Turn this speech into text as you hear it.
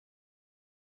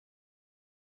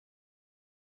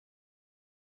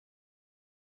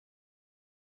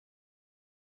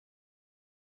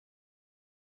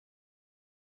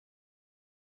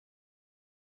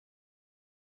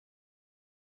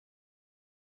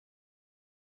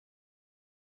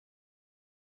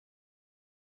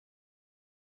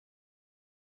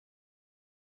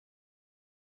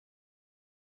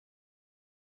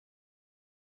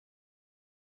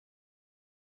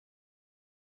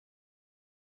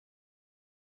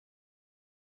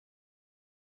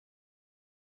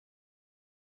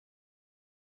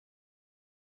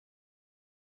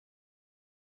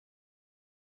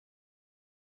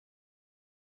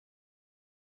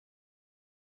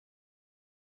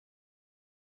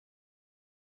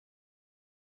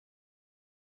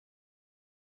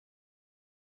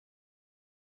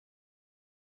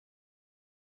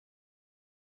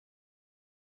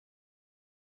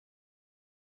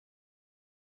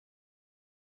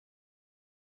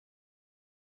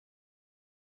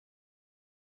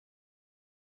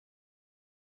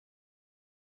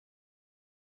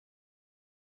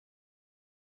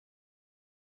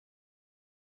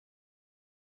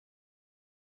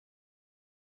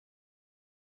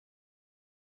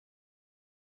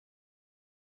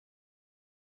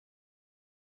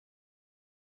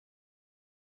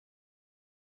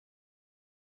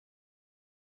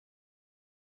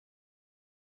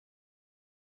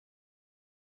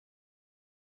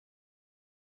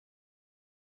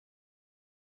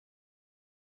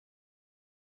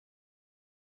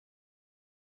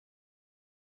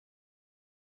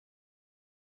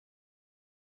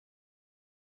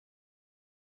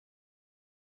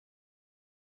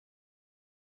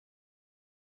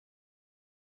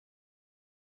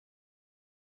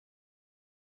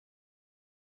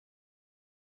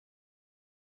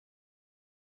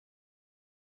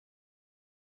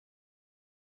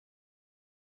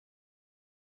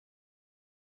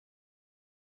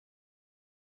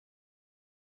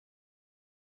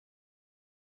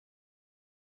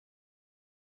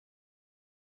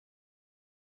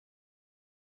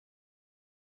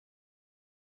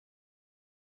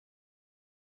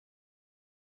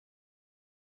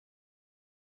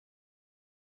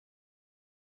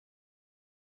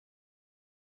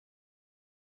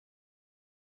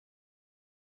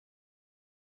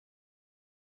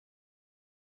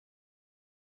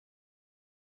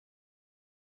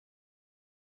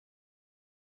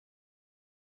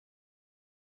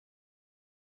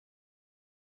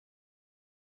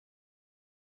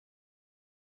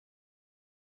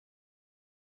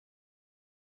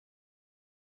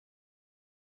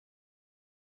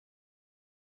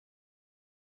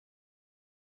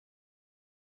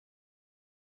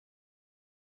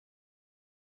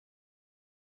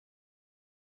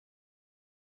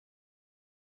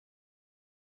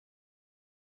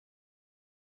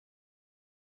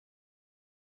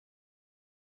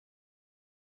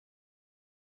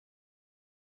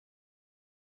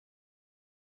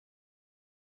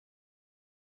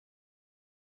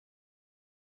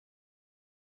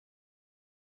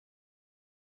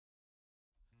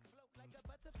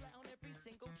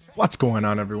What's going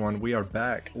on, everyone? We are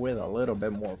back with a little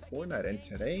bit more Fortnite, and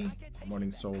today I'm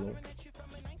running solo.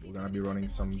 We're gonna be running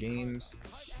some games,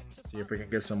 see if we can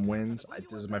get some wins.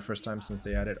 This is my first time since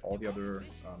they added all the other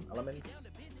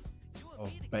elements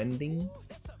of bending,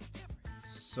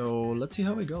 so let's see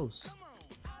how it goes.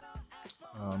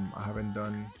 I haven't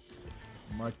done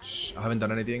much. I haven't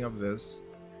done anything of this.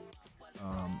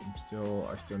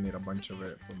 I still need a bunch of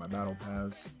it for my battle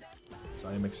pass, so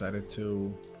I am excited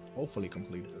to hopefully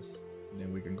complete this, and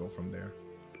then we can go from there.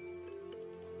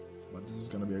 But this is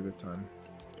gonna be a good time.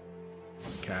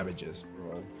 Cabbages,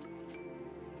 bro.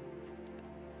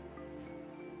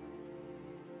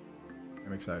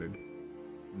 I'm excited.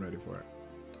 I'm ready for it.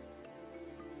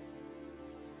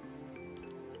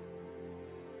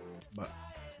 But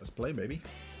let's play, baby.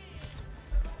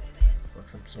 Work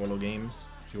some solo games,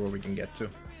 see where we can get to.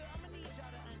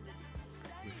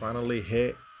 We finally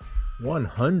hit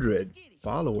 100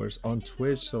 followers on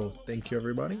Twitch, so thank you,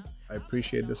 everybody. I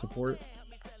appreciate the support.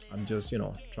 I'm just,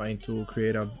 trying to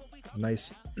create a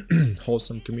nice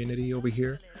wholesome community over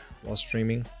here while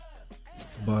streaming.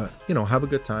 But have a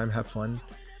good time, have fun.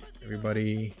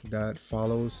 Everybody that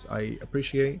follows, I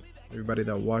appreciate. Everybody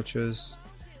that watches,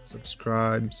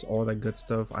 subscribes, all that good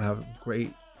stuff. I have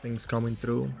great things coming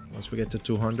through. Once we get to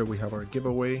 200, we have our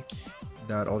giveaway.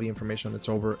 That all the information that's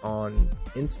over on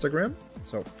Instagram.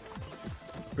 So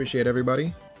appreciate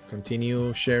everybody.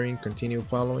 Continue sharing, continue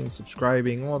following,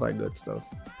 subscribing, all that good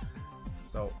stuff.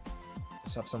 So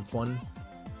let's have some fun.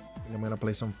 And I'm gonna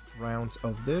play some rounds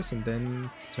of this, and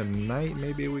then tonight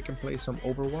maybe we can play some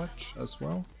Overwatch as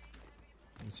well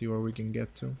and see where we can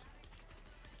get to.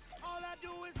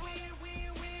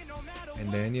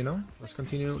 And then let's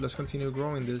continue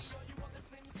growing this.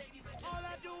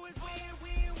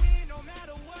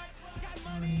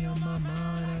 Money on my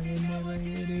mind, I can never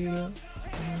get it up.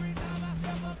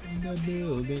 In the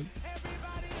building.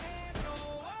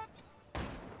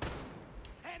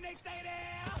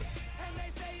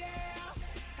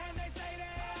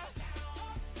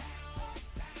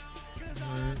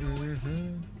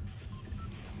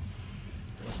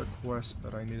 There was a quest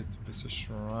that I needed to visit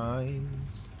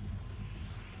shrines.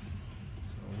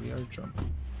 So we are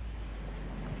jumping.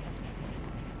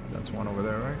 That's one over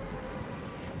there, right?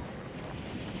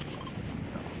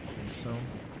 Yeah, I think so.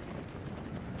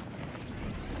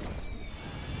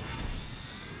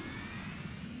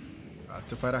 I have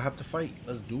to fight, I have to fight.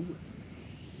 Let's do it.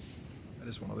 That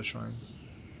is one of the shrines.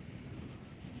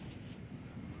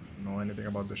 Don't know anything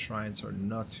about the shrines or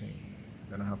nothing.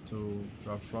 Then I have to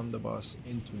drop from the bus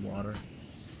into water.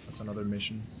 That's another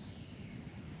mission.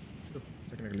 Could have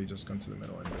technically just gone to the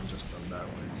middle and then just done that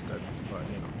one instead. But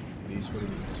it is what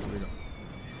it is. Here we go.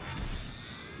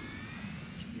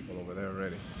 There's people over there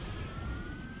already.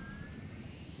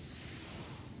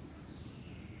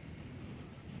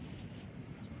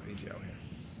 It's crazy out here.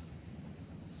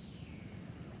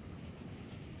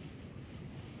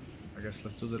 I guess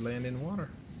let's do the land in water.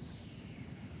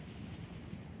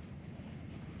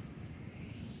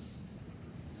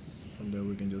 From there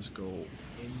we can just go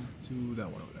into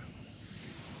that one over there.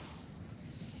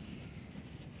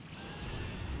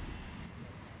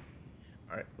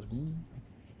 Alright, let's go.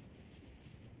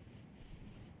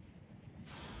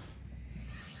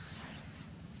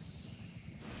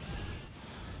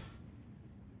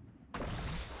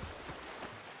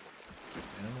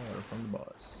 And water from the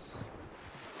bus.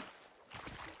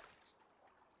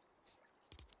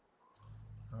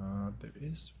 There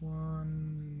is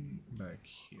one back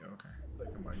here. Okay, I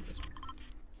can mark this one.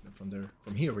 And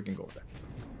from here we can go there.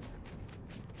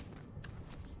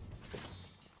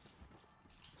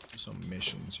 Let's do some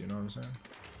missions, you know what I'm saying?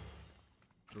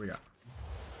 What do we got?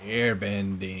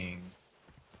 Airbending.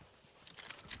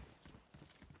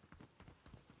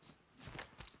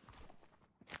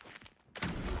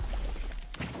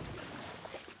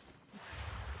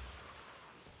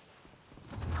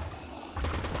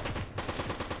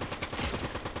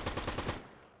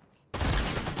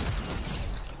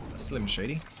 Slim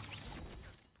Shady.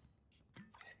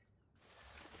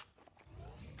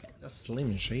 That's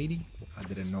Slim Shady? I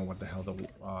didn't know what the hell the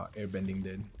airbending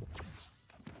did.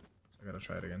 So I gotta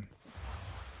try it again.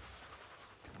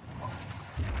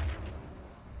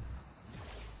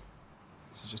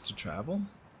 Is it just to travel?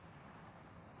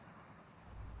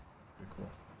 Pretty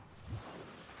cool.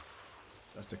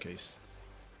 That's the case.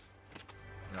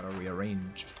 I gotta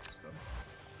rearrange stuff.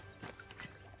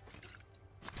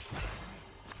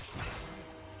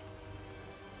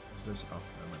 What's this? Oh,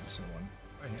 I'm missing one.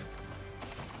 Right here.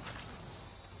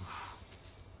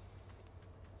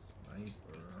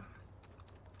 Sniper.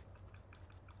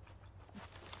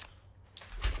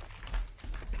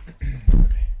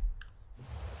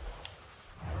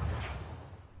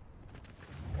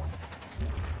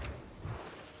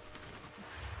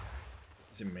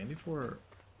 Is it mainly for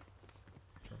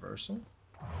traversal?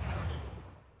 I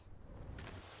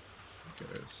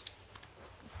think it is.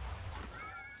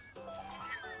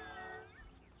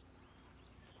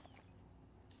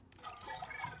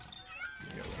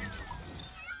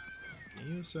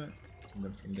 Use it, and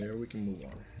then from there we can move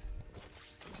on.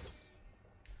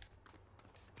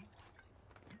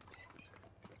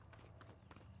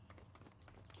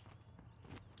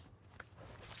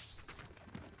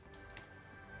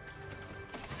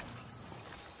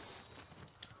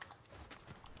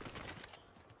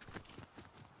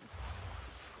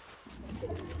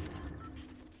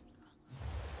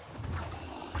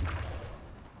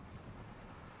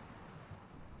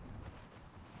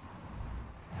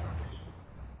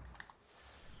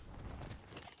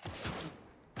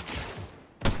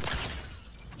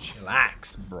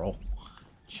 Chillax, bro.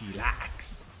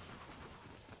 Chillax.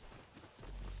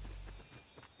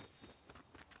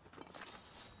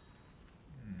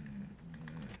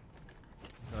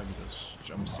 I like this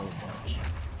jump so much.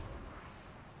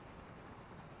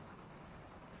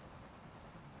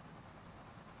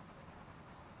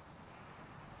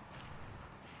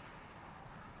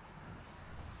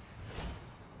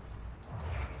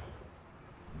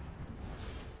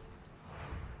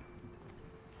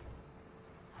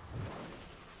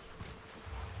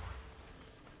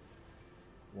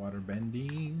 Water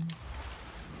bending.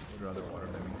 What are other water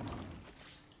bending?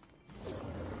 I know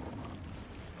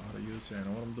how to use it. I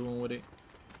know what I'm doing with it.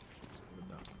 Let's go with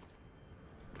that one.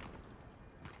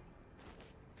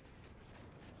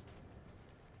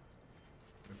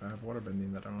 If I have water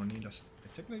bending, that I don't need a. I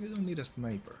technically don't need a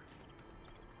sniper.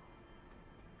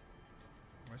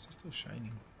 Why is it still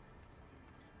shining?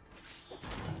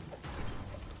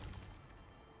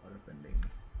 Water bending.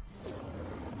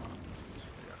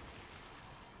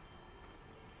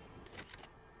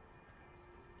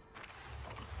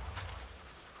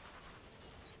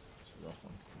 Rough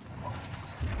one.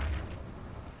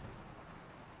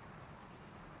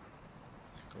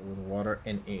 Let's go with water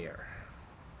and air.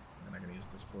 And I'm gonna use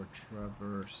this for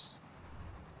traverse.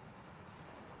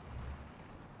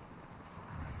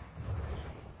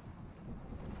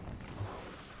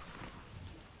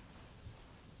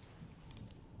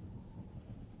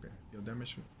 Okay, deal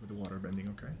damage with the water bending,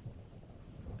 okay?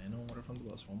 And on water from the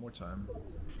wells one more time.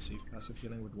 Receive passive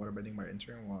healing with water bending by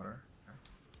entering water. Okay.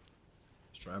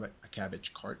 Let's try a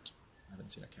cabbage cart. I haven't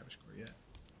seen a cabbage cart yet.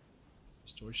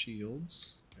 Restore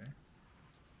shields. Okay.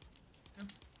 Yeah,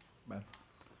 bad.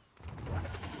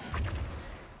 Just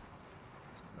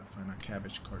gotta find a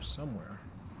cabbage cart somewhere.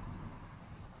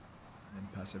 And then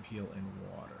passive heal in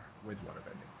water with water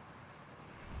bending.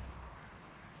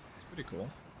 It's pretty cool.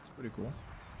 It's pretty cool.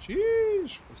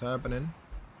 Sheesh! What's happening?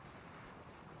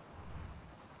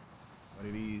 What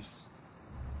it is?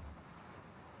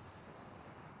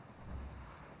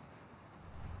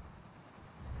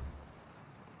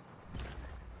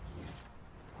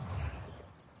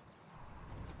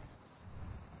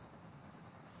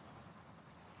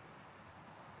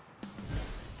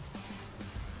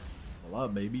 Voila,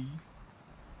 baby.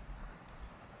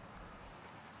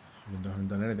 Even though I haven't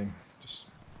done anything, just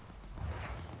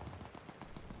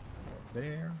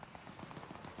there.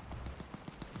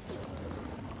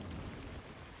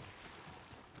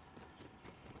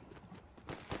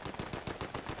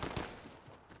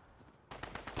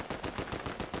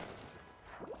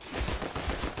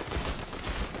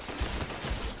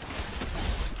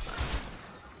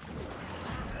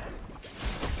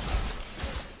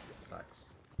 Relax.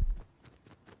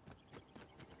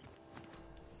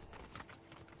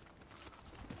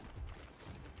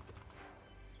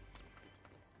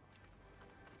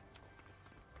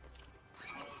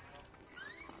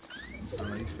 Oh,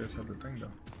 these guys have the thing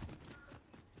though.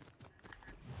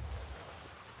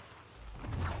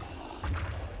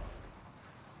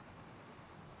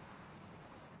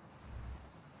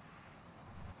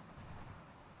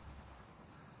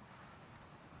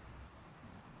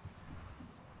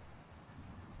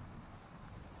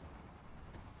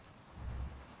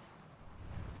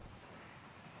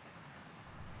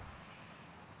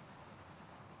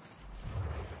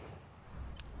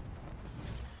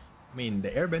 I mean, the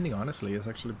airbending honestly is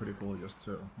actually pretty cool just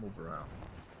to move around.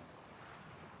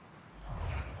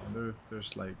 I wonder if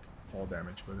there's like fall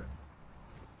damage with it.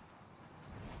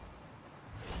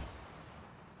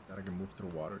 That I can move through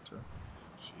water too.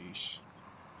 Sheesh.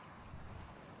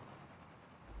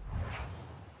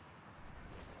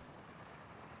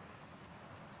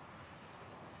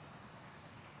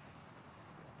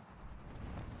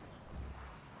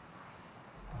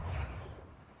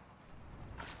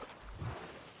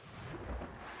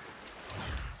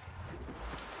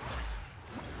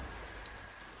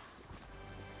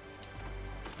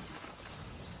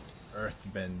 Earth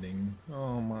bending.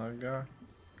 Oh my god.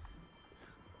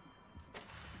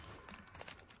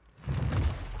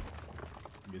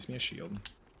 Gives me a shield.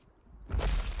 Okay.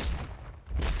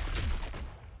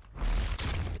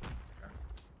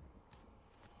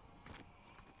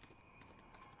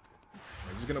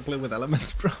 I'm just gonna play with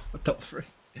elements, bro. What the frick?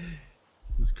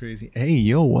 This is crazy. Hey,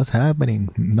 yo, what's happening?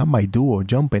 Not my duo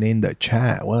jumping in the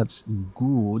chat. What's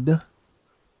good?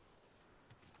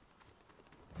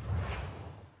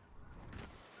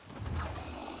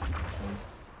 Let's move.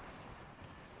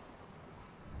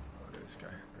 Look at this guy.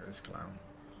 Look at this clown.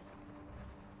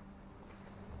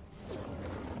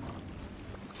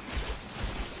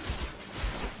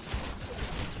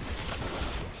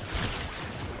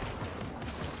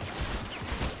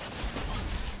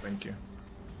 Thank you.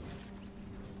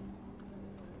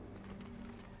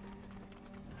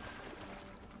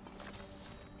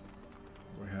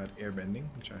 We had airbending,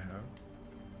 which I have.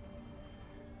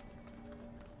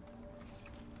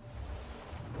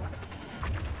 Let's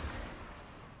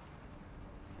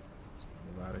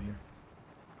move out of here.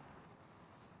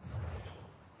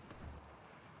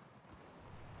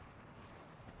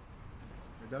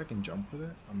 Like that I can jump with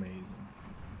it? Amazing.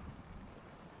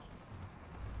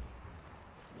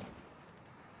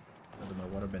 I do my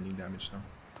water bending damage now.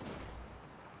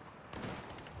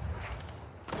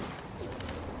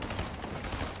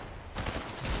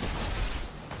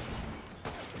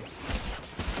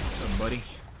 Buddy.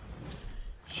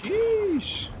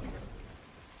 Sheesh.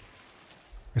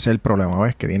 Ese es el problema,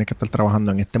 ¿ves? Que tienes que estar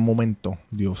trabajando en este momento.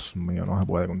 Dios mío, no se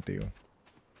puede contigo.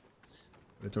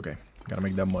 But it's okay. Gotta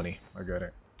make that money. I got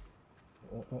it.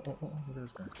 Oh, oh, oh, oh. Look at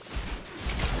this guy.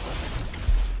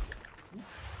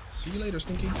 See you later,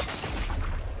 Stinky.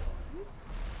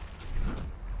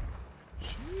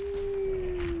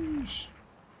 Sheesh.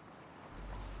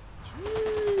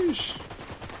 Sheesh.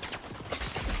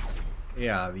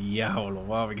 ¡Ya, diablo,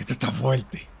 papi! Que esto está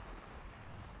fuerte.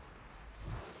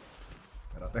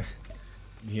 Espérate.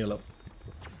 Heal up.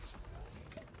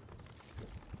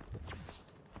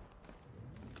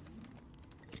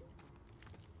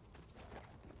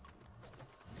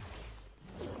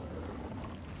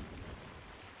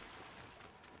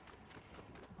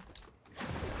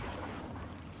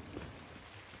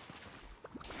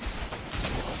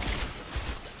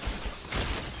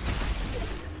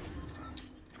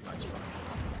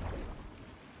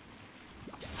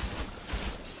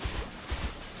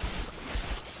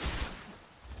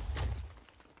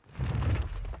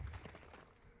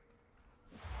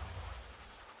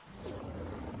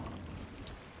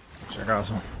 Si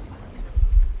acaso.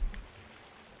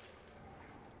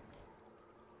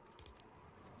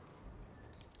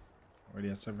 Already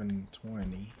at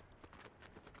 720.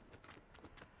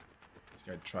 This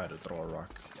guy tried to throw a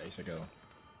rock. Ya ahí se quedó.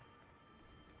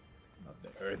 Not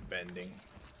the earth bending.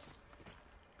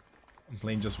 I'm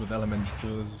playing just with elements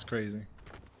too. This is crazy.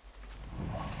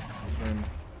 Frame.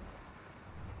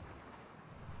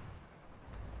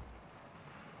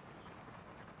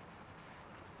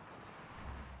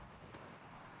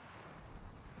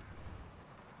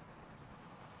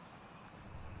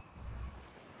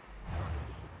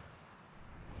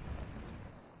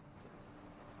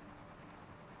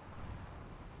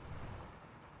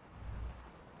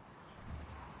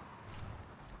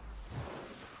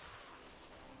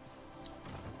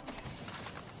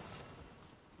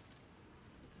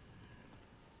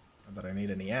 Not that I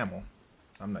need any ammo,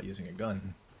 so I'm not using a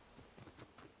gun.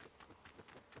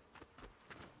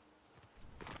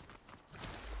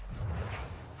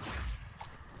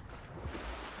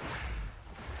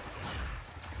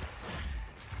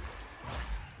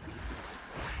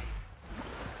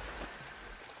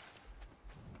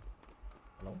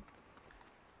 Hello?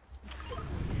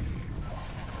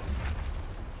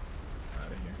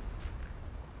 Out of here.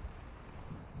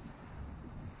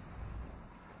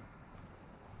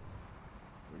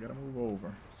 We gotta move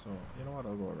over, so you know what,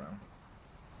 I'll go around.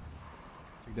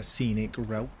 Take the scenic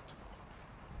route.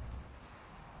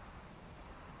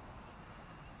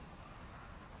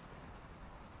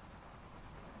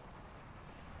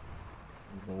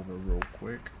 Move over real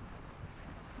quick.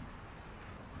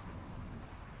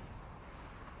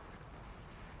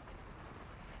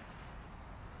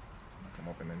 It's gonna come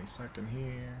up in any second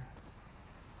here.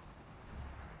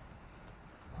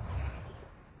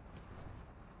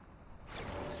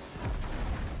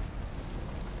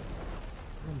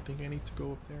 I don't think I need to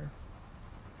go up there.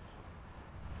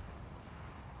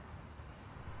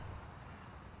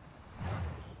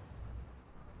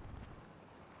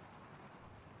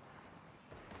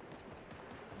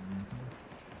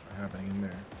 What's happening in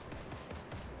there?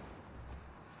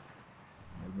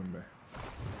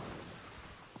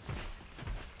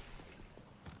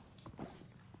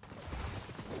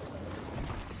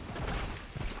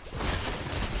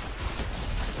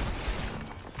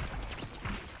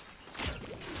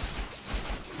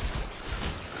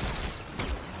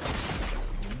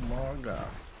 God.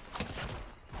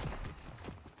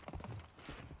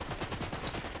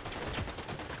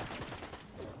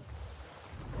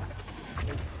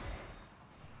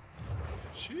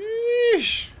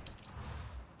 Sheesh.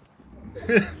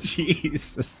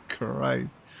 Jesus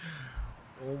Christ.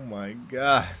 Oh my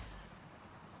God.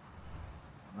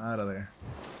 I'm out of there.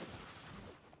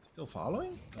 Still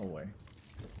following? No way.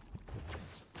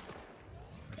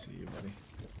 I see you, buddy.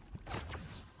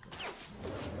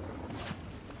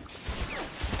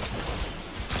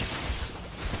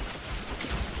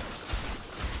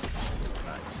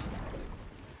 Nice.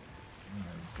 Oh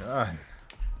my God.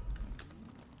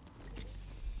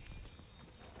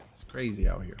 It's crazy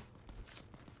out here.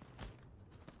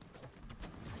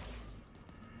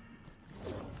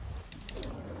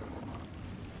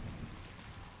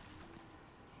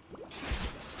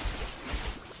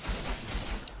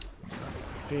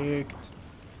 Picked.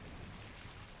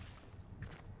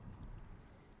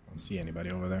 Don't see anybody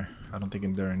over there. I don't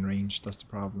think they're in range. That's the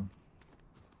problem.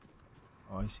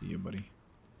 Oh, I see you, buddy.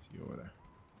 I see you over there.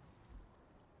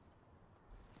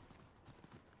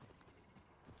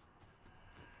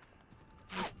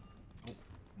 Oh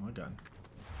my God.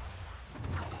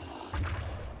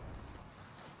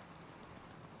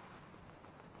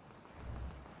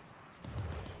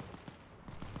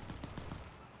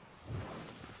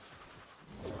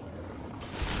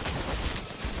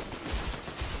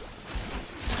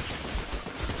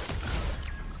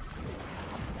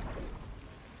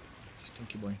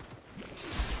 Stinky boy.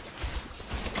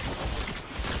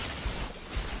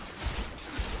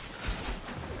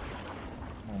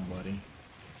 Come on, buddy.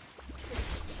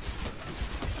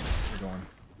 Where you going?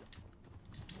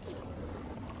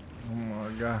 Oh my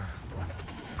God.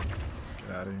 Let's get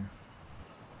out of here.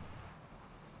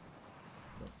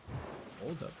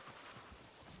 Hold up.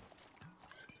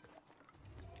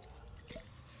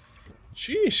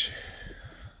 Sheesh.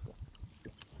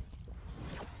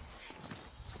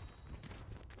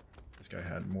 This guy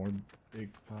had more big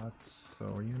pots,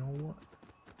 so you know what?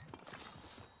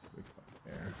 Big pot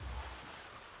there.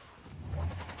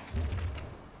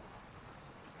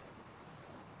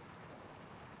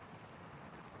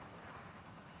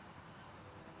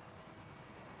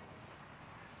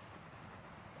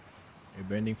 Your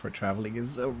bending for traveling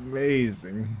is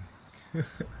amazing.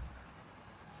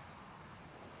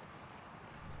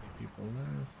 People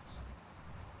left.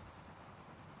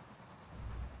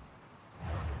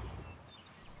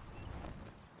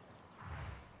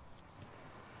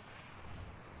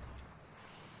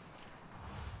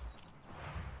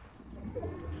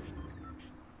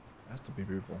 Has to be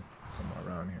people somewhere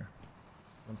around here.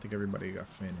 I don't think everybody got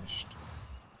finished.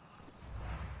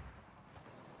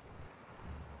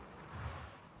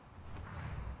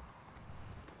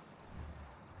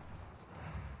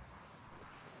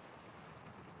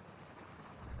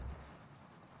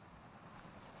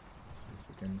 See if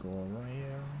we can go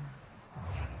around.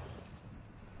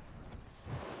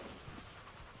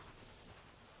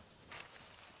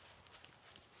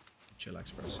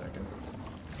 Chillax for a second.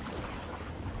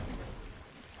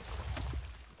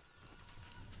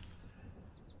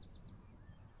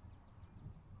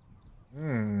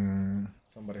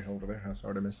 Somebody over there has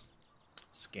Artemis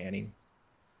scanning.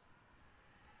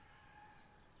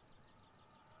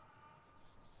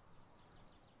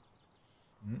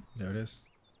 There it is.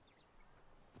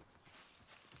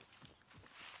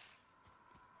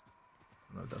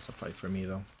 No, that's a fight for me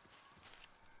though.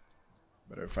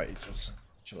 Better if I just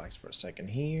chillax for a second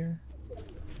here. Oh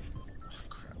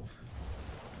crap.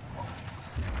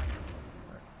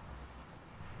 Right.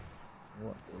 You know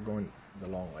what? We're going the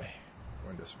long way.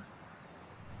 Going this way.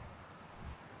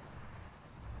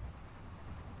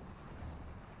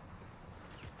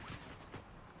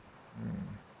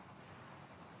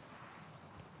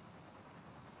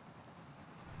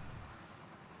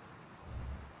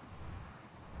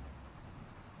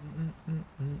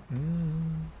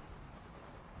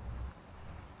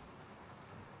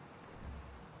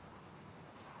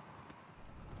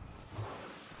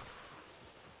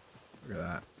 Look at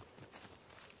that.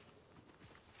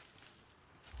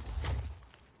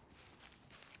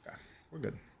 Okay, we're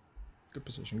good. Good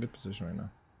position right now.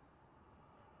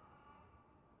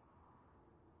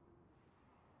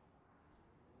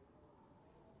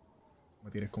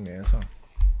 Me tires con eso.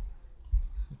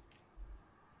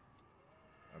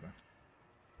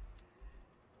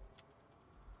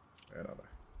 Espérate.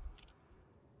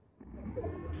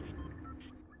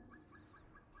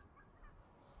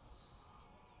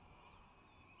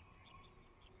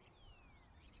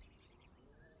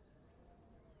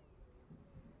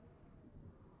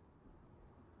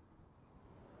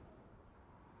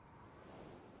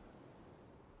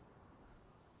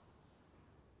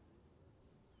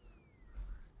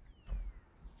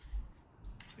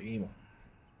 Seguimos.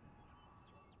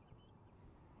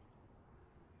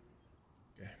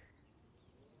 Okay.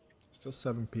 Still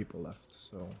 7 people left,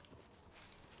 so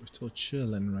we're still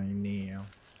chilling right now.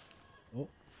 Oh.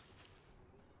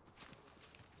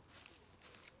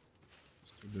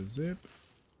 Let's do the zip.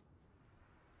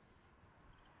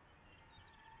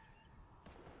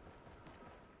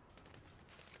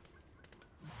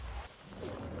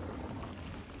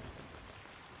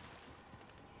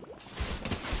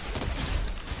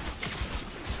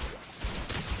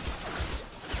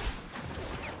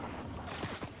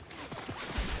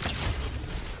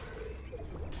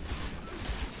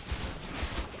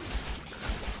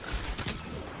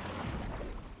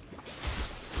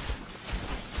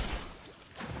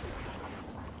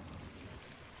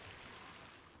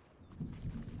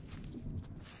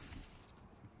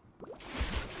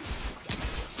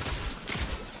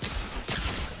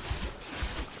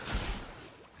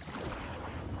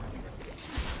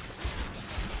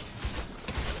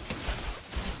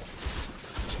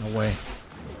 No way.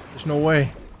 There's no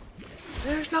way.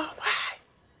 There's no way.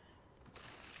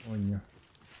 Coño.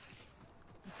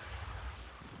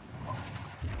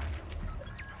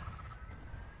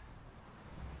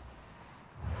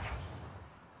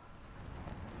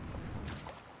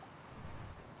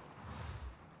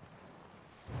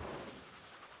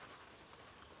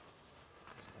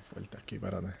 Esta vuelta aquí,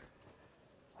 párate.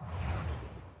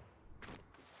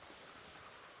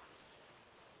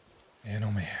 Man,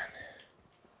 oh man.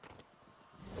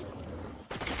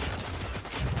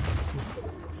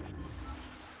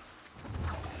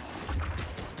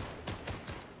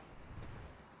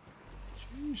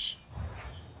 Sheesh.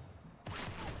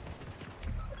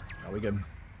 Are we good?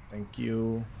 Thank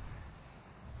you.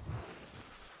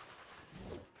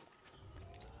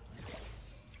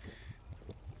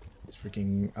 This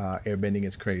freaking airbending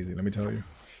is crazy, let me tell you.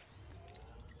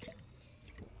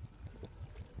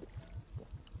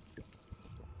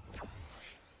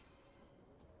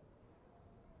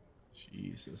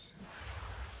 Jesus.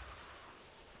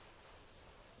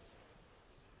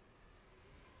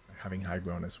 Having high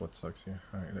ground is what sucks here.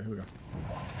 Alright, here we go.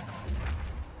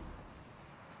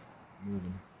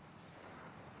 Moving.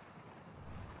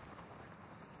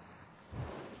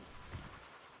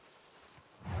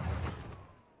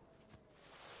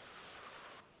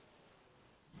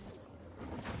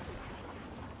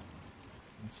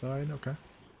 Inside, okay.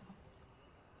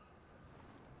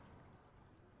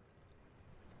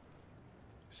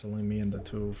 It's only me and the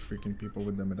 2 freaking people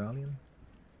with the medallion.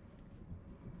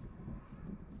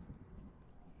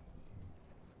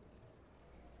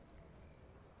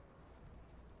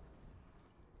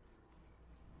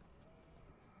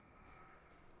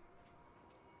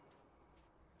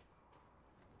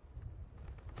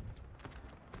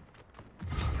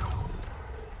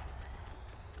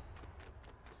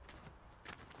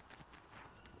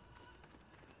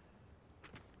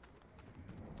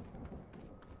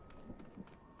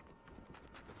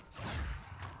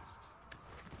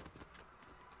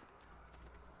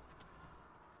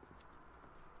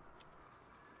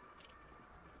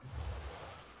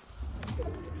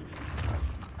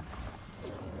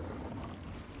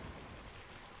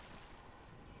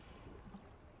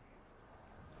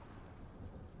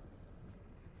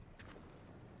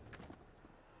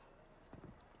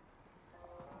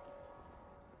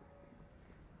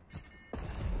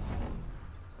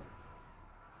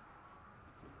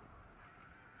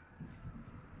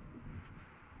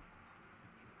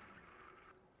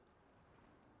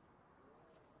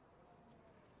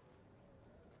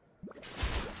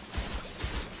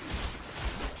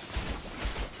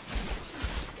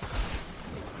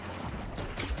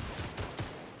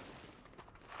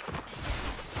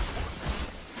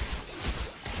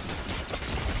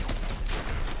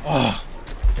 Oh,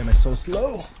 damn, it's so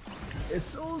slow. It's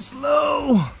so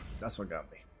slow. That's what got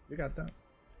me. You got that.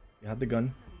 You had the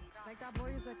gun.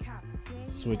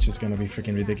 Switch is gonna be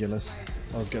freaking ridiculous.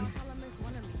 That was good.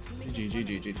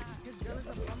 GG.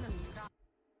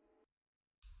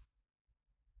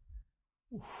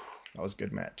 Oof, that was a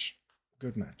good match.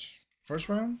 Good match. First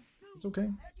round, it's okay.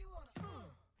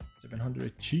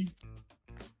 700 chi.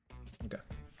 Okay.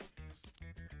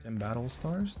 10 battle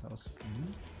stars. That was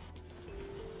smooth.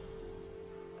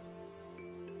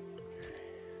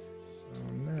 So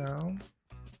now,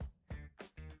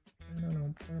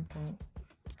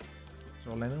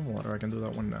 so land in water. I can do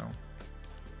that one now.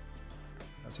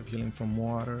 That's a healing from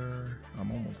water.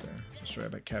 I'm almost there. Just try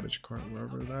that cabbage cart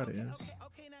wherever that is.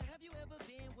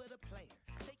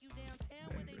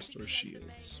 Then restore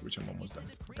shields, which I'm almost done.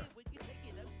 Okay.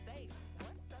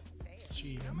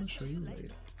 Gee, I'm gonna show you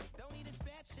later.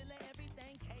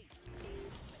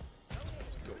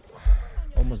 Let's go.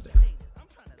 Almost there.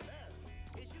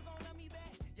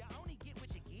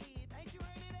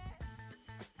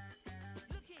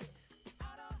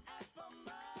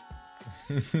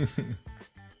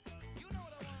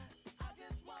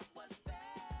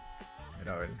 Mira,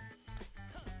 a ver.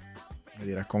 Me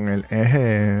dirás con el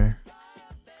eje.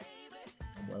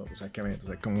 No puedo, tú sabes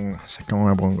cómo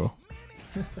me pongo.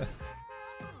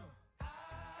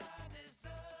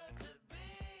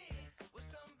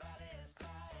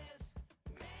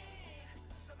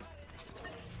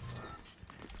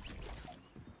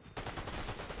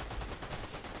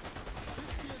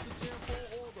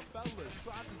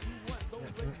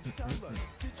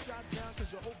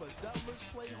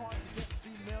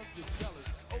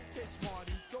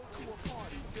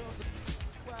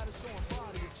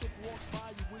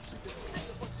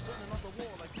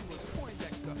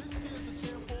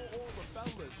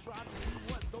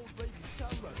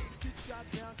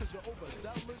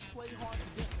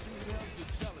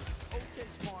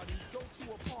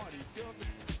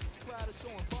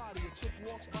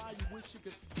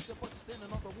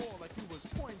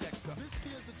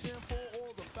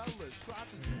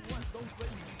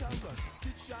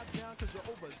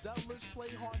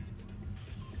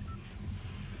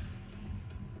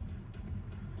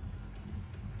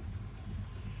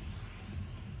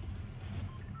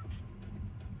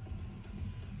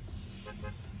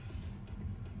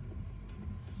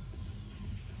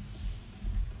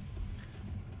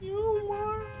 You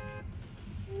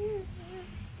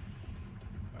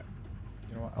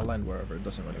know what? I'll land wherever. It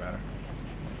doesn't really matter.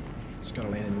 Just gotta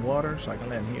land in water, so I can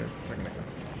land here, technically.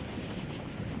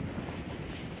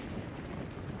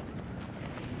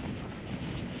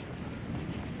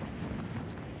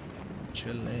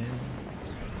 Chillin'.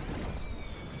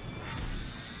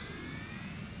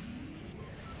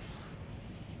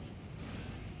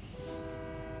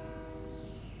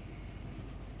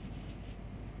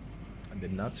 I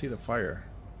did not see the fire.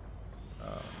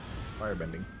 Fire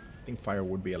bending. I think fire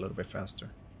would be a little bit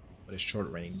faster, but it's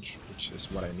short range, which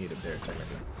is what I needed there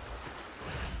technically.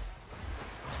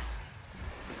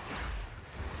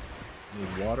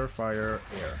 Need water, fire,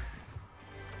 air.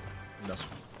 And that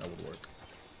would work.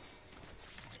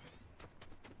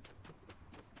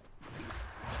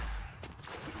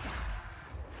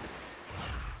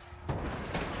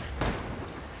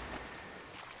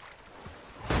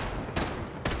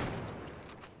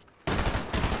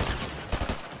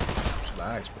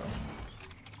 Relax, bro.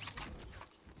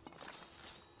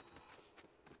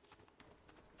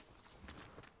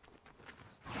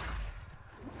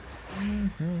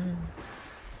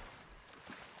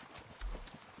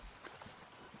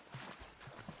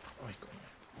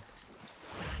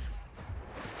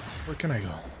 Where can I go?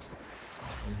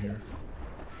 From here.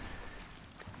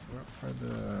 Where are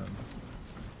the...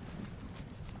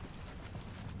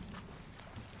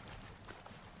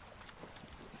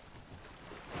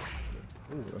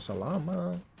 Ooh, there's a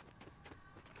llama.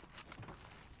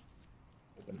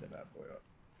 Open the bad boy up.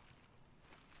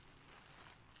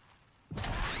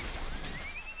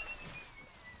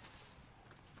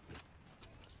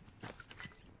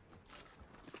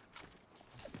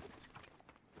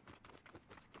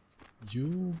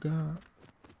 You got...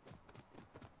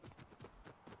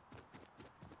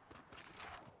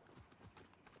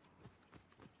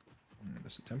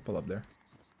 There's a temple up there.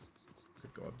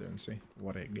 Could go up there and see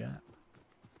what I got.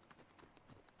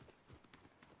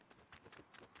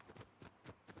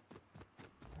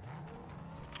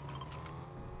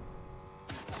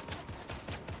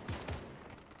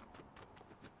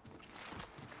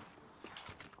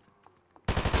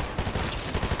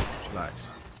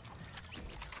 Relax.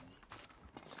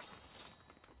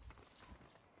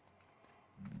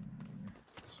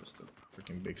 It's just a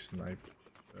freaking big snipe.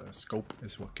 Scope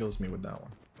is what kills me with that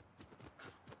one.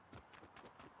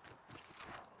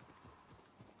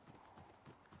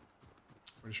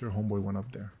 Pretty sure homeboy went up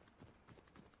there.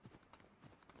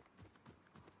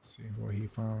 Let's see what he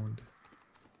found.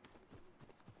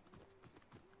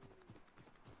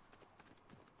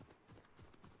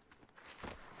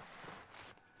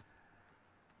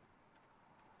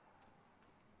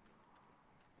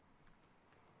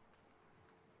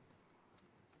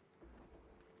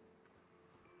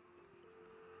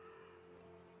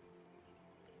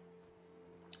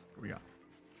 What we got?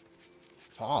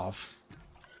 Off.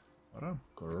 What up,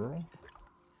 girl?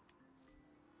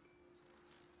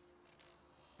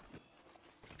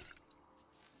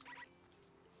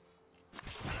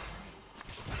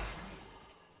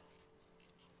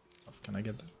 Can I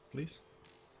get that, please?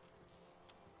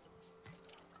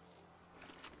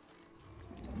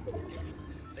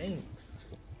 Thanks.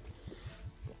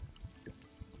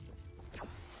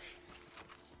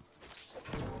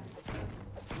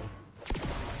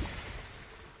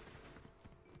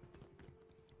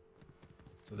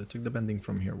 take the bending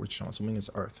from here, which I'm assuming is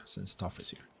Earth, since Toph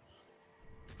is here.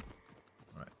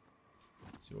 Alright.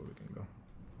 See where we can go.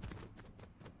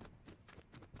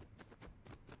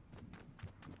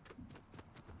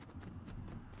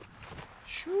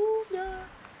 Sugar!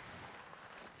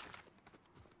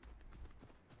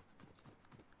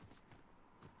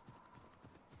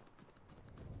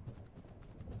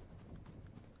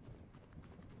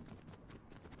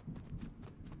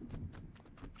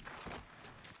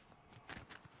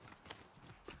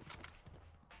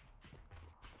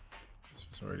 This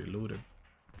was already looted.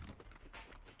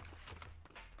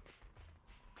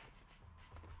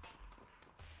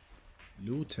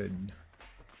 Looted.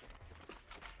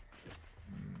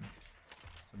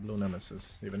 It's a blue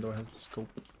nemesis, even though it has the scope.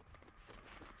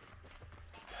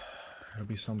 It'll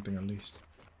be something at least.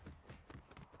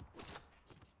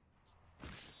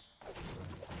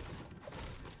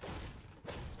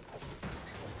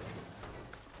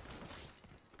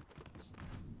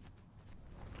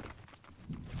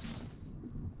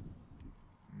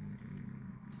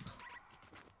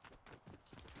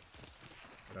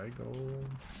 Did I go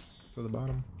to the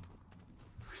bottom?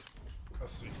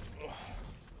 Let's see.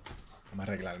 Vamos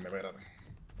a arreglarme, espérate.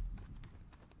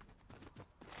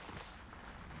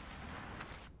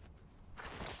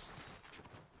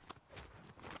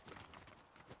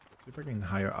 See if I can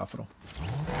hire Afro.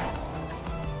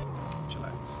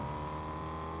 Chillax.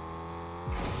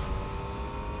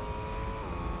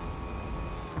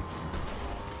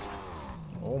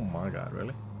 Oh my god,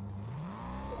 really?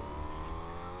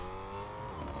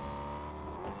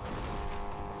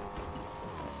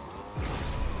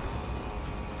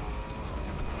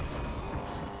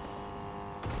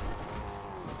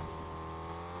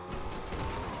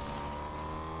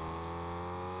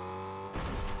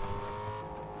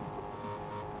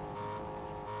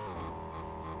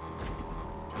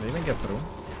 Can I even get through?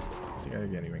 I think I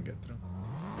can't even get through.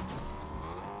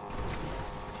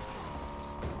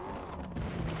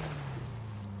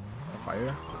 A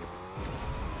fire?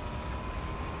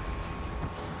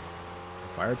 A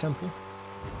fire temple?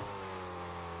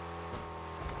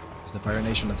 Is the Fire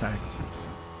Nation attacked?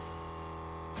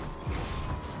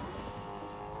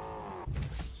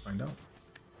 Let's find out.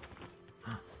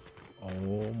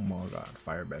 Oh my god,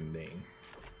 fire bending.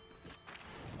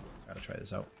 Gotta try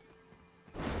this out.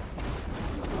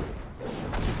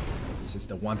 This is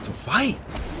the one to fight!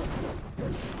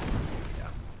 Yeah.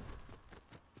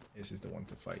 This is the one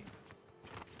to fight.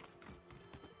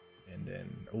 And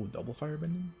then, oh, double fire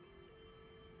bending?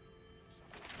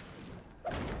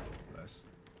 Bless.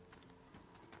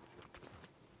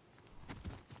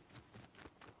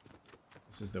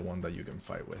 This is the one that you can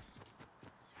fight with.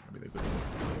 It's gonna be the good one.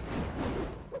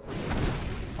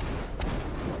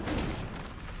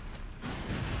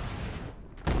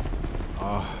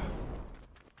 Ah.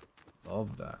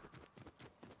 Love that.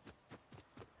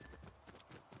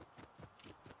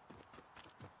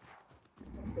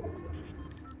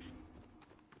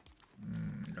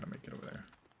 I gotta make it over there.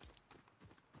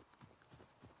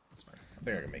 That's fine. I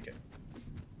think I can make it.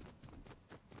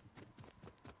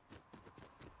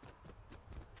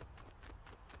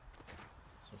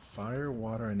 So fire,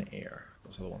 water, and air.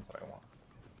 Those are the ones that I want.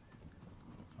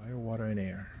 Fire, water, and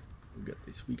air. We got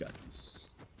this. We got this.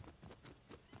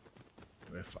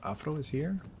 If Afro is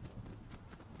here,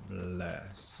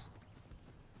 bless.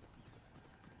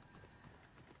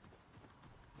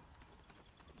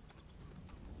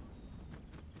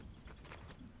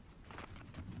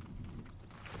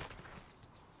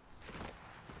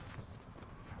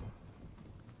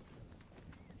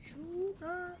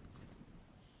 Sugar.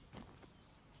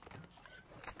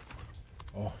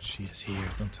 Oh, she is here.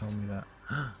 Don't tell me that.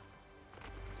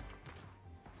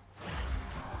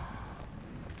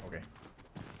 Okay.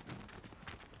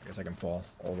 I guess I can fall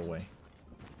all the way.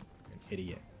 An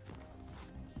idiot.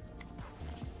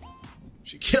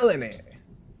 She killing it.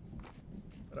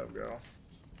 What up, girl?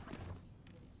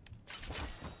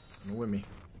 Come with me.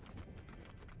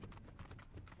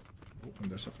 Oh, and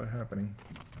there's a fight happening.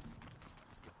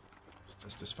 It's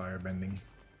just this fire bending.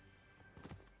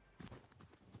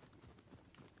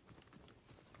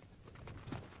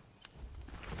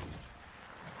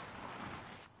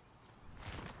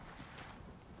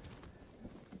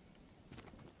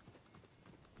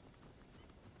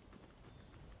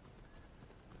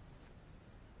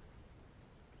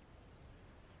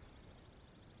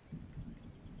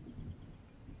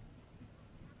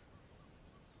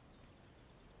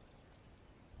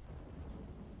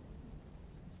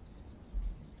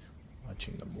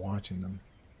 Watching them.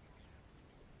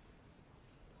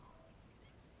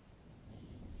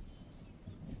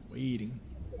 Waiting.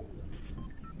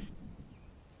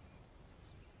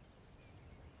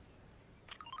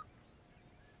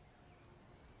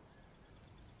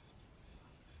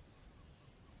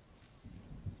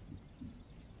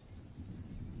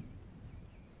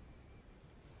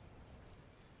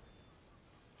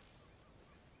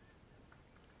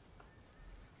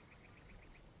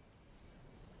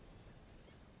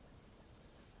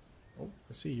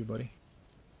 I see you, buddy.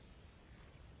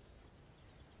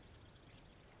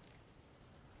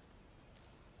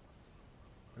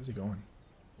 Where's he going?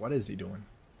 What is he doing?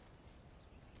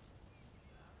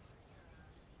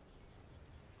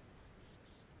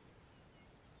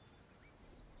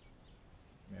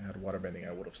 If I had water bending,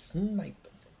 I would have sniped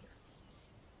him from here.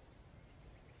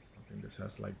 I think this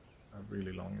has like a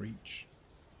really long reach.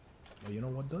 But you know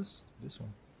what does? This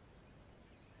one.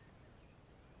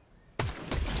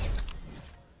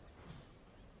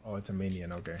 Oh, it's a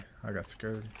minion. Okay, I got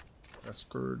scared. Got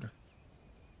scared.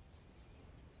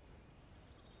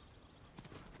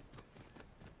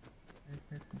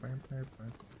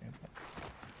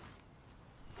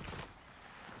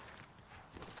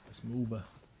 Let's move.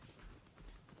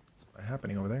 What's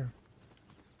happening over there?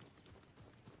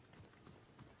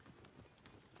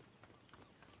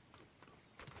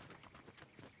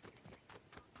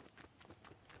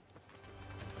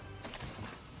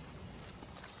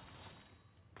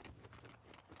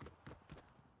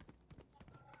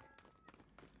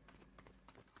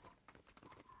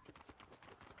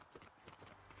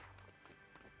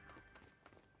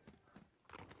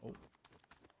 Oh.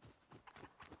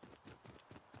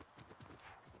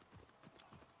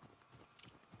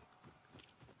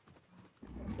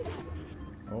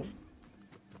 Oh.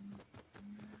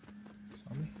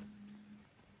 Saw me.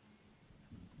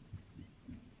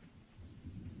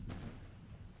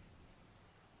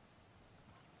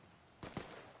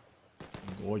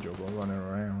 Gojo, go running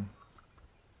around.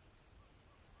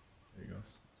 There he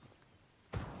goes.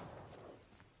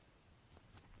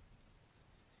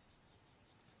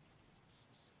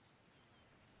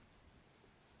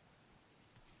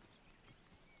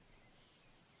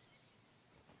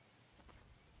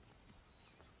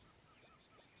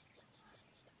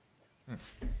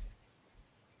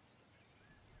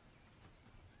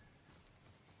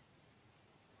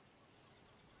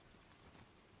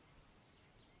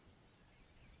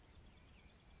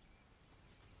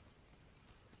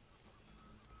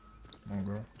 Come on,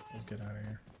 girl. Let's get out of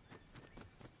here.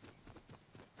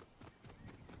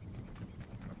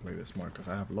 I'm gonna play this smart because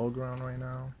I have low ground right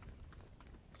now.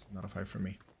 It's not a fight for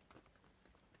me.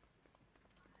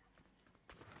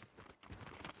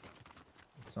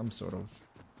 It's some sort of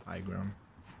high ground.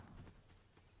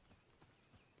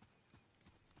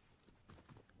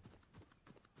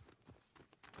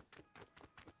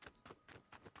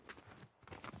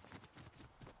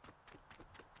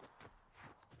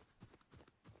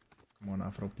 Come on,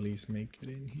 Afro, please make it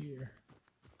in here.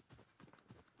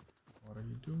 What are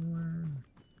you doing?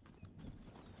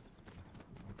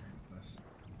 Okay, bless.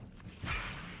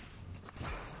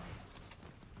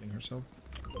 Killing herself?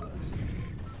 Bless.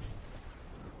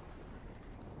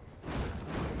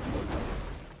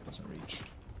 Doesn't reach.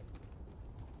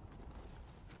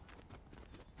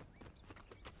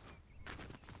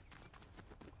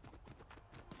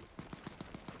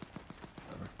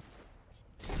 Whatever.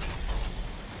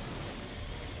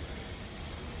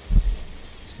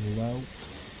 Let's move out.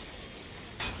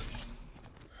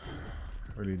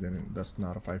 Really didn't. That's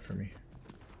not a fight for me.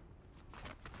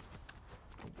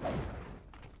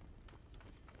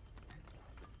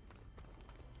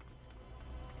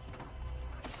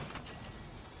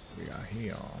 We got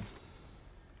here.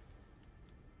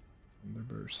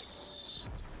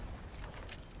 Thunderburst.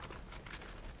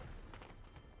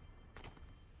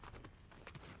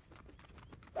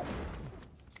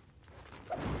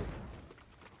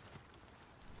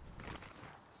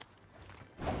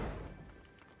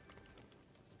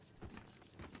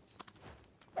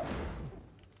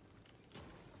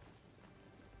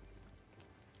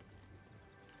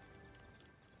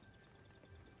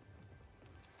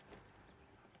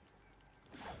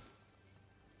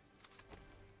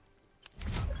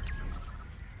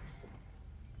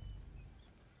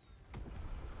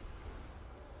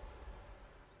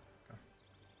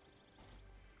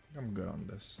 I'm good on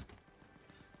this.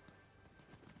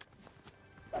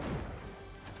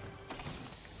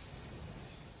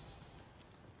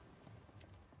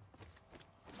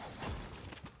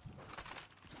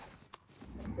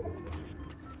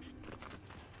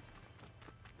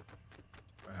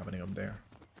 What's happening up there?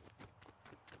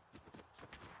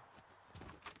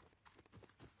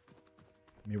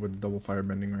 Me with double fire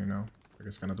bending right now. Think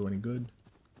it's gonna do any good.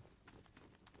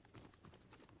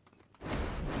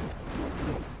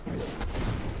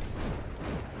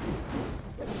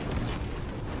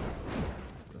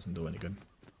 Doesn't do any good.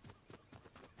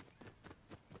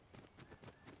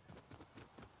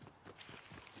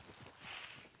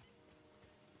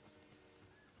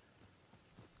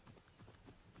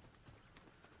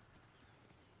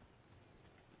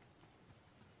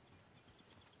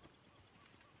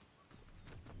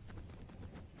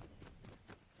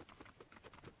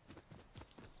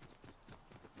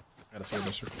 Gotta see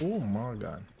the circle. Oh my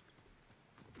god.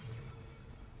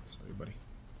 Sorry, buddy.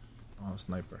 I don't have a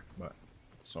sniper, but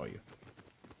I saw you.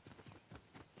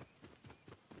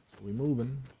 So we're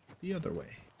moving the other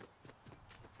way.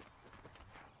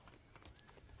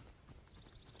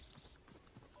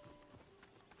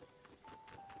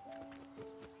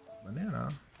 Banana.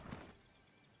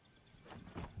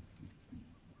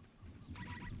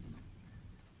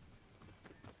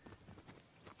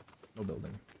 No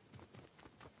building.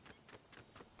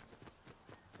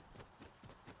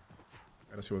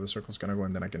 Gotta see where the circle's gonna go,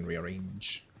 and then I can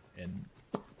rearrange and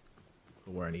go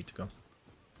where I need to go.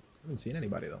 Haven't seen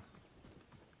anybody though.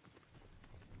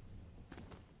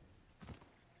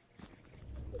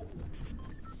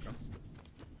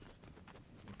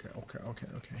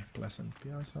 Okay. Pleasant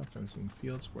Piazza, fencing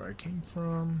fields where I came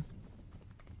from.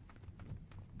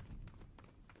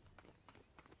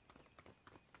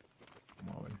 Come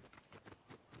on.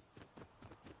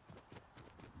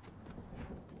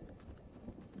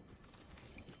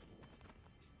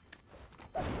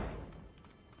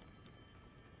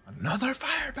 Another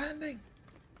fire bending!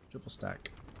 Triple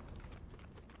stack.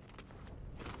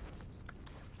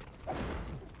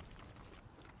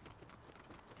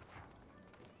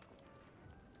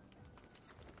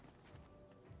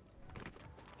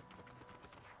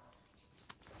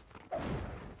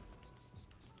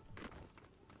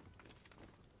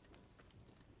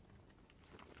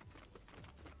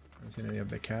 I haven't seen any of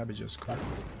the cabbages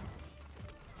cooked.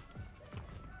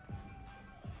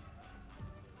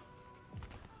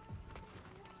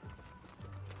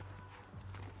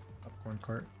 Popcorn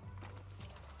cart.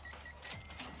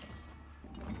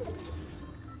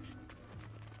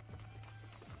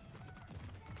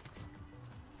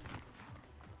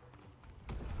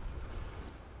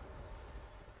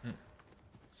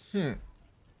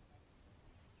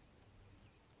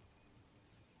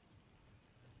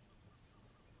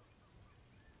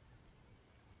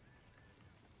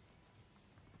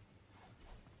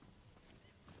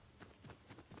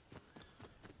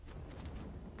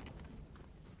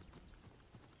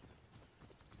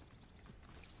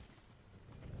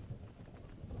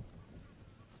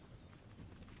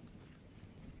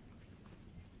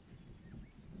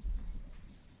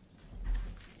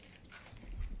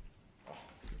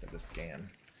 Look at the scan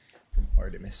from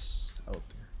Artemis out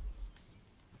there.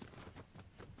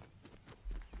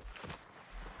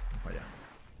 But yeah.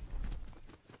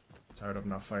 Tired of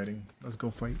not fighting. Let's go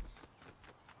fight.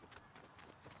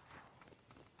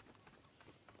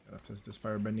 Gotta test this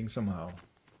firebending somehow.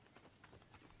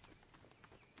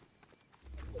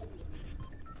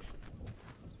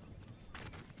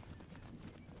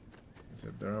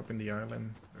 If they're up in the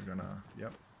island, they're gonna...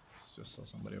 Yep. It's just saw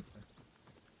somebody up there.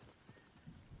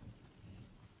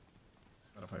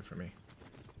 It's not a fight for me.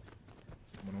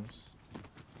 Vámonos.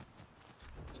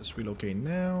 Just relocate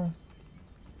now.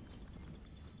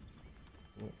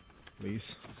 Oh,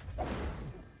 please.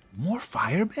 More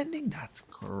firebending? That's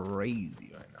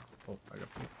crazy right now. Oh, I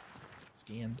got picked.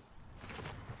 Scanned.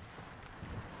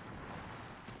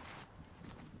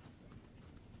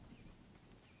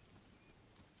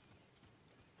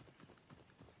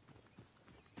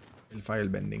 Fire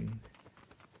bending.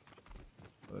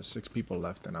 Well, there's 6 people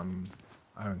left, and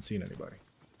I haven't seen anybody.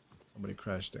 Somebody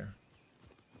crashed there.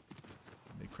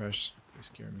 When they crashed, they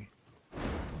scare me.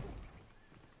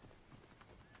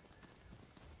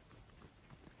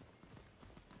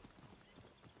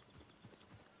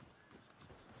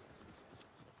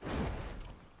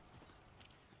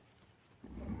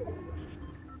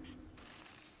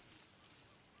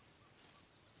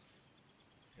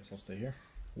 Guess I'll stay here,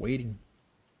 waiting.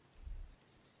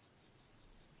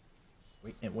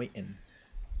 Waiting.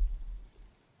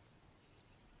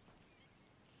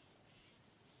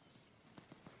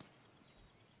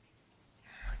 Oh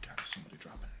my god, there's somebody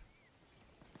dropping.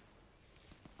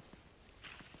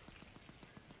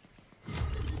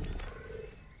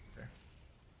 Okay.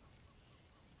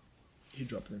 He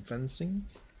dropping in fencing.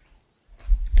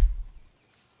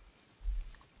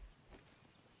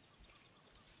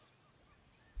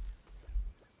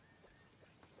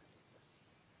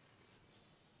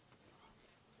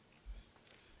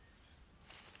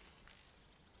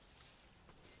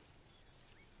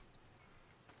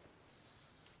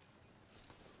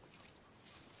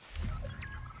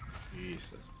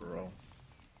 Jesus, bro.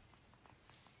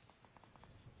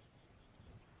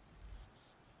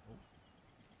 Oh.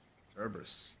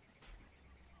 Cerberus.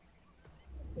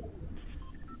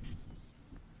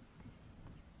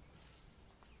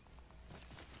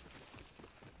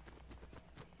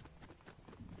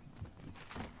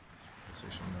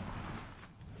 Position now.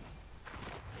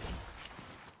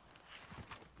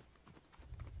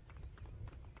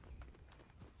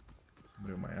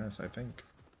 Somebody on my ass, I think.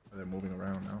 But they're moving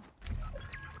around now.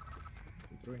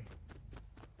 2, 3.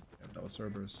 Yep, that was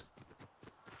Cerberus.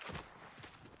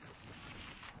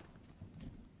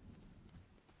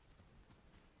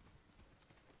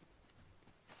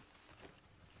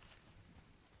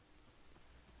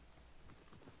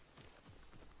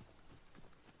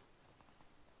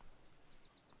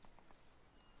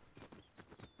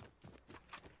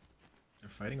 They're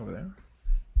fighting over there.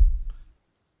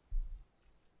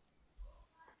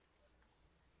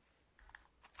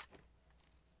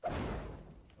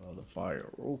 Oh, the fire,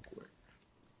 real quick.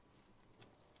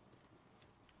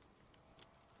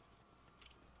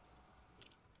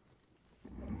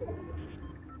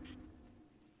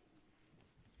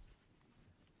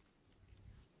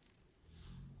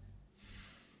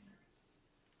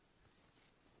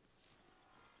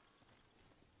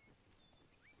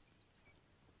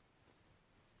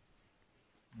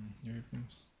 Here he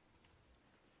comes.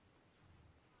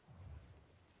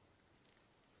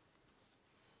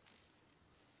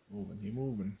 Moving, he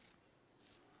moving.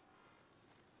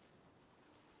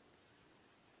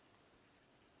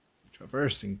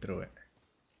 Traversing through it.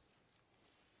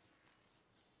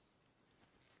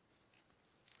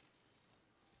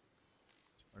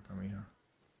 Back on me, huh?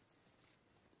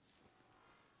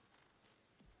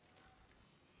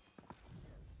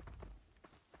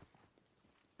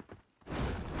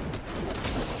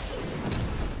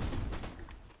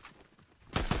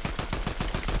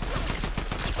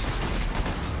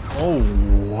 Oh,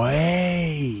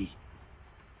 way!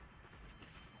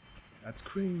 That's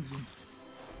crazy.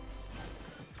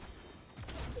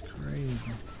 That's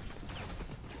crazy.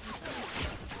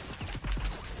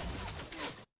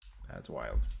 That's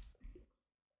wild.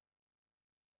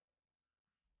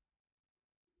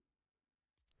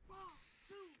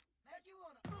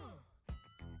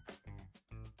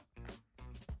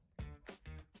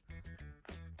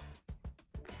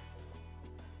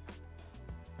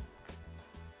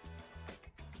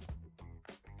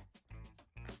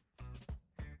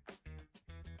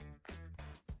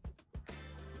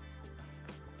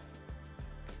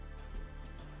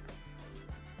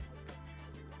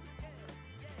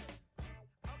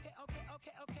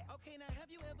 Okay, now have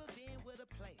you ever been with a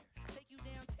player? Take you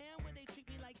downtown where they treat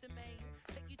me like the mayor.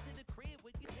 Take you to the crib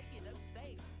where you take it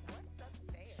upstairs. What's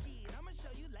upstairs? Shit, I'ma show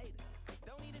you later.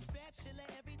 Don't need a spatula,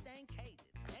 everything catered.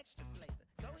 Extra flavor.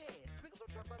 Go ahead, sprinkle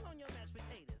some truffle on your mashed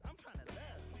potatoes. I'm trying to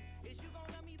love you. Is you gonna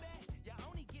love me back? You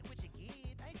only get what you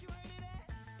give. Ain't you heard of that?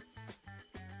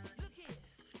 Look here.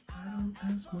 I don't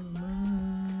ask for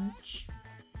much.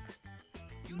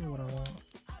 You know what I want.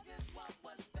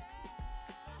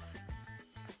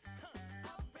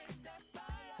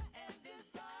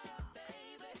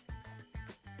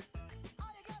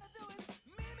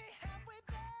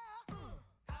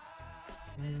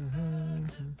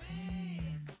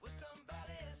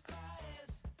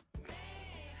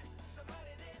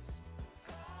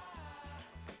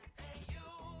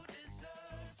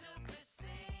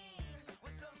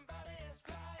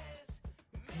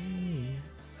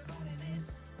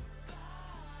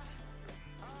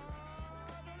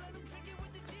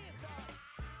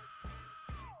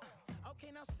 Okay,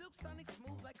 now Silk Sonic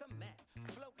smooth like a mat,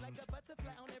 float like a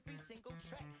butterfly on every single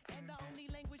track. And the only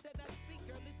language that I speak,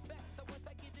 girl, is back. So once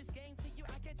I give this game to you,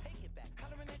 I can take it back.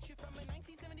 Hollering at you from a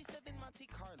 1977 Monte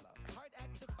Carlo. Hard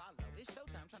act to follow. It's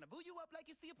showtime, trying to boo you up like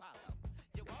it's the Apollo.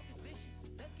 Your walk is vicious.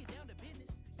 Let's get down to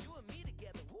business. You and me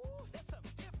together. Woo, that's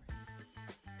something different.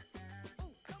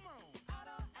 Ooh, come on. I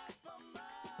don't ask for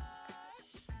much.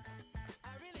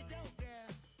 I really don't, girl.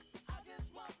 I just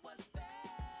want what's fair.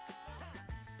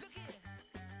 Look here.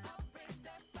 I'll bring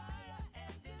that fire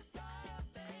and desire,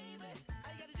 baby.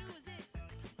 All you gotta do is this.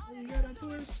 All you gotta do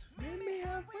is meet me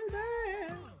halfway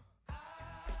there.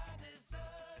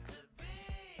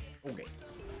 Okay.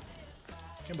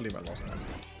 Can't believe I lost that.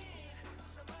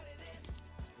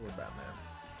 Score Batman.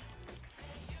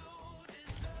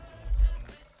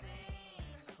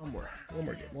 One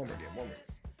more game.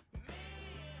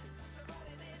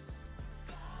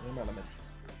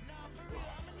 Elements.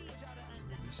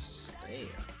 Stay.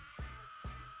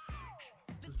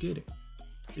 Let's get it.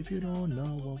 If you don't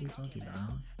know what we're talking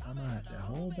about, I'ma have to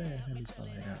hold back. Let me spell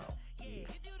it out. Yeah.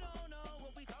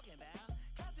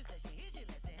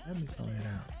 Let me spell it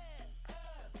out.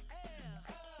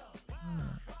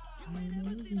 I don't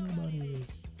know nothing about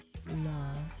this.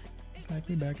 It's like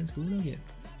me back in school again.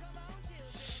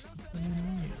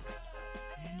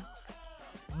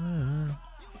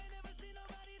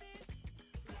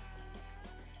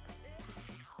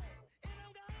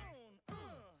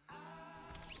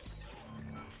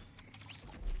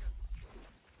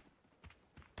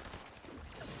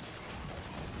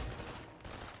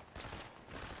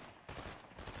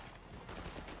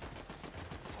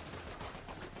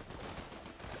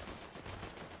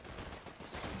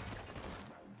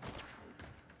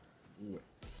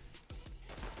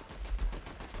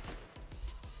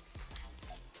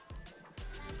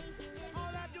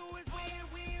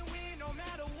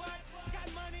 matter what. Got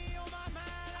money on my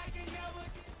mind, I can never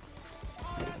get.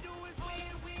 All I do is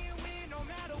win, win, win, no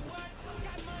matter what.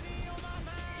 Got money on my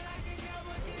mind, I can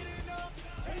never get enough.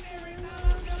 And every time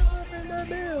I step up in the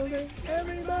building,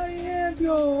 everybody hands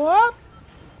go up.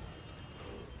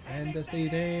 And they stay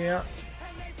there.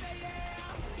 and they say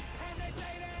yeah, and they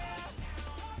say that.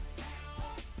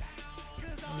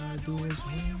 Cause all All I do is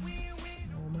win,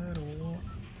 no matter what.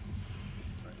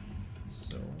 Right.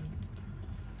 So, what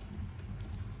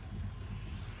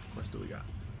quest do we got?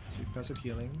 So, passive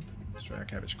healing, destroy a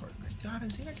cabbage cart. I still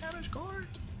haven't seen a cabbage cart.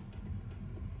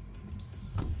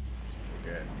 Let's go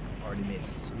get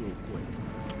Artemis real quick.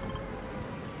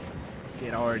 Let's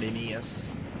get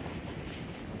Artemis.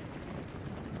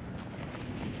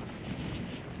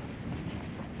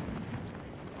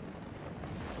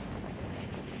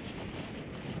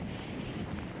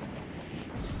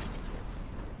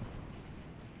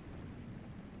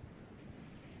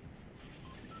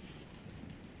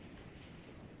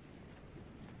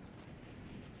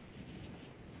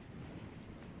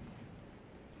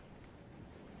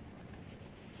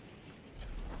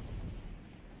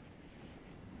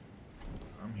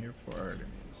 I'm here for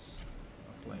Artemis.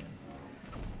 I'm playing.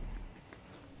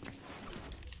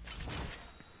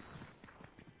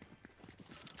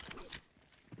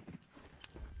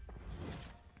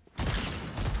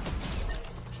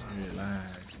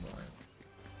 Relax, boy.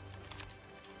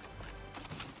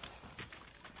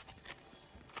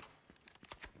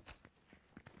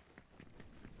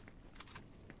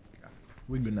 Yeah,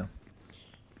 we're good now.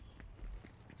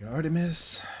 Got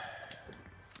Artemis.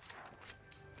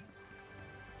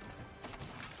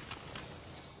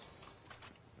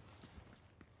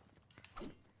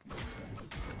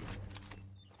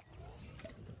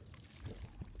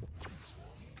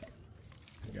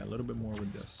 Got a little bit more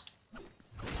with this.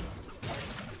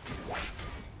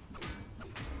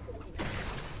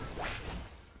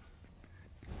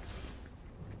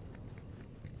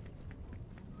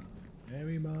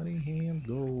 Everybody hands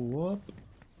go up.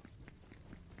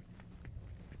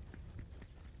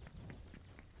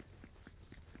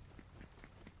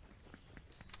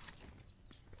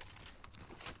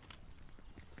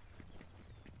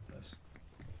 Yes.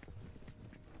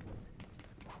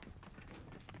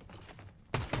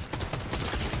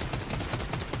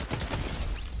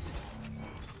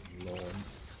 Lord.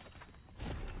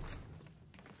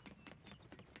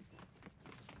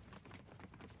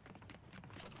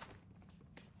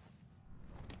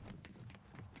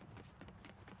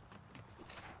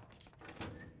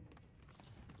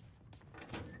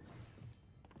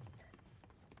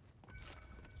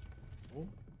 Oh.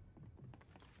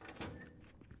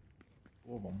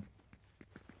 Four of them.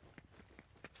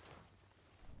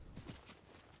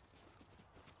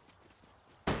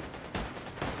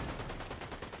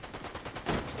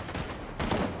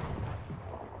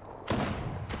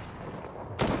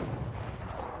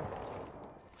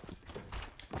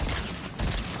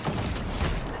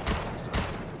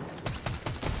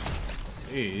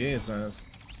 Jesus.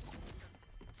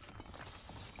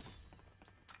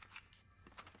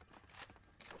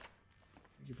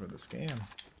 Thank you for the scam.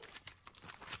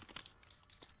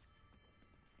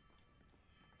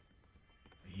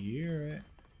 I hear it.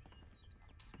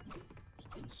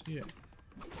 Just don't see it.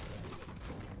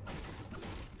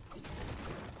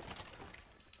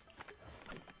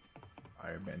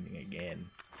 Fire bending again.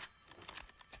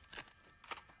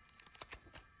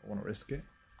 I want to risk it.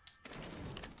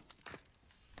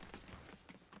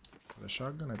 For the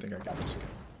shotgun, I think I can risk it.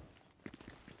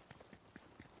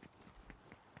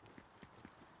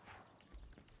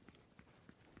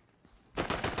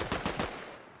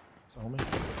 So, homie.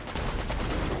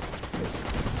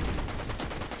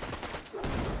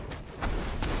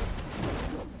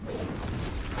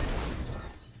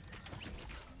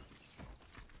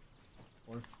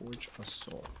 Or forge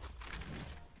assault.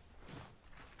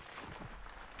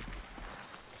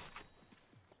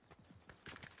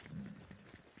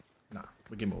 Nah,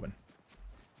 we get moving.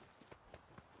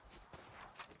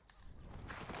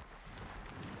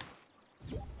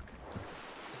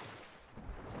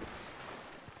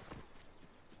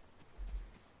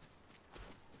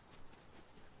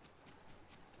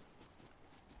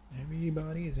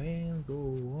 Everybody's hands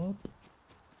go up.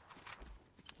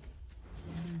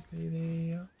 Please stay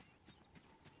there.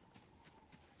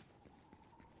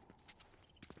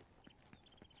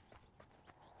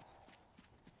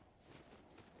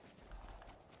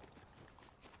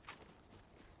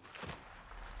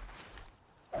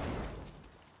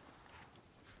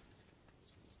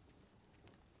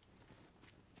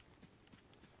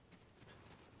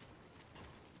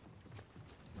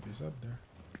 What is up there?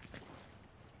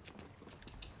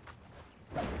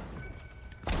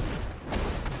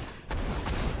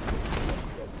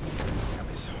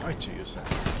 try to use it.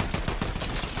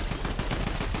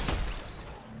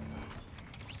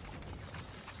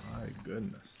 My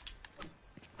goodness.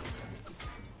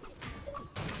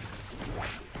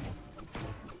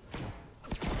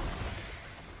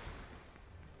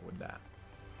 With that.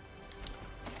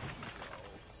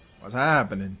 What's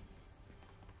happening?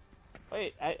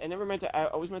 Wait, I never meant to. I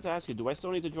always meant to ask you. Do I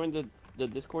still need to join the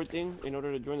Discord thing in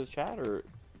order to join this chat, or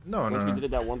No, once no, we no. did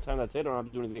it that one time, that's it? I don't have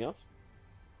to do anything else.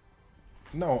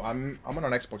 No, I'm on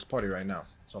an Xbox party right now.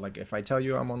 So like if I tell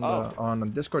you I'm on Oh. the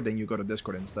on Discord, then you go to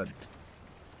Discord instead.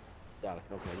 Got it.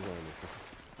 Okay. You joined me.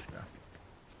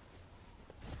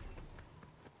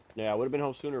 Yeah. Yeah, I would have been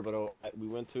home sooner, but we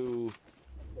went to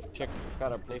check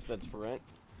out a place that's for rent.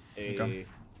 Okay.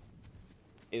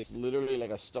 It's literally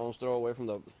like a stone's throw away from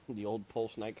the old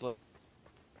Pulse nightclub.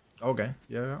 Okay.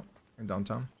 Yeah, yeah. In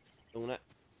downtown. Bro,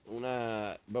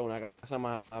 una casa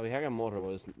más vieja que morro.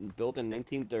 Was built in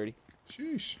 1930.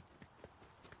 Sheesh.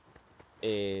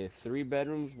 3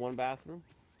 bedrooms, 1 bathroom,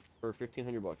 for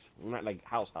 $1,500. Not like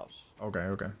house. Okay,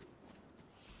 okay.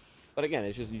 But again,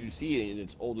 it's just you see it,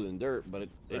 it's older than dirt, but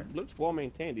Right. it looks well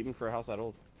maintained even for a house that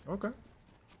old. Okay.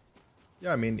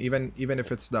 Yeah, I mean, even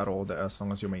if it's that old, as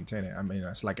long as you maintain it, I mean,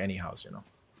 it's like any house, you know.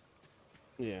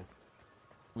 Yeah.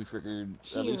 We figured,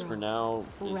 at least for now,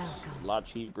 it's a lot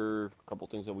cheaper. A couple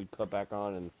things that we'd cut back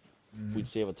on, and we'd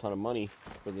save a ton of money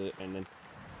for the. And then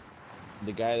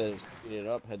the guy that was cleaning it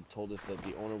up had told us that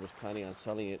the owner was planning on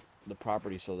selling the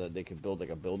property so that they could build like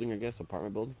a building, I guess,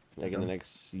 apartment building, like in the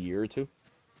next year or two.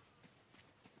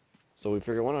 So we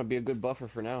figured why not be a good buffer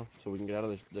for now, so we can get out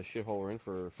of the shithole we're in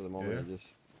for the moment and just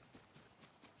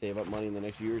save up money in the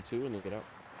next year or two and then get out.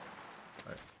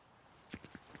 Right.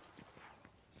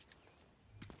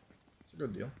 It's a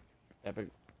good deal.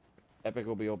 Epic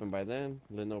will be open by then.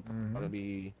 Lynn will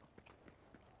probably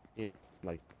be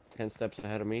like 10 steps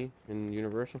ahead of me in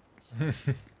Universal.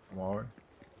 Wow.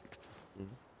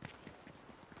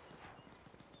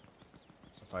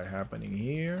 Stuff happening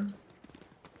here.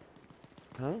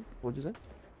 Huh? What'd you say?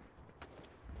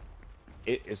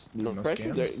 It's no No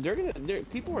pressure. scans?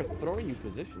 People are throwing you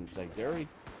positions. Like they already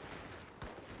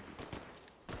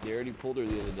pulled her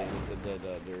the other day and they said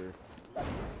that they're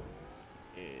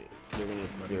putting her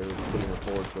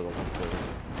forward for the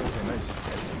Okay, nice.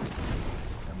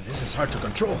 I mean, this is hard to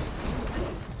control.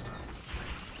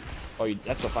 Oh,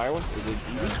 that's the fire one? Is it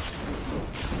easy?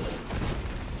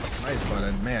 Nice,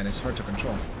 but man, it's hard to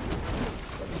control.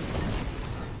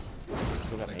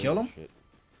 Did I kill him? Shit.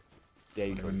 Yeah,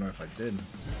 you I don't even know if I did.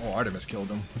 Oh, Artemis killed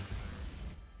him.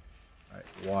 Alright,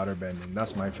 water bending.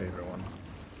 That's my favorite one.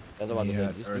 That's about We to say,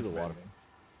 had just do earth the water. bending.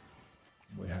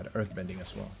 We had earth bending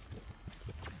as well.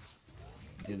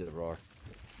 Do the roar.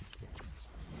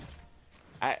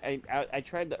 I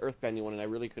tried the earth bending one and I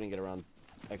really couldn't get around.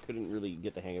 I couldn't really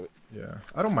get the hang of it. Yeah,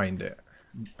 I don't mind it.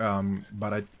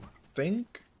 But I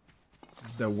think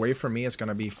the way for me is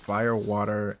gonna be fire,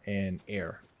 water, and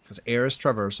air. Because air is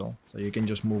traversal, so you can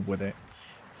just move with it.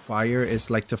 Fire is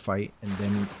like to fight, and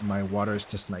then my water is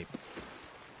to snipe.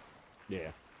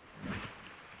 Yeah.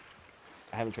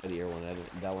 I haven't tried the air one.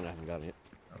 That one I haven't gotten yet.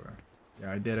 Okay.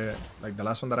 Yeah, I did it. Like the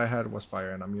last one that I had was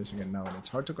fire, and I'm using it now, and it's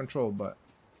hard to control, but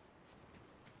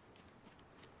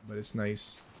it's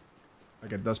nice.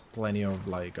 Like it does plenty of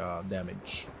like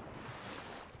damage.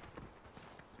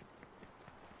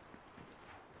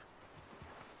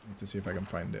 Need to see if I can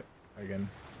find it again,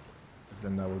 because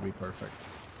then that would be perfect.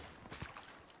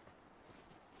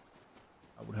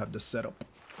 I would have the setup.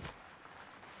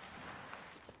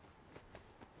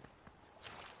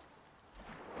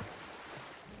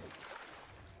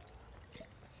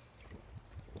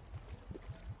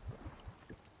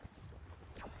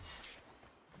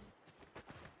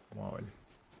 Wow.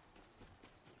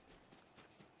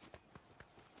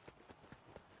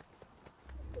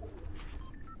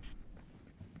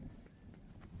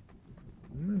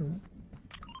 No.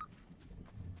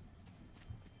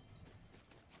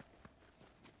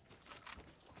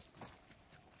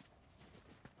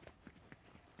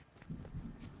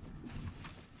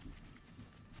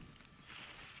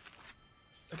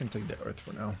 I can take the earth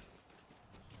for now.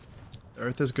 The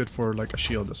earth is good for like a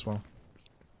shield as well.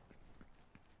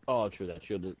 Oh, true. That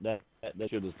shield is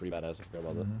pretty badass. I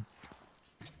forgot about that.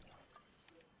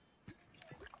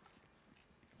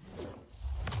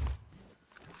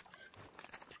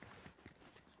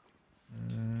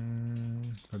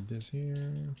 Put this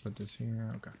here. Put this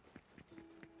here. Okay.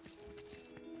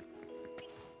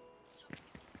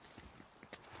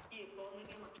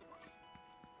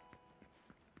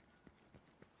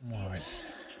 Alright.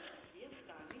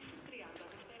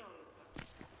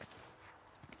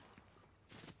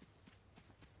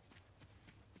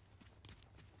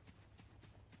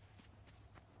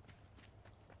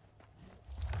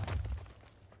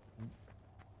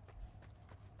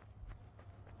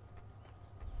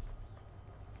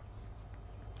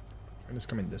 And it's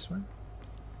coming this way?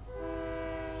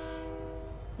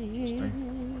 Interesting.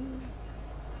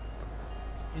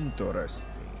 Interesting.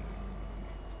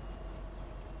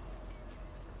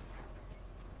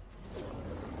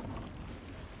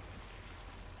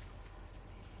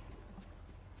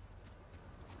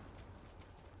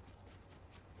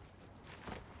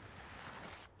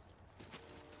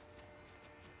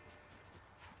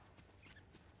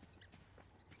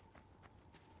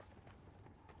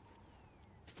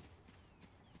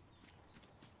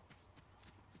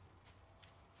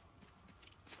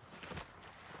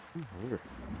 I'm hungry.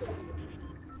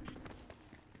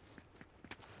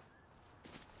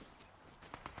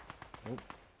 Oh,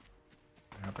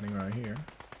 happening right here.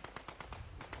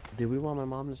 Do we want my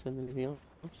mom to send anything else?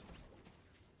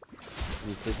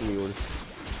 I'm placing the order.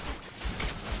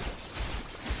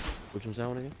 Which one's that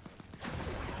one again?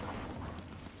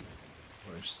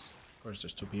 Of course,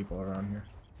 there's two people around here.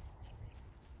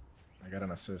 I got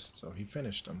an assist, so he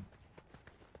finished them.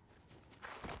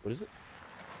 What is it?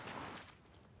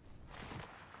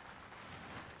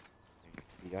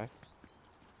 The guy?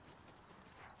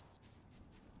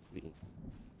 The... Come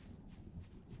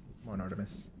on,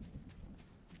 Artemis.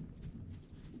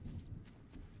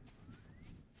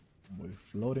 We're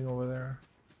floating over there.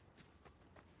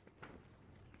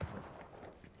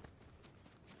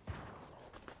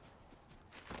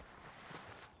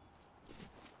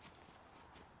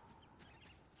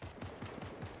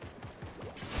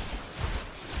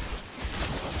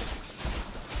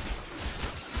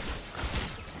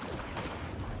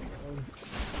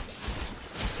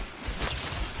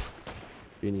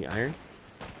 Do you need iron?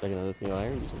 Like another thing of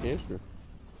iron, just in case? Or...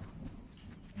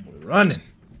 We're running.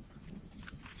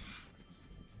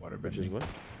 Water Which is bending. what?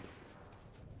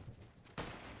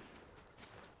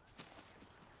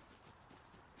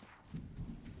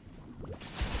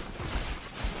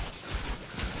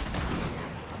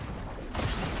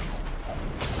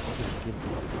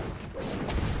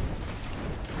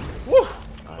 Woo!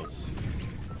 Nice.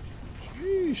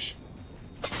 Sheesh.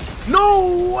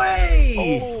 No way!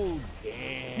 Oh,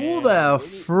 damn. Who the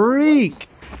freak?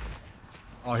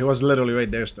 Oh, he was literally right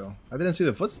there still. I didn't see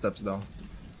the footsteps though.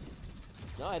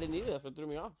 No, I didn't either. That's what threw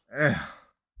me off.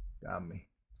 Got me.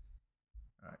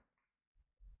 Alright.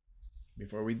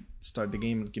 Before we start the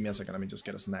game, give me a second. Let me just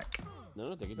get a snack.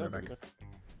 No, take it Right back. back.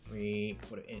 We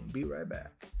put it in. Be right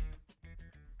back.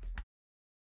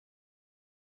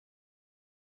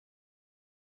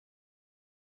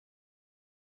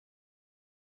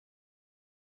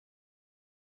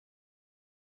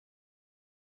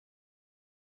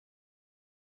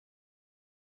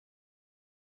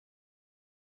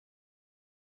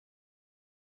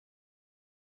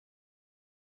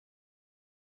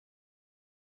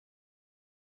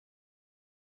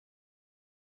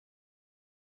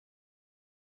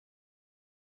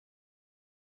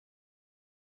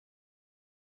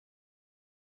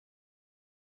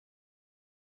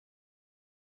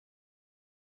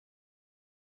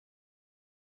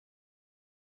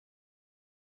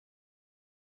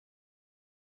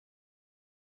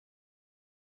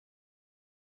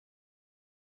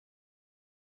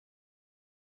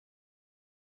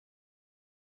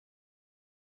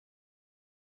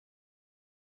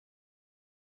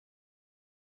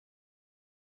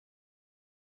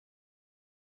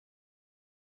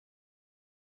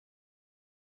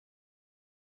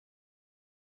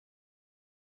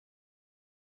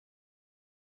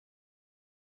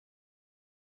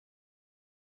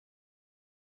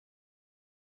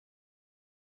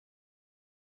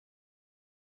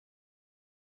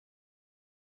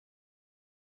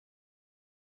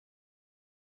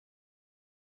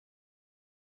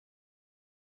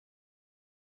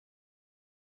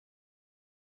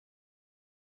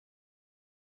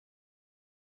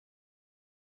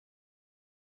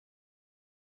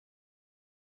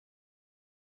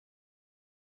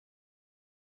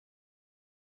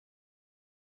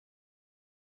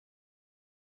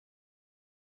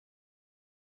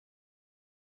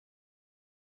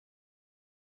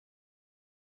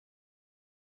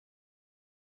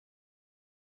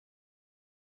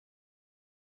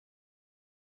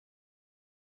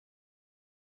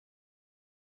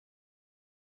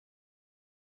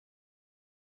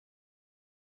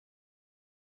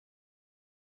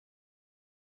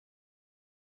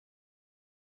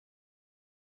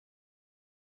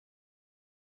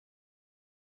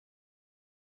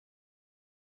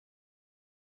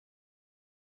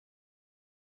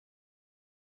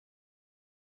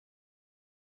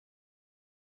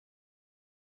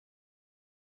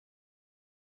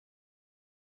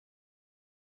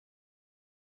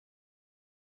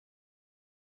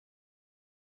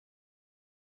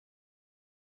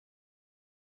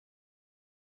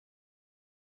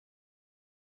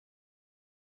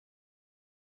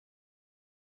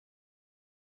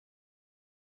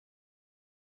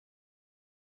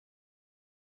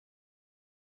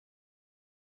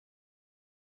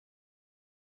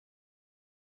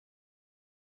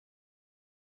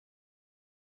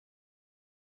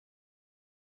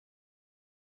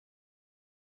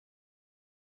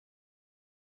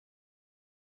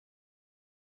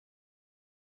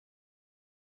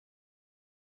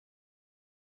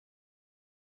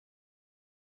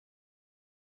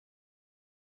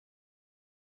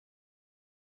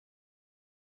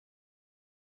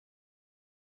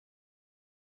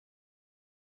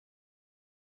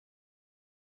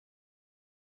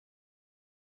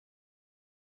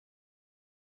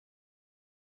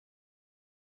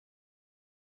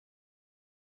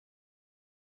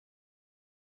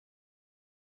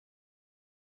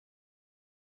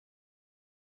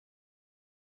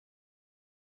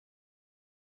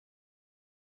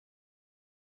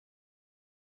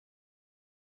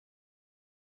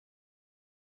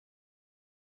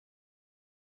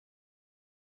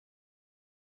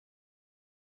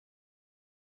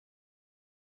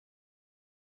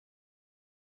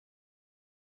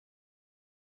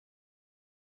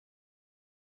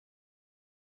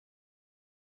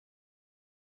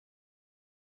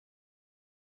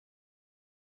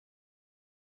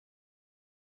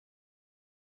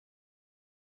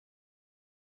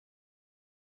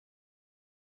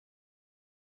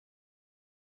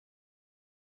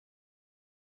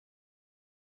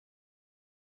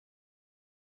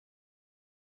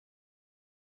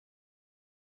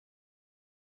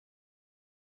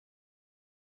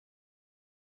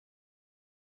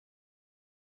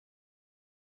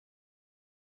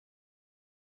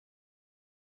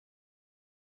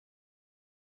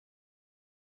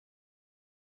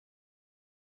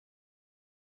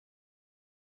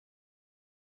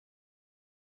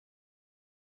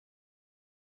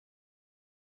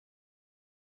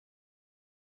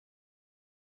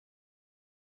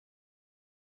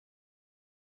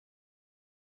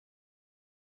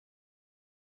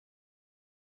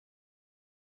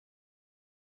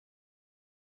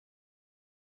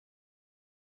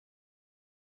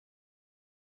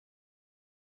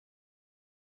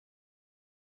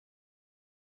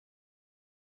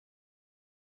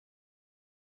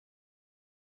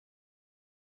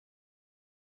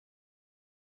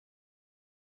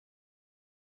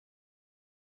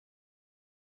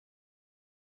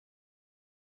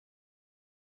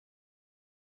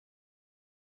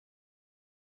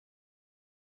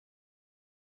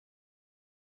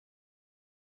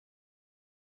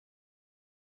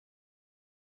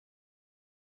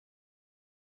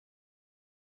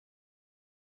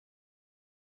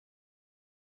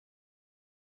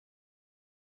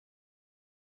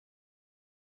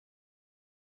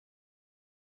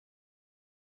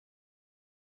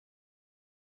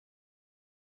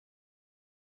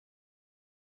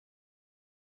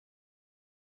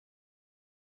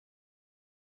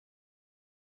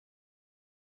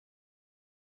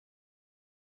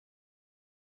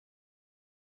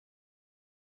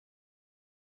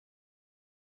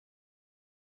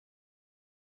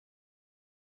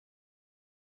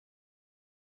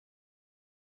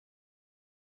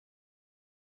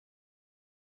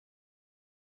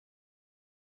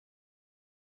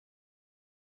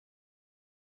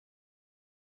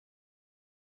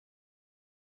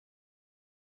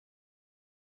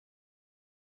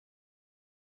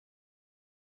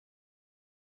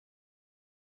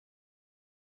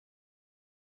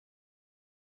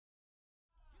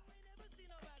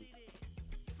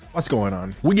 What's going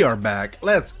on? We are back.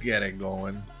 Let's get it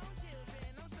going.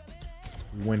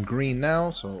 We went green now,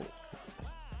 so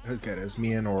let's get it. It's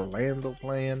me and Orlando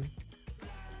playing.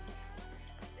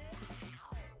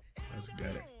 Let's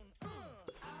get it.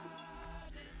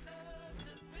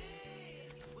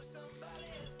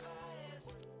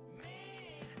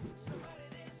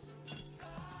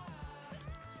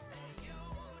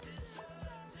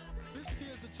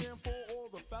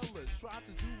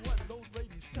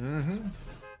 Mm-hmm.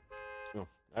 Oh,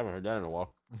 I haven't heard that in a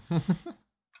while.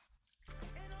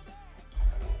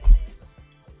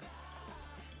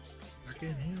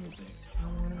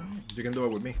 You can do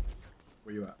it with me.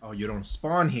 Where you at? Oh, you don't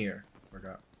spawn here.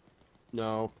 Forgot.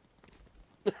 No.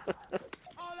 All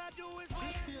I do is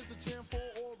this here's a jam for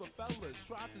all the fellas.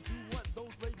 Try to do what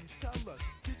those ladies tell us.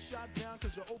 Get shot down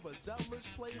cause you're overzealous.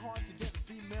 Play hard to get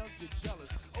females, get jealous.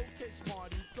 Okay,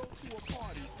 smarty, go to a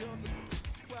party. Girls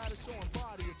are glad of showing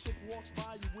body. A chick walks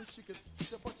by, you wish you could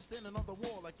step up to standing on the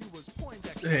wall like you was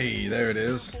Poindexter. Hey, there it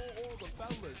is. All the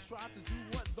fellas. Try to do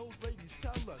what those ladies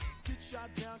tell us. Get shot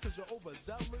down cause you're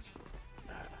overzealous.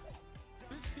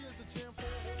 This here's a jam for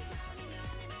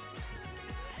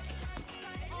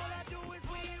all I do is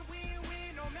win, win,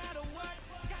 win, no matter what.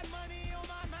 Got money on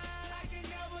my mind, I can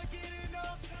never get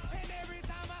enough. And every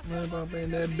time I Step up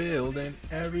in that building,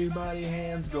 everybody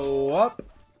hands go up.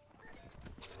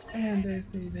 And they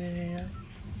stay there.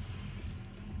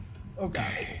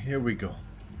 Okay, here we go.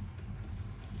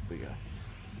 We got.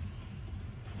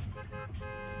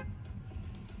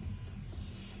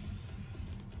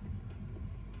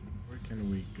 Where can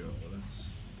we go?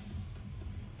 Let's.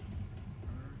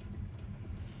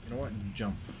 You know what?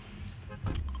 Jump.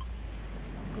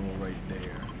 Go right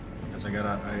there. Because I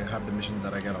have the mission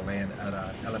that I gotta land at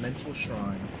an elemental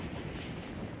shrine.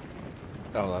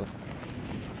 Oh,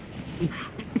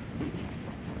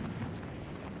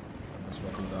 That's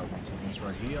what I do that one since it's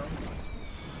right here.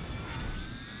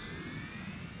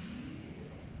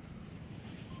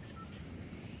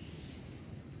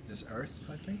 This Earth,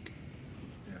 I think.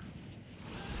 Yeah.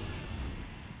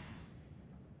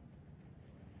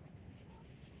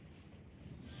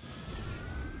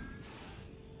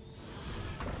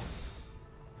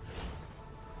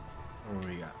 What do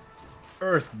we got?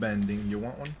 Earth bending. You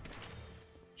want one?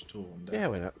 There's two of them there. yeah,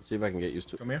 why not? See if I can get used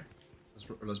to it. Come here.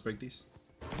 Let's break these.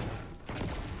 This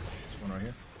one right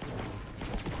here.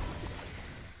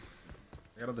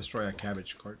 I gotta destroy a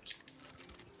cabbage cart.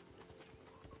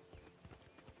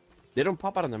 They don't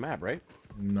pop out on the map, right?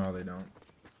 No, they don't.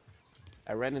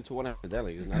 I ran into one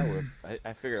accidentally. Cause now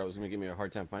I figured I was gonna give me a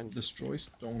hard time finding. Destroy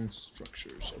stone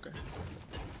structures. Okay.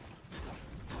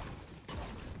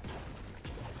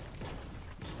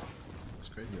 That's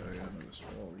crazy. I gotta destroy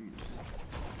all these.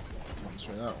 Can't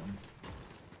destroy that one.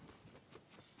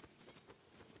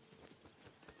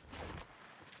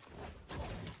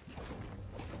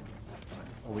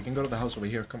 Oh, we can go to the house over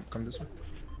here. Come this way.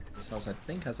 This house, I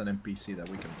think, has an NPC that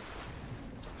we can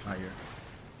hire.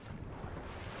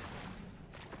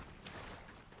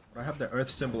 But I have the earth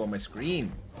symbol on my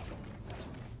screen.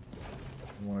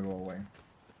 I want to go away.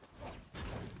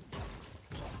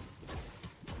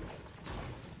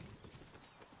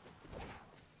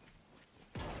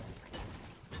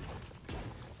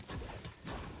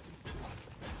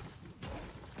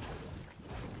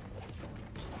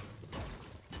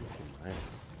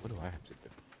 What do I have to do?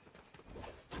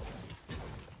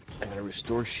 I gotta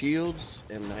restore shields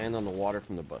and land on the water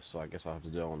from the bus, so I guess I'll have to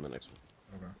do that on the next one.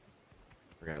 Okay.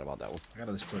 Forgot about that one. I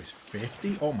gotta destroy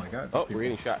 50? Oh my god. Oh, we're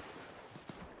getting shot.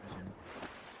 I see him.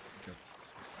 Okay.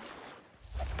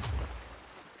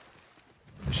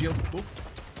 The shield. Ooh.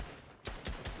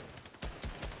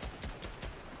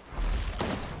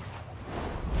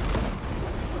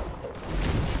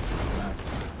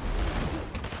 Relax.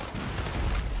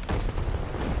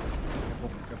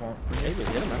 Careful. Hey, man,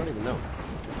 hit him? I don't even know.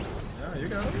 Yeah, you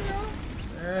got it.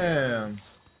 Damn.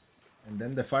 And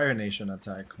then the Fire Nation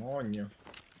attack on you.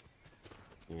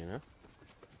 You know?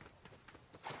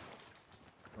 I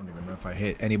don't even know if I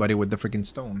hit anybody with the freaking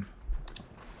stone.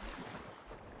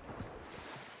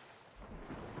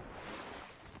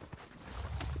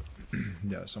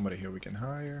 Yeah, somebody here we can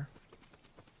hire.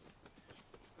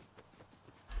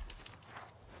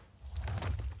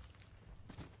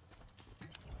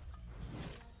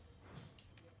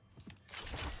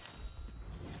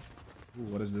 Ooh,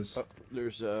 what is this? Oh,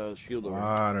 there's a shield over.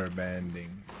 Water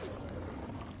bending.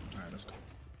 Alright, let's go.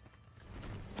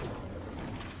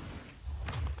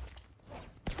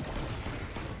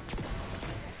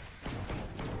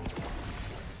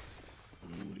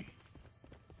 Booty.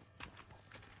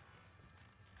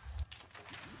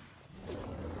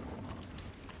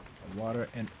 water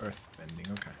and earth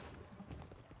bending. Okay.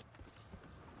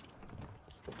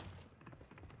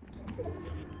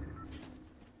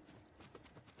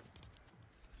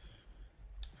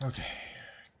 Okay.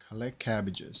 Collect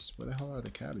cabbages. Where the hell are the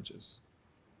cabbages?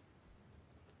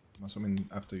 I'm assuming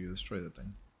after you destroy the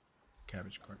thing.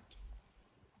 Cabbage cart.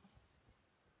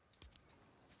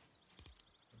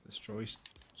 Destroy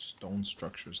stone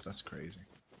structures. That's crazy.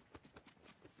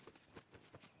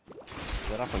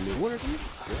 Is that off a new one or something?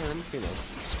 Yeah, let me see that.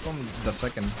 It's from the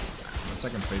second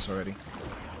phase already.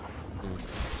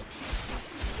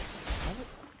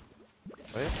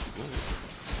 Oh yeah. Ooh.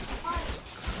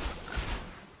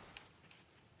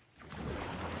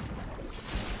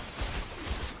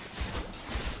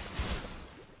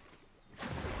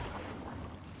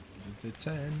 Did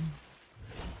 10.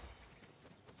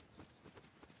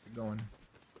 Keep going.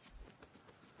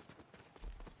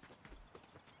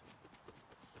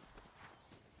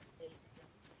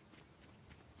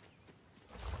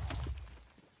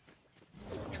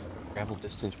 Travel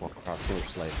distance while finish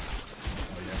slave.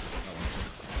 Oh yeah, that one too.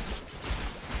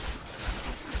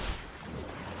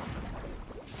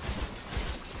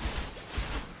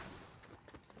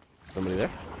 Somebody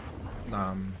there?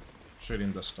 Nah, I'm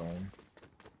shooting the stone.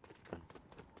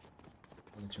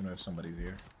 I'll let you know if somebody's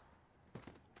here.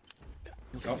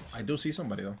 Oh, I do see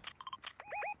somebody though.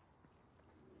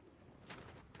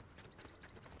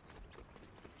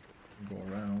 Go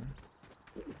around.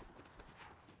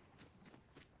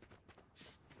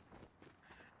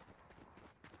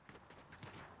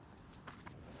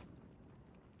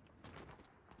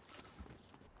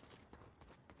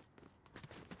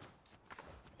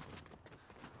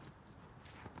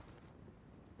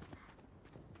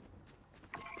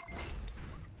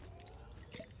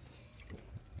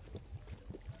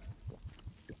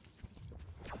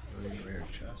 Very rare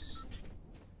chest.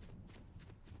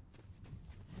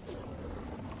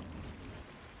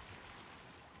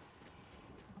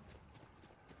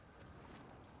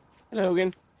 Hello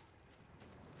again.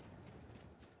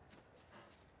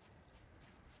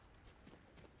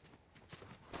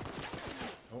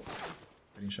 Oh,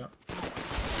 getting shot.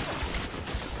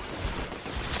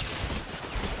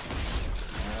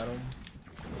 Got him.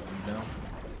 He's down.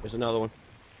 There's another one.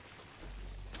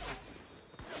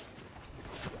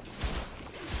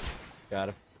 Got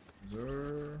him.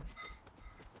 Zer.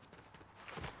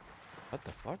 What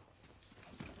the fuck?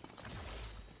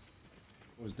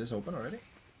 Was this open already?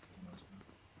 No, it's not.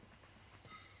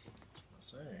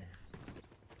 Let's say.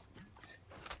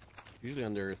 Usually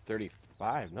under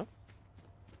 35, no?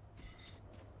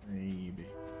 Maybe.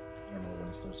 I don't know when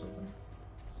it starts opening.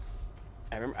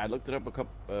 I remember I looked it up a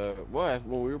couple. Well,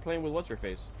 when we were playing with what's her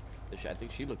face, I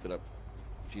think she looked it up.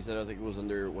 She said I think it was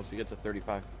under once we get to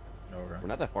 35. Okay. We're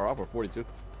not that far off. We're 42.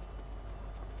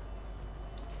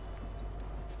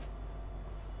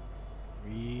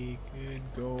 We could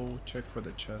go check for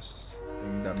the chest.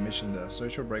 In that mission, the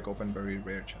search or break open very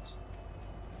rare chest.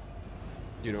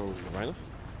 You know, Rhino?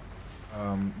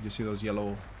 You see those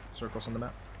yellow circles on the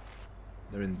map?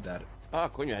 They're in that. Ah,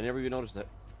 coño, I never even noticed that.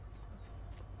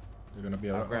 They're gonna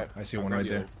be. I'll grab- I see I'll one grab right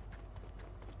the there.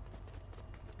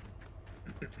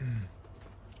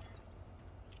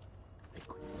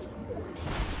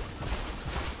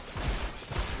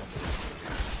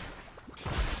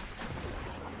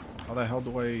 How the hell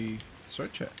do I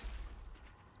search it?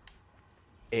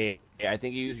 I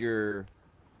think you use your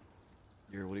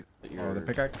what do you, your Oh, the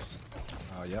pickaxe.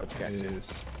 Yep, pickaxe, it yeah.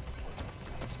 is.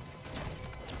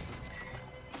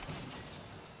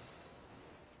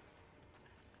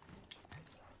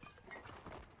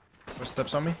 First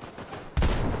steps on me?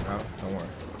 Got him. Don't worry.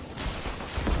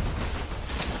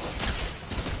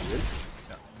 Good?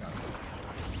 Yeah, got him.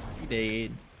 He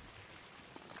dead.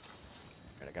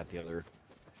 Right, I got the other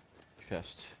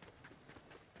chest.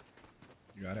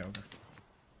 You got it. Okay.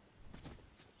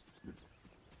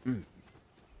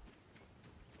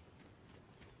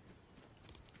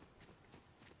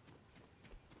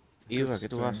 Iva, ¿qué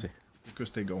tú stay- haces? You could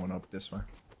stay going up this way.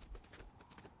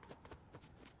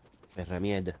 Perra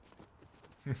mierda.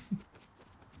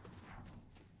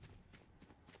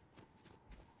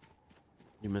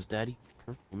 You miss daddy?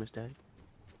 Huh? You miss daddy?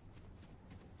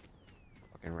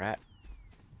 Fucking rat.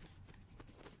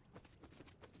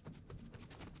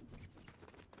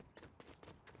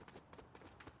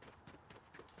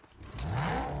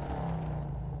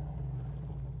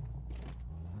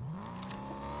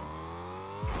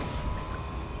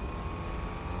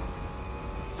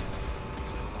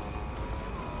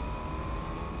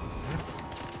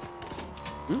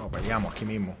 Oh, vayamos aquí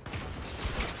mismo.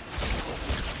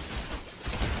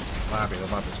 Rápido,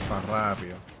 papi, eso está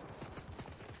rápido.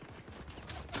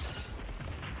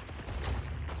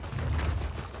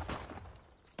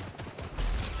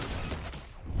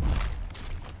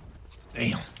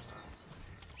 Damn.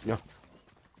 Yeah.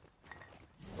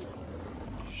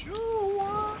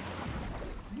 Sure.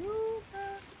 You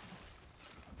bet.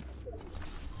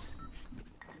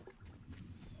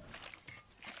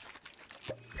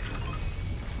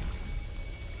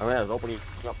 I mean, I was opening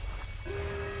up.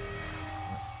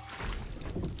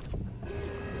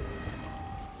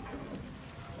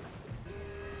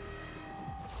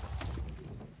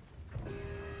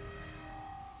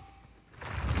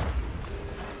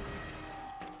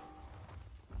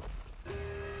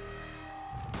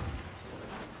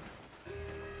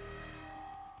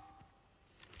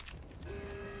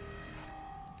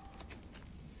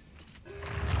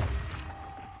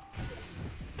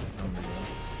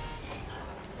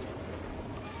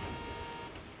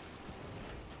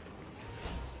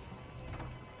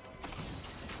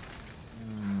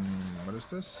 What is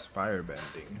this? Fire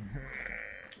bending.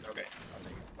 Okay, I'll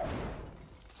take it.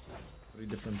 3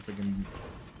 different freaking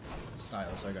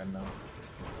styles I got now.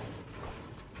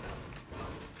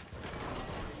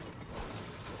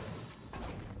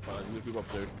 There's new people up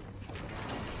there.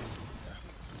 Yeah.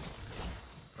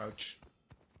 Crouch.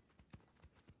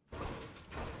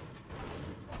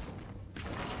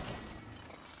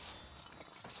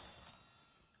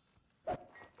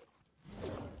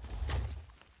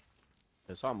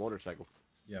 I saw a motorcycle.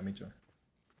 Yeah, me too.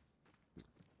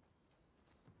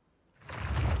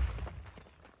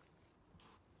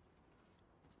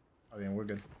 Oh yeah, we're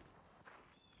good.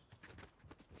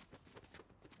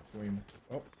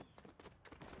 Oh.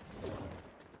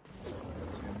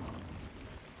 That's him.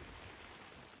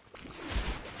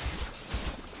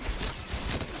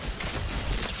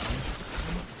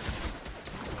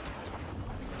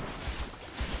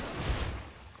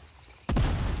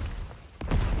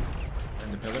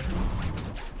 And the pillar.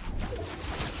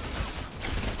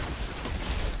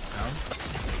 Down.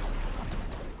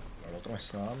 El otro me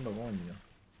está dando, coño.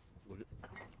 What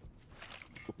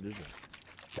is that?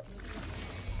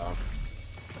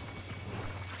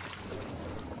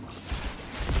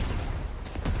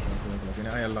 Lo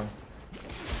tienes ahí al lado.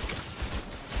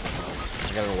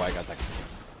 I gotta know why I got that.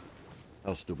 That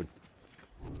was stupid.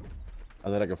 I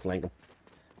thought I could flank him.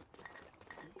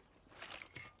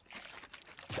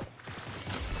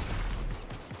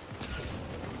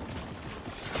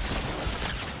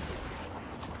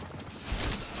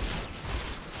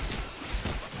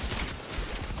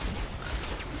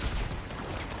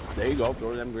 There you go,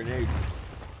 throw them grenades.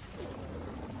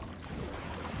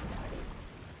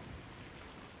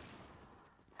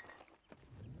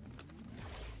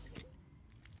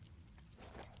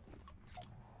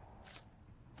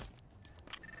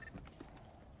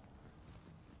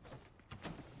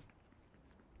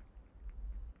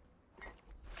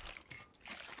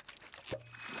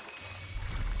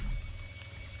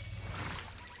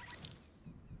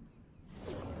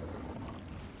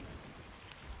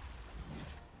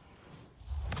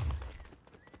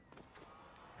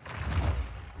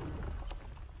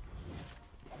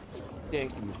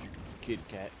 Thank you, Mr. Kid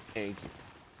Cat. Thank you.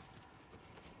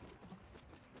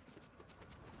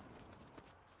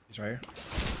 He's right here.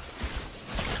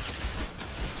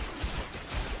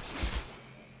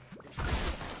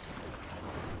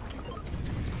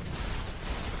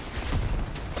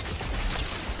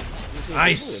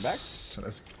 Nice.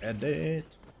 Let's get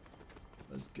it.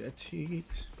 Let's get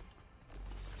it.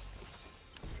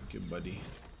 Thank you, buddy.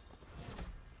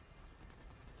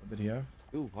 What did he have?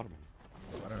 Ooh, watermelon.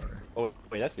 Whatever. Oh,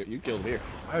 wait, that's good. You killed him here.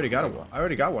 I already got I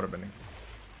already got waterbending.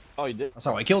 Oh, you did? That's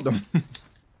how I killed him.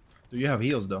 Do you have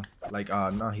heals though? Like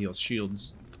not heals,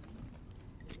 shields.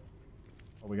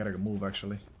 Oh, we gotta move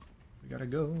actually. We gotta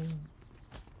go.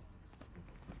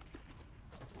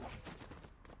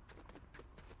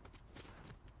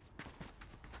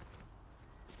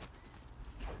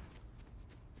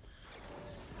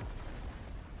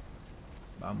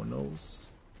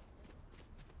 Vámonos.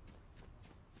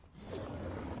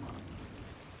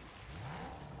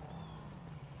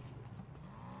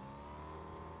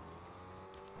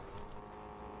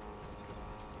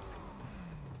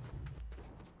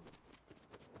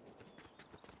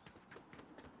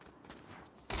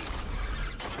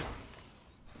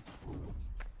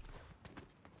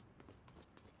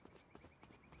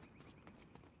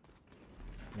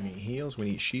 We need heals, we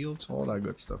need shields, all that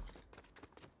good stuff.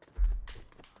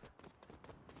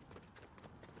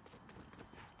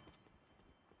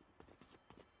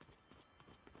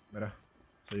 Better.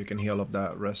 So you can heal up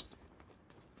that rest.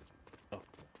 Oh,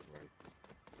 right.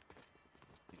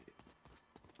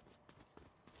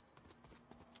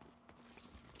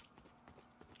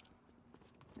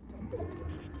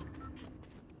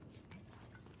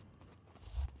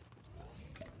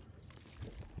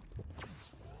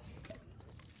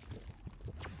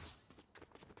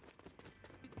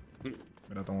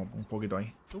 Mira, toma un poquito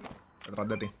ahí. Tú, detrás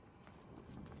de ti.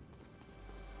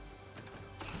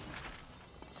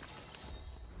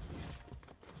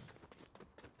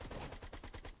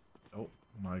 Oh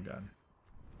my god.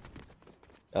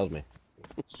 That was me.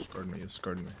 Scared me, you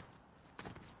scared me.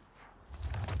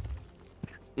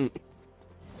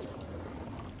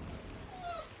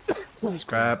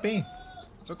 Scrappy.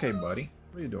 It's okay, buddy.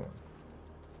 What are you doing?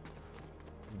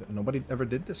 Nobody ever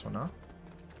did this one, huh?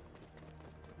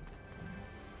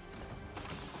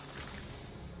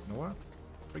 You know what?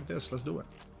 Freak this, let's do it.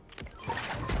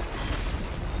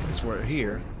 Since we're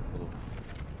here,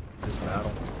 this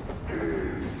battle.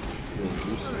 Get the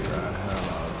hell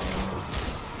out of here.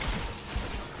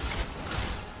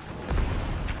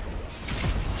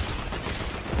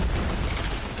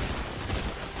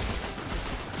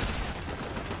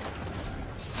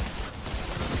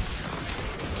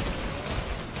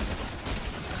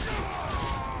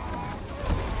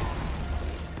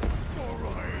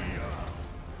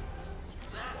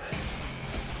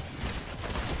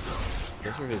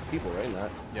 Those are his people, right?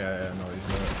 Not. Yeah, no,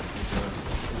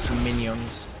 these are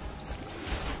minions.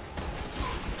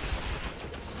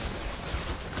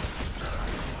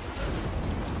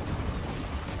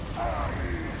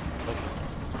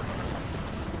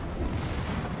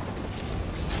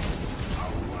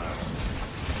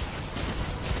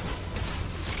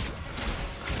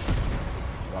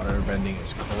 Water bending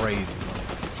is crazy, bro.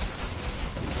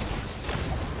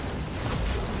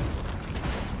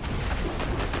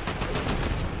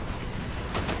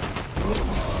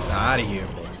 Out of here,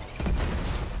 boy.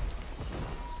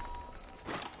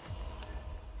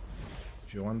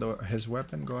 If you want his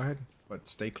weapon, go ahead, but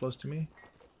stay close to me.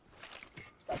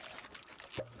 We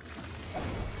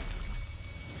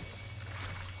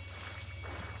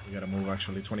gotta move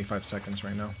actually 25 seconds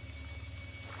right now.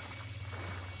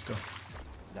 Let's go.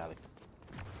 Dale.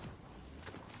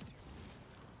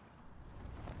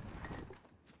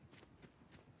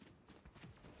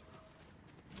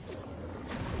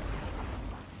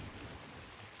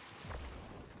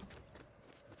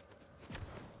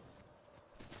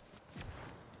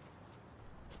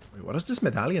 Wait, what does this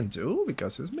medallion do?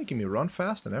 Because it's making me run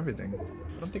fast and everything. I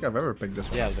don't think I've ever picked this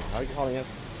one. Yeah, I was like, how are you hauling that?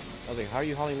 I was like, how are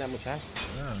you hauling that much ass?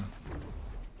 Yeah.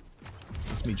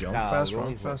 Makes me jump fast,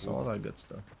 run fast, all that good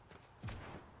stuff.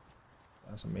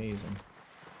 That's amazing.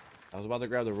 I was about to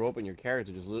grab the rope and your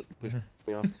character just pushed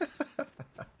me off.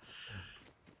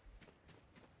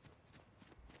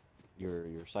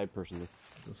 Your side person.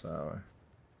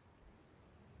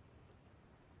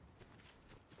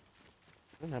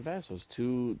 Not bad. So it's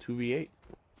 2v8.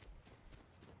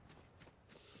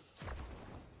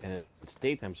 And it's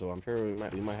daytime, so I'm sure we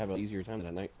might have an easier time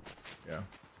that night. Yeah.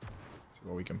 See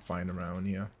what we can find around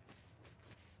here.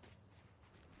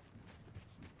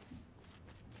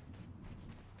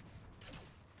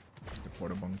 The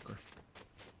porta bunker.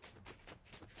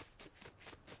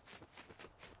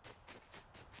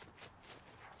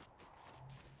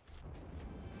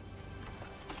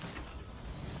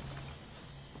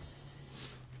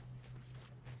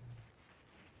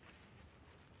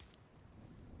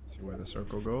 See where the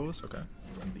circle goes? Okay.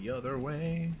 Run the other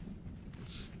way.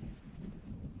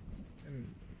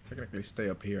 And technically stay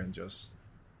up here and just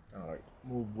kind of like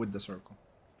move with the circle.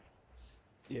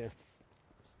 Yeah.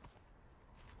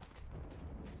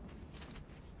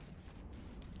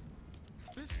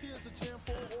 This here's a jam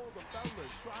for all the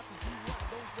fellas. Try to do what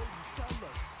those ladies tell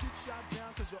us. Get shot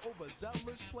down cause you're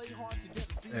overzealous. Play hard to get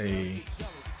the Hey.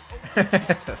 jealous.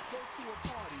 Okay, go to a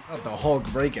party. Not the Hulk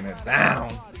breaking it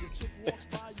down.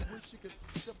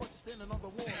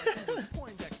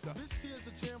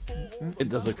 It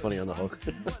does look funny on the Hulk.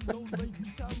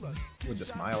 With the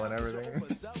smile and everything.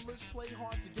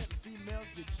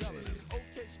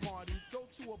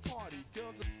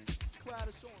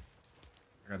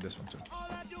 I got this one too.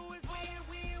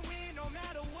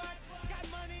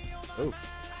 Oh.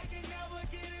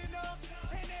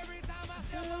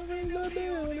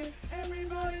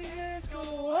 Everybody hands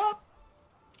go up.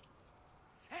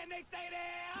 And they stay there.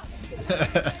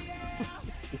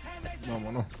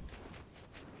 Vámonos.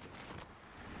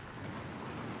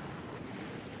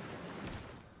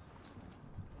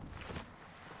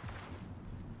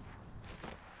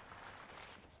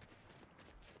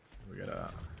 We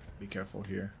gotta be careful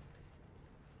here.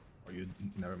 Or you,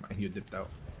 never mind, you dipped out.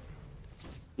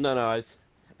 No, I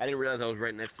didn't realize I was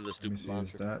right next to the Let me stupid see, is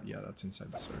monster. that? Yeah, that's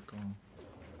inside the circle.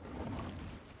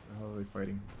 The hell are they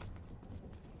fighting?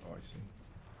 Oh, I see.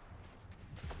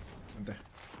 There.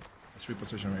 Let's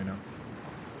reposition right now.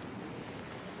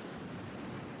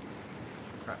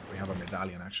 Crap, we have a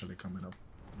medallion actually coming up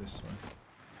this way.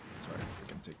 That's right, we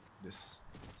can take this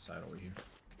side over here.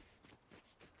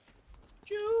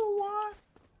 You want?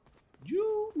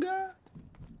 You got?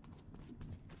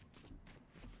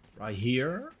 Right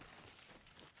here.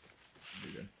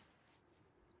 Be good.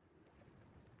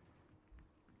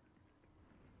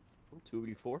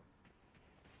 2v4.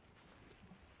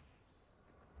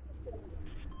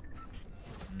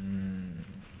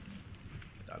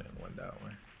 Italian went that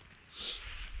way.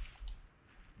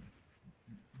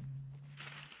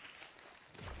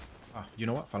 Ah, you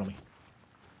know what? Follow me.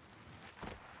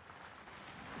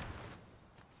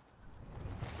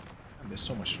 And there's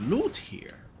so much loot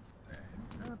here. What the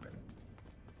heck happened?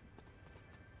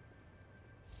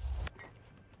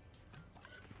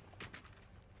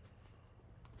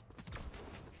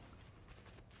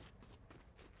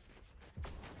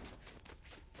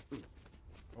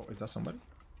 Oh, is that somebody?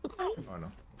 Oh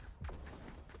no.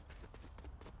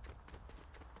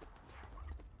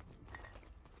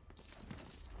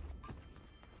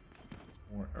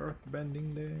 More earth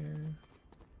bending there.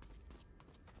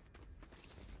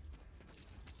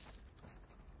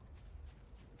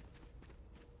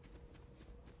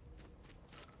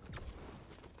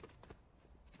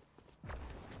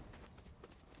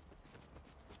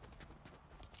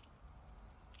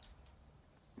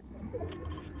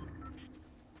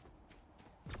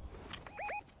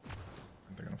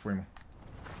 Fuimos.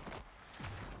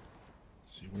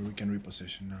 Let's see where we can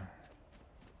reposition now.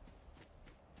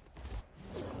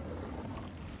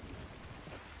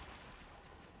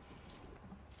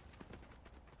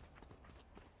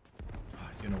 Ah,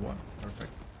 you know what?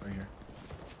 Perfect. Right here.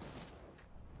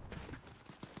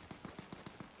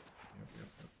 Yep.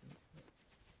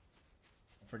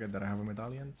 Don't forget that I have a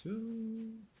medallion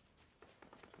too.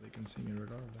 So they can see me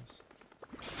regardless.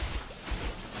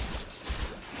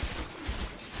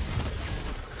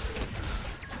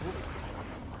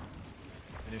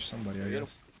 Finish somebody, I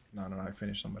guess. No, I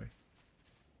finished somebody.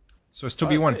 So it's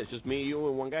 2v1. It's just me, you,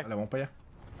 and one guy. Vale, vamos para allá.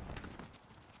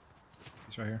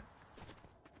 He's right here.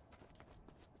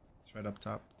 He's right up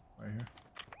top, right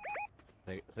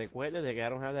here. Recuerda de que I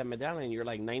don't have that medallion. You're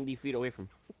like 90 feet away from.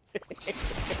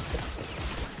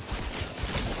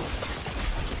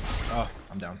 Oh,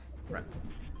 I'm down. Right.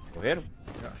 Go hit him.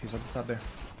 Yeah, he's at the top there.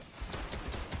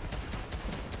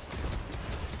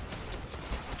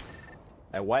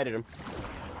 I whited him.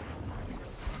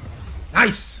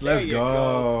 Nice! Let's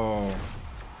go.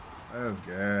 Let's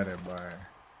get it, boy.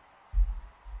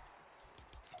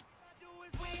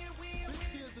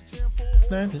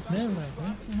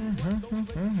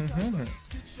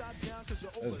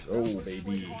 Let's go,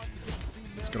 baby.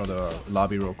 Let's go to the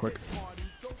lobby real quick.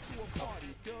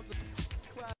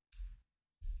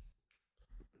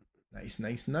 Nice.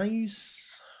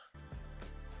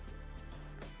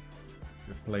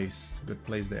 Good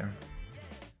place there.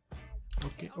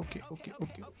 Okay.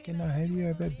 Now, have you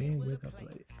ever been with a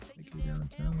play? Take you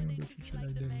downtown and get you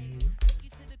like that, man.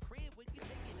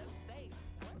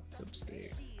 What's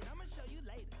upstairs?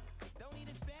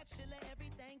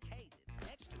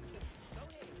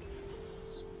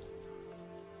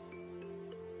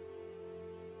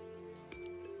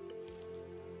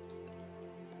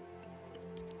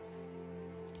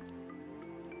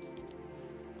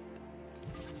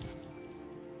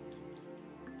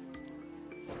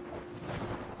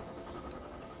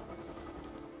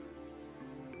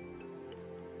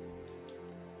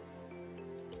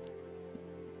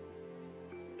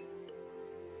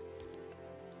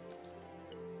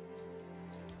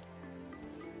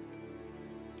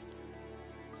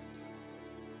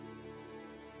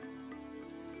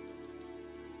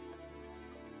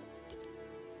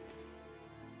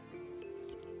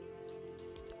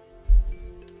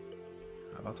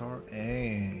 Avatar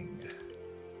Aang. There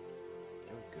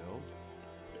we go.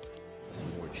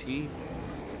 Some more chi.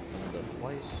 Another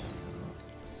twice.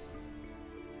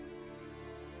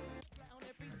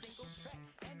 Nice.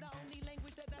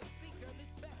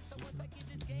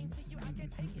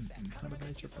 How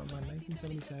about you from my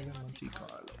 1977 Monte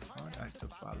Carlo? Hard act to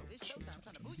follow.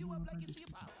 Showtime. You want this?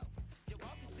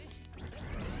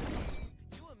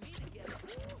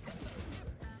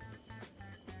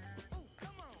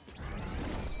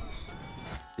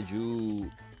 Did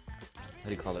you? How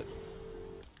do you call it?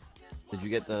 Did you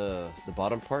get the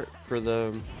bottom part for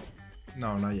the?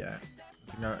 No, not yet.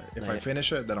 If I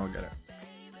finish it, then I'll get it.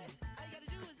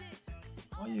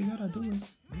 All you gotta do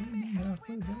is meet me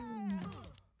halfway there.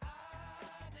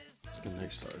 Just get 3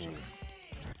 stars.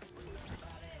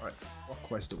 Alright, what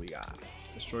quest do we got?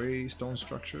 Destroy stone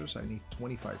structures. I need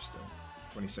 25 still.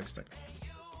 26 technically.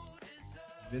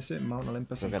 Visit Mount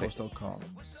Olympus and Coastal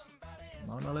Columns.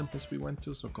 Mount Olympus we went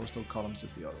to, so Coastal Columns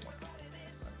is the other one.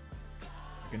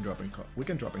 Right. We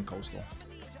can drop in coastal.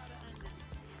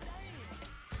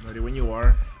 Ready when you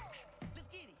are.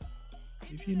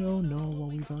 If you don't know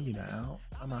what we're talking about,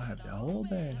 I might have the whole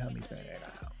band help me spell it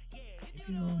out. If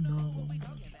you don't know what we're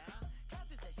talking about.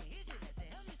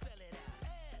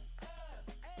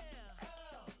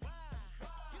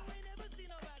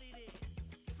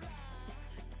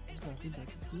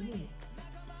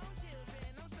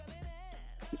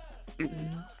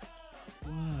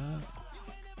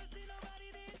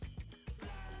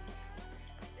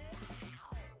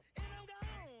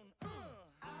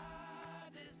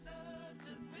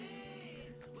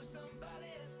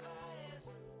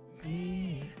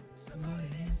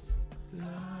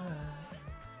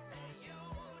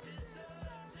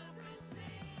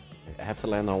 I have to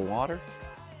land on water.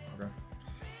 Okay.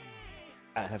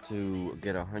 I have to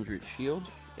get 100 shield,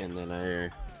 and then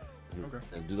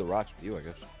and do the rocks with you, I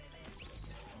guess.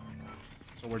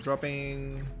 So we're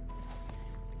dropping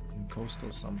in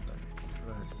coastal something. What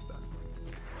the heck is that?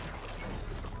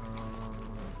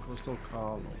 Coastal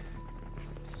columns.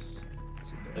 Is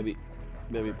it there?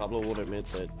 Maybe Pablo would admit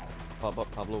that.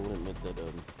 Pablo would admit that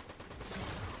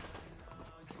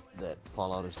that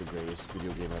Fallout is the greatest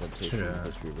video game adaptation in the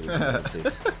history of video game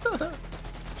adaptation.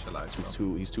 Chillax,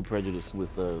 He's too prejudiced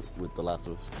with The Last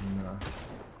of Us.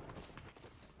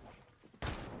 No.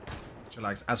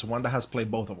 Chillax, as one that has played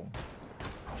both of them.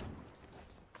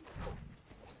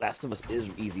 Last of Us is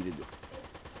easy to do.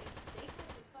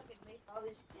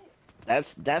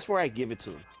 That's where I give it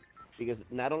to him, because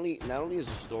not only is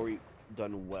the story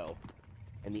done well,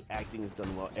 and the acting is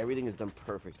done well, everything is done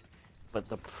perfect, but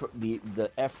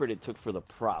the effort it took for the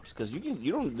props, because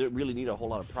you don't really need a whole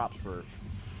lot of props for.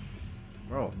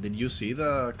 Bro, did you see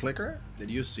the clicker? Did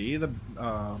you see the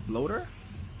bloater?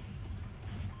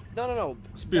 No.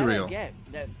 Let's be real. I get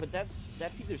that, but that's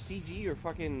either CG or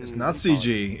fucking. It's not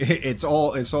CG. It's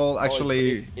all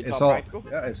actually. It's all practical?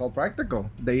 Yeah, it's all practical.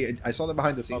 I saw that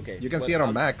behind the scenes. Okay, You can see it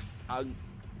on Max.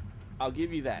 I'll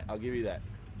give you that.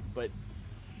 But.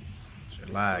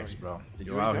 Chillax, bro. Did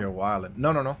You're you out jump? here wilding.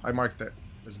 No. I marked it.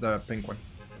 It's the pink one,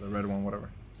 the red one, whatever.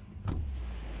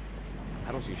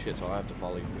 I don't see shit, so I have to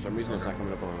follow you. For some reason, it's not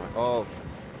coming up on my map. Oh,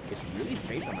 it's really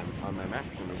faint on my map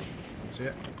for some reason. See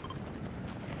it?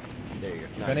 There you go.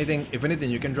 If anything,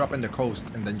 you can drop in the coast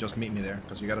and then just meet me there,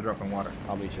 because you gotta drop in water.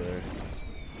 I'll meet you there.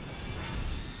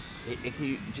 It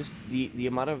can just the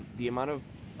amount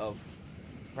of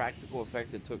practical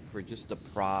effects it took for just the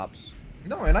props.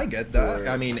 No, and I get that.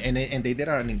 I mean, and they did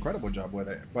an incredible job with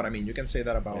it. But I mean, you can say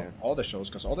that about all the shows,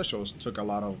 because all the shows took a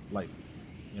lot of, like,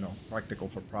 you know, practical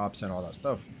for props and all that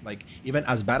stuff. Like, even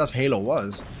as bad as Halo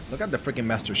was, look at the freaking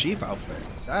Master Chief outfit.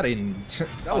 That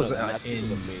was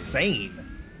insane.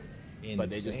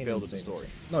 But they just failed with the story.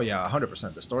 No, yeah,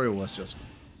 100%. The story was just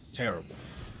terrible.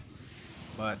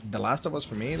 But The Last of Us,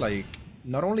 for me, like,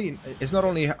 it's not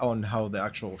only on how the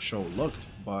actual show looked,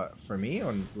 but for me,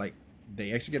 on, like,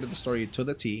 they executed the story to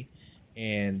the T,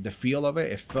 and the feel of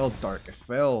it felt dark. It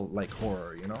felt like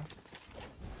horror, you know?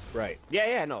 Right.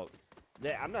 Yeah, no.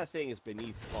 I'm not saying it's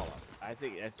beneath Fallout. I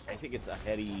think it's a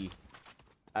heady.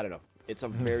 I don't know. It's a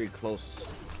very close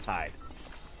tie.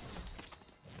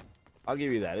 I'll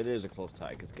give you that. It is a close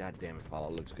tie, because goddamn it,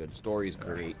 Fallout looks good. Story's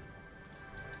great.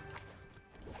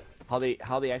 How they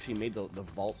actually made the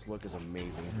vaults look is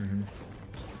amazing.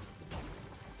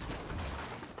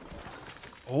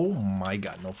 Oh my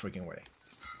god, no freaking way.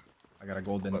 I got a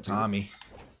golden Tommy.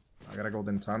 I got a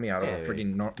golden Tommy out of a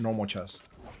freaking normal chest.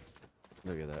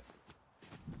 Look at that.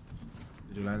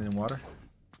 Did you land in water?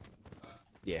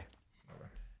 Yeah. Okay.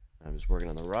 I'm just working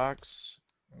on the rocks.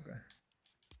 Okay.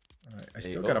 Alright, I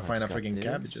still gotta find a freaking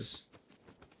cabbages.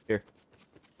 Here.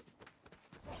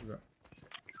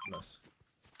 Bless.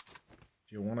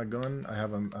 If you want a gun, I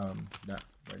have that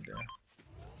right there.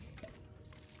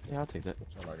 Yeah, I'll take that.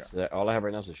 That's all I got. So all I have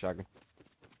right now is a shotgun.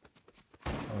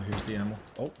 Oh, here's the ammo.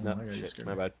 Oh, No, my god, you shit, scared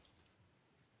my me. bad.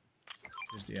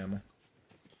 Here's the ammo.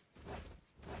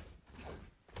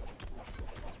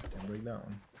 Can't break that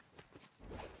one.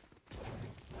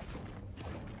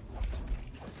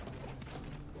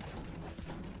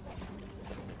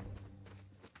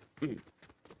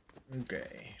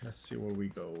 Okay, let's see where we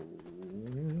go.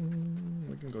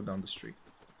 We can go down the street.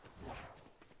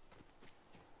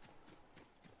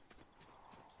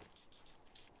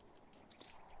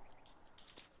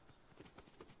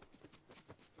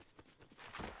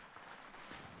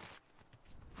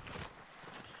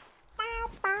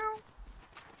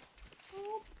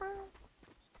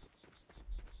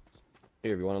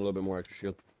 Here, if you want a little bit more extra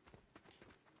shield.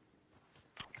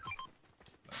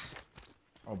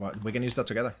 Oh, but we can use that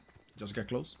together. Just get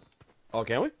close. Oh,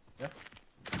 can we? Yeah.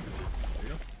 There you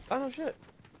go. Oh no shit.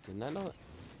 Did not know it.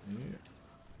 Yeah.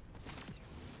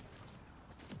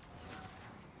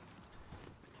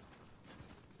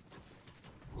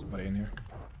 Somebody in here.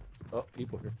 Oh,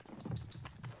 people here.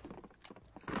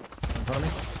 In front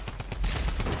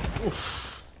of me.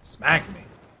 Oof. Smacked me.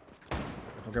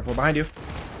 Careful, careful, behind you.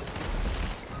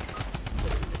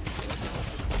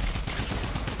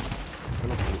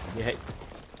 Yeah. Hey,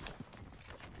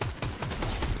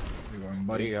 Where you going, there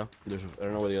buddy? you go. There's. I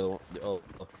don't know where the other one. Oh,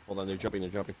 hold on. They're jumping. They're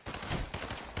jumping.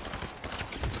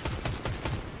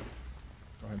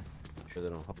 Go ahead. Sure they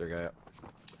don't help their guy out.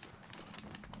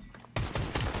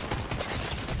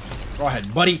 Go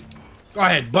ahead, buddy. Go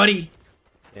ahead, buddy.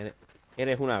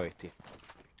 Eres una bestia.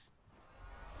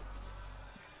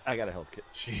 I got a health kit.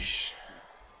 Sheesh.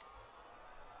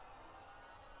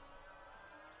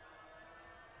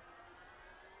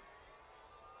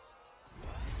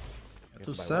 Ya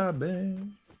tú sabes.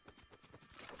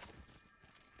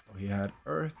 Oh, he had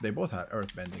earth. They both had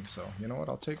earth bending, so you know what?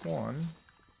 I'll take one.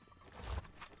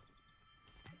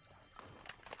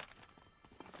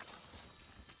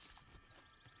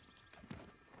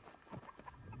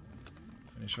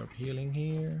 Finish up healing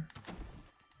here.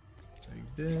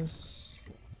 Take this.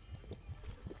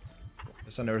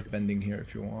 There's an earth bending here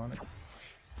if you want it.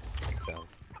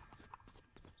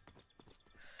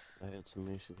 I had some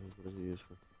mason. What is it used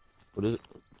for? What is it?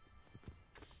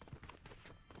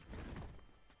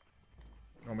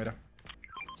 Oh, mira.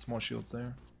 Small shields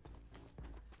there.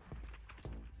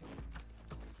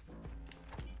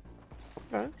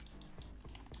 Alright.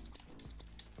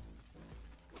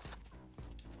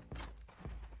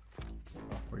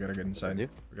 Oh, we gotta get inside. Do?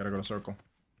 We gotta go to circle.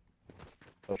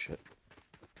 Oh shit.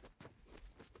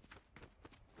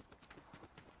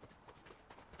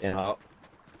 And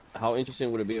how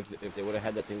interesting would it be if they would have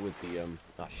had that thing with the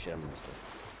oh shit, I messed up.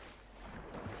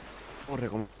 Corre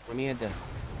como mierda.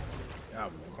 Yeah,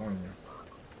 we're going here.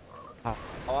 How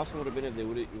awesome would it have been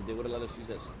if they would have let us use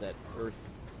that earth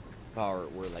power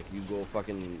where like you go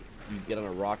fucking you get on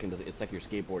a rock and it's like you're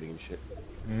skateboarding and shit.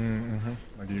 Mm-hmm.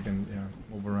 Like you can, yeah,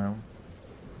 move around.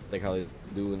 Like how they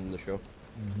do in the show.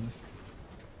 Mm-hmm.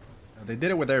 They did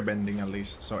it with airbending at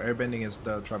least. So airbending is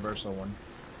the traversal one.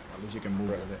 At least you can move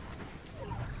Right. with it.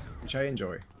 Which I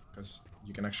enjoy, because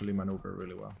you can actually maneuver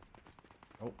really well.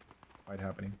 Oh, fight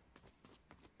happening.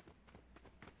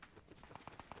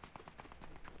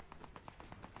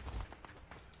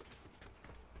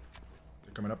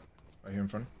 They're coming up, right here in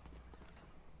front.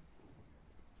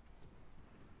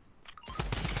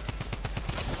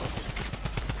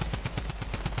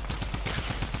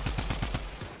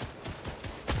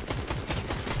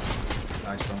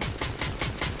 Nice one.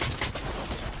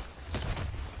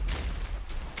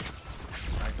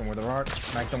 Smack them with a rock.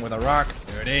 Smack them with a rock.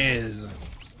 There it is.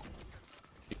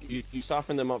 You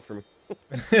soften them up for me.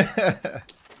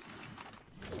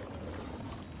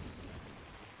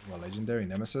 Well, legendary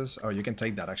nemesis. Oh, you can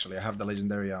take that actually. I have the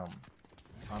legendary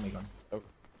Tommy gun. Oh,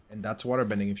 And that's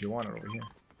waterbending if you want it over here.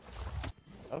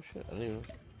 oh shit, I didn't even know.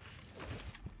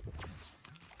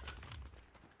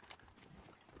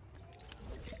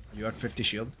 You at 50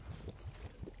 shield?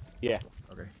 Yeah.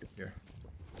 Okay, here.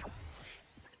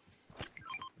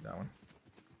 That one.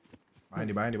 Behind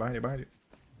you, behind you, behind you, behind you.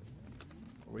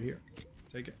 Over here.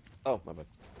 Take it. Oh, my bad.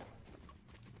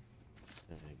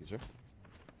 Thank you, sir.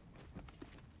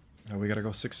 Now we gotta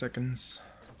go 6 seconds.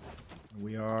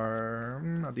 We are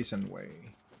a decent way.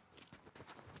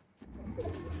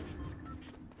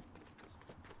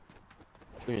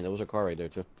 I mean, there was a car right there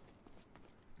too.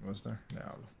 Was there?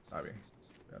 No, está bien.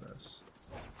 That is.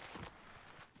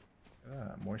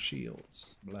 Ah, more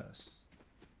shields. Bless.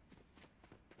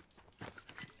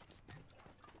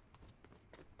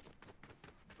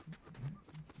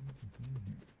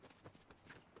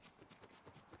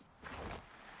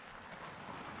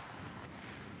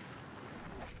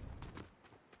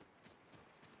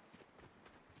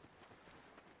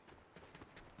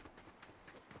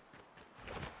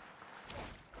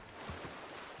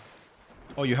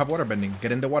 Oh, you have water bending.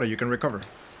 Get in the water. You can recover.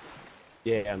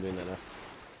 Yeah, I'm doing that now.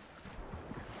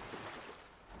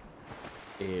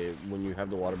 When you have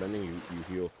the water bending, you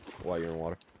heal while you're in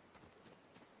water.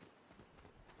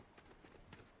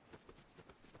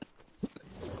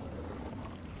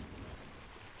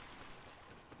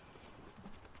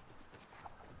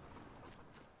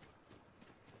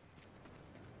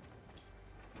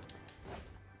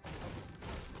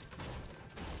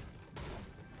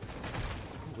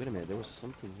 Wait a minute, there was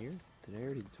something here? Did I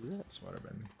already do that? It's water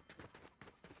bending.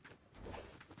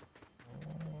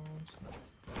 Oh, snap.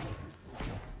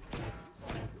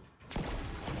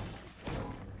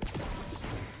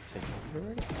 Take it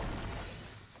already?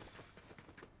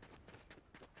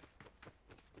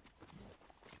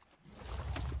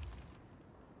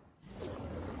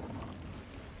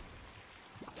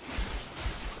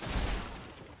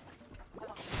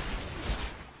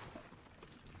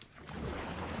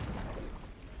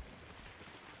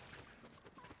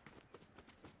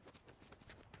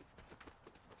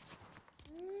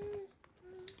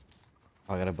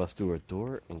 I gotta bust through a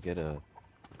door and get an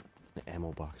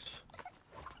ammo box.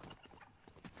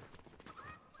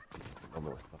 One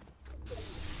more.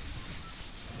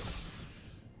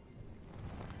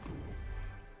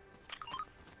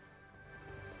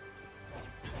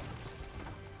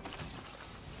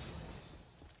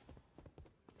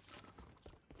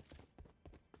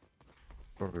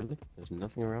 Oh, really? There's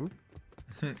nothing around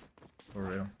me? For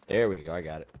real. There we go. I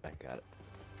got it. I got it.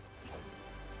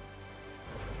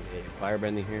 Yeah,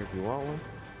 firebending here if you want one.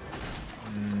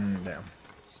 Damn.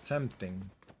 It's tempting.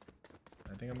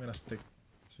 I think I'm gonna stick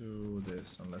to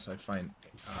this unless I find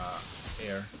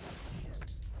air.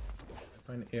 If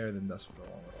I find air, then that's what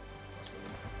I want. That's what I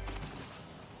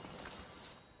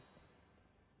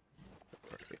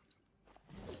want. Perfect.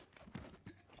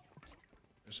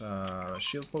 There's a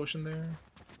shield potion there.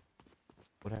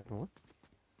 What happened? What?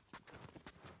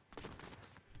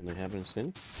 Something happened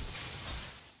sin?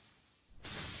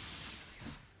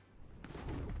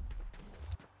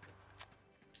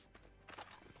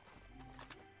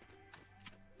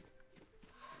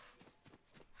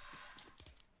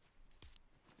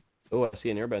 Oh, I see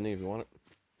an airbending if you want it.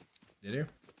 Did you?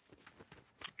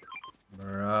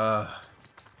 Bruh.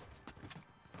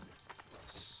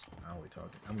 Now we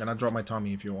talking. I'm gonna drop my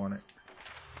Tommy if you want it.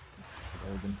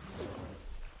 Golden.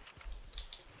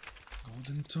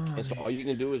 Golden Tommy. And so all you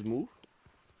can do is move?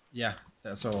 Yeah,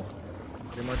 that's all.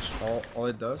 Pretty much all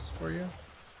it does for you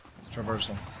is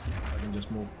traversal. I can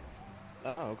just move.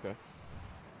 Oh, okay.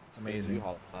 It's amazing.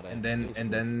 And Then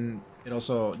then it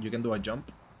also, you can do a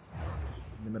jump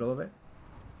in the middle of it.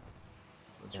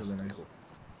 That's really nice. Cool.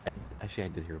 Actually, I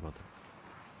did hear about that.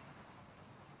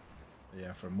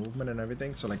 Yeah, for movement and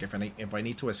everything. So like if I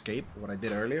need to escape, what I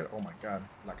did earlier, oh my god.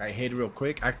 Like I hit real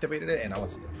quick, activated it, and I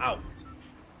was out.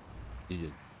 You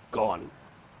just gone.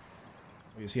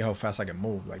 You see how fast I can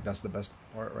move. Like that's the best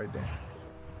part right there.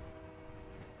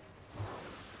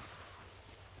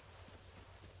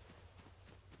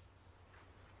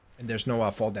 And there's no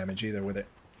fall damage either with it.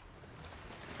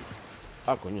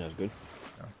 Oh, cool. Yeah, that's good.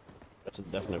 No. That's a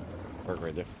definite perk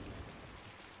right there.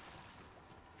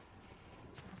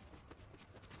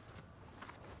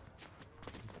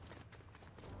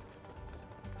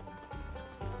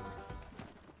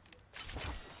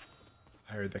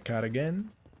 I heard the cat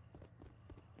again.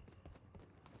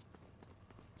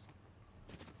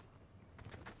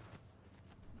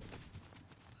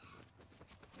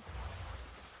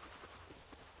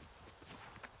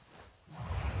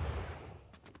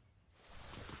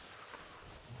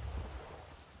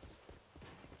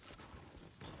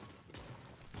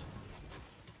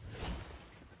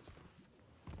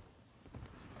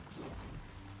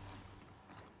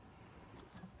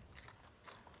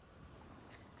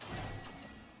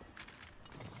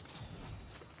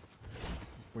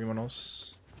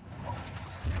 Fuímonos.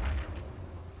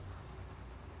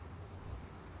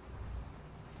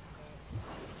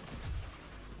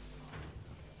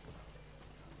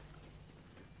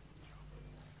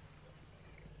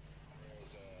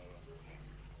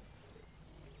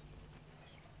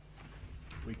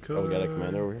 We could. Oh, we got a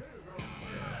commander over here.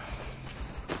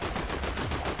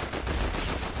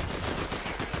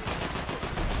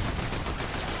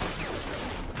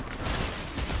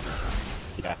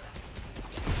 Yeah.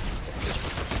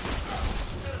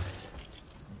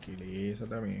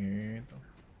 Tranquilízate, amiguito.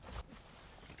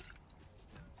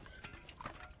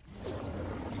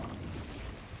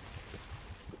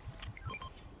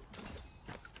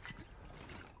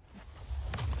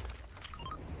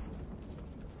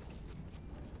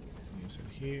 Use it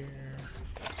here.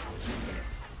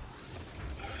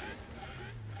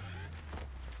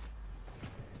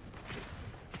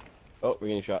 Oh, we're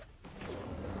getting shot.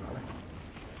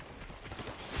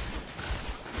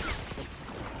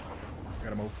 I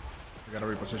gotta move. I gotta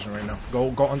reposition right now.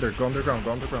 Go underground,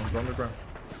 go underground.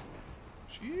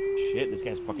 Shit, this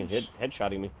guy's fucking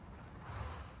headshotting me.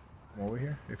 Come over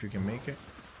here, if you can make it.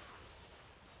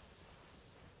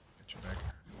 Get you back.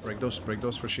 Break those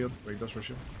for shield. Break those for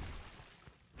shield.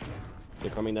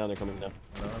 They're coming down, they're coming down.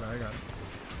 No, I got it.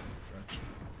 Gotcha.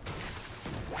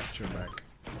 Get your back.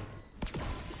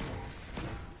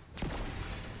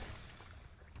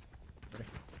 Ready?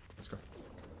 Let's go.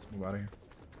 Let's move out of here.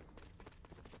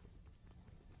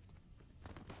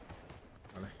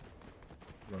 Vale.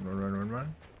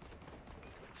 Run.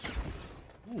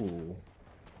 Ooh,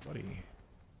 buddy.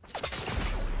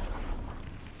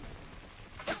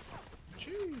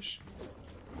 Jeez.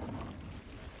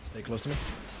 Stay close to me.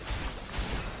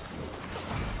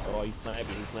 Oh, he's sniping.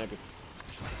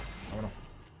 Vámonos.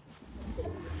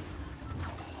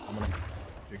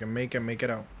 If you can make it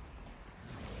out.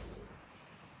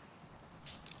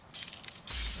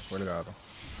 fue el gato.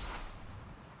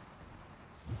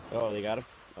 Oh, they got him?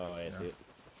 Oh, I see it.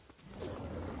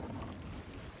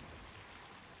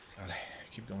 Dale,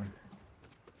 keep going.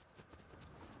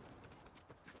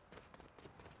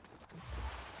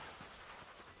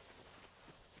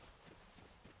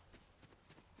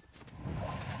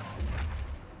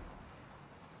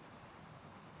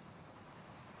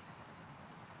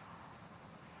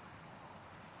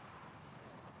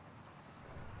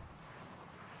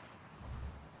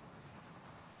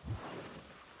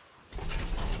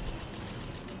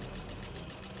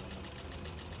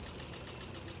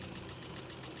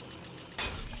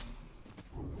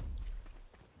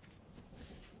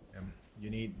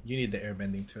 You need the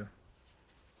airbending too.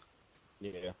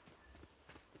 Yeah.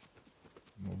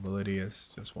 Mobility is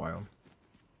just wild.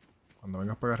 Cuando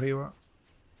vengas para arriba,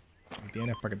 y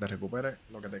tienes para que te recuperes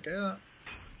lo que te queda.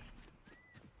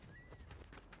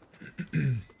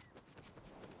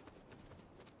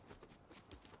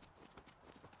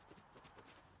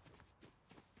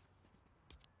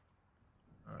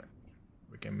 Alright.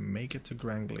 We can make it to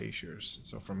Grand Glaciers.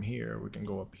 So from here, we can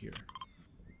go up here.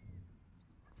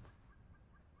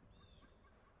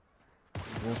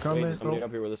 We'll come in. Somebody up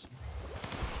here with us.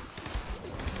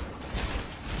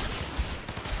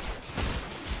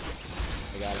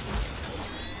 I got it.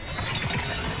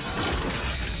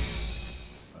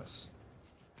 Us.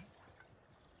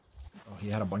 Oh, he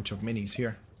had a bunch of minis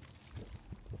here.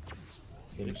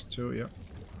 Here's 2, yep.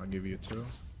 I'll give you 2.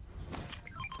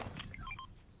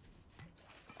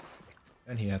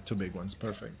 And he had 2 big ones,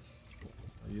 perfect.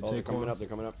 You they're coming up, they're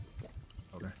coming up.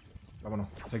 Okay. Vámonos.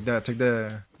 Take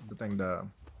the thing, the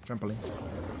trampoline.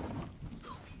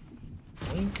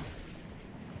 Link.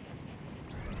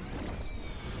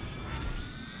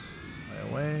 Fly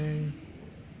away.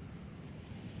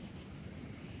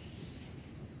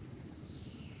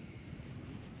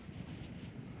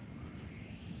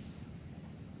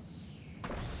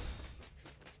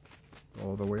 Go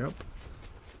all the way up.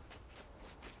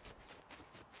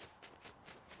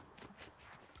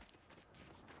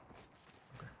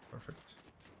 Okay, perfect.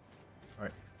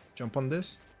 Alright, jump on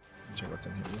this. Check what's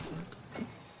in here real quick.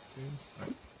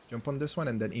 Alright, jump on this one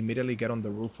and then immediately get on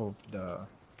the roof of that.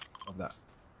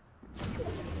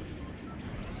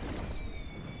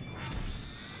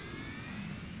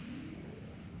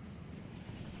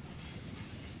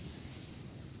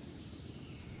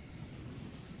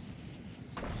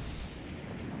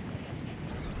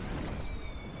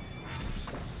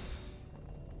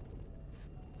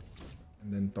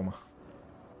 And then toma.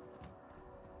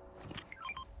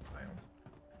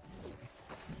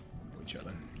 We're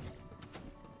chilling.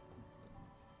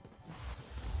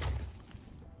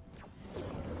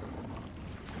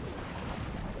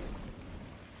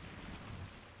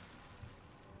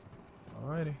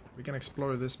 Alrighty, we can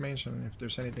explore this mansion if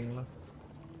there's anything left.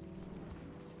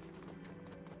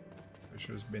 Pretty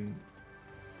sure it's been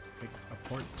picked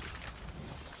apart.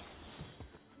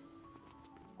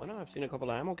 Well, no, I've seen a couple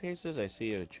of ammo cases. I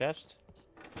see a chest.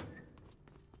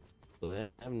 So they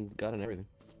haven't gotten everything.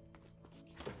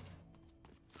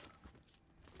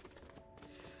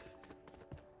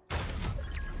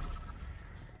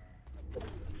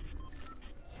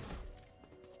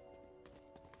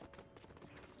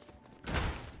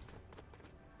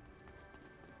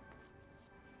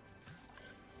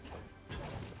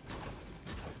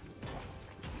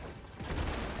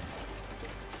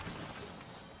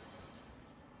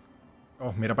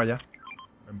 Oh, mira para allá.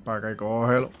 Ven para acá y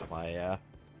cógelo. Vaya.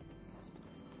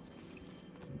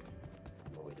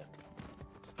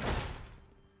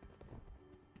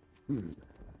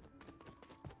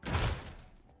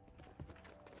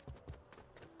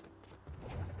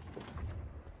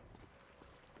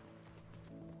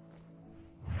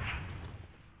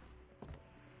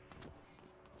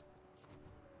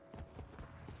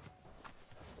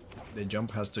 The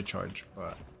jump has to charge,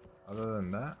 but other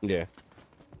than that, Yeah.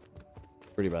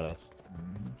 Pretty badass.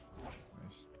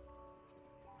 nice.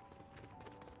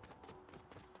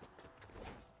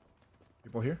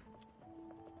 People here?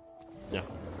 Yeah.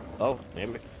 Oh,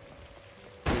 maybe.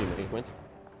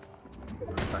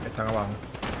 Están abajo.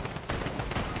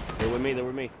 They're with me, they're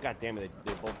with me. God damn it,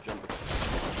 they both jumped.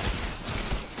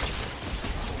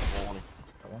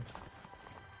 That one.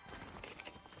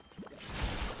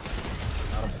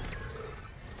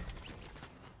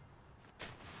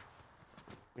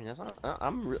 I mean, that's not,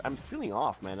 I'm feeling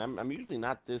off, man. I'm usually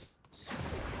not this.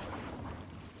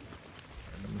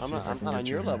 I'm not on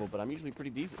your level, but I'm usually pretty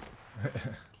decent.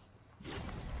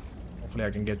 Hopefully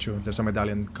I can get you. There's a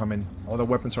medallion coming. All the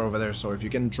weapons are over there, so if you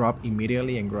can drop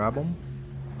immediately and grab them.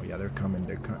 Oh yeah, they're coming.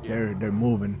 They're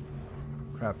moving.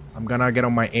 Crap. I'm gonna get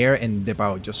on my air and dip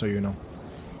out, just so you know.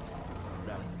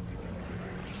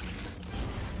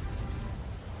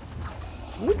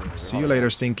 See you later, I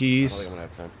don't Stinkies. think I'm gonna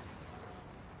have time.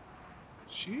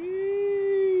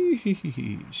 Sheesh.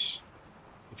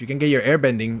 If you can get your air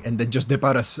bending and then just dip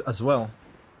out as well,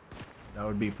 that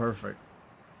would be perfect.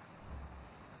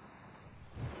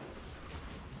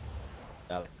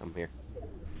 Got it. I'm here.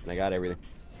 And I got everything.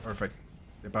 Perfect.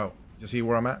 Dip out. You see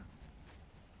where I'm at?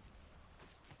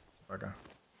 Acá.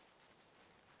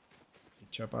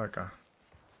 Echa pa acá.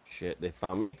 Shit, they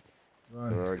found me.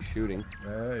 Run. They're already shooting.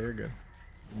 Yeah, you're good.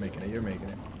 You're making it. You're making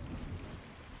it.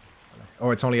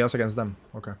 Oh, it's only us against them.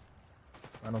 Okay.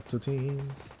 Final 2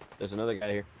 teams. There's another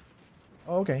guy here.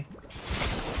 Oh, okay.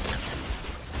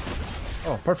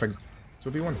 Oh, perfect.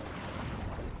 2v1.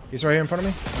 He's right here in front of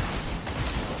me.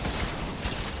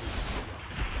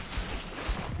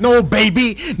 No,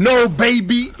 baby! No,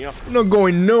 baby! Yeah. I'm not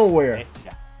going nowhere.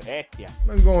 Yeah. I'm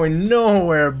not going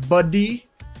nowhere, buddy.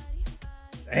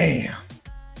 Damn.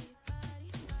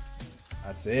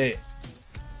 That's it.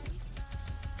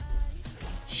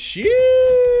 Sheesh.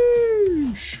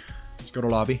 Let's go to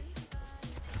lobby.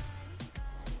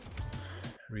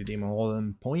 Redeem all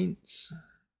them points.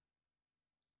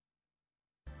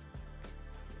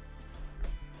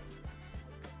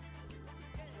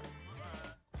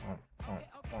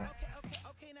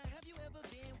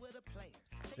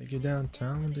 Take you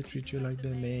downtown, they treat you like the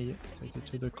mayor. Take you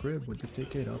to the crib with the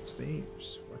ticket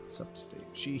upstairs. What's upstairs?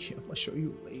 Sheesh, I'm gonna show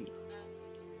you later.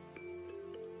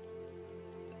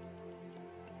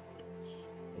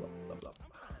 Blah, blah, blah.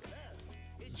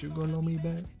 Did you go know me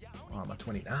back? Oh, I'm at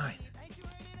 29.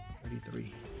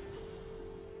 33.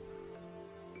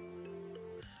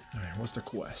 Alright, what's the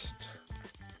quest?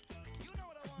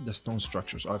 The stone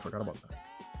structures. Oh, I forgot about that.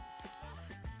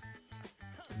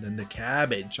 And then the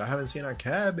cabbage. I haven't seen a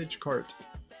cabbage cart.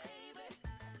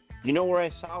 You know where I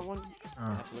saw one? I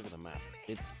Ah. have to look at the map.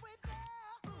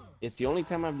 It's the only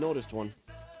time I've noticed one,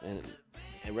 and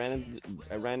I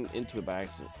ran into it by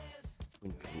accident.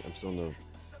 I'm still in the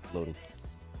loading.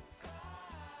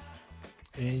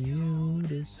 And you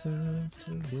deserve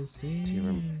to be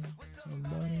seen.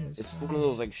 Somebody is It's one of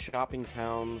those like shopping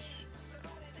towns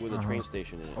with a train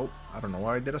station in it. Oh, I don't know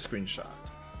why I did a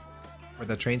screenshot. Or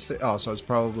the train station. Oh, so it's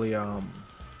probably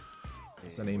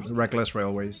what's the name? Reckless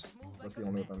Railways. That's the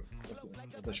only one. That's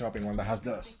the shopping one that has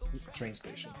the train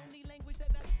station.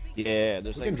 Yeah,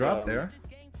 there's We like can drop there.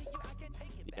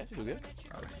 Yeah, we're good.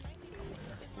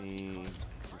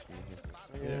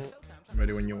 Yeah. I'm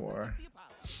ready when you are.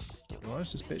 You are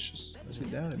suspicious. Let's get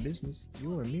down to business.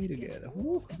 You and me together.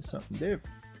 Woo, that's something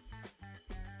different.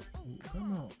 Ooh,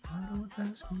 come on, I don't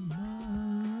ask you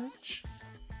much.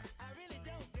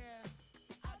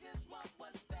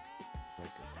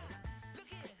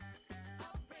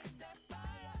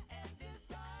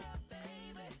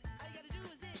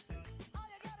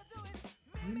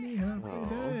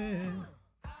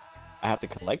 I have to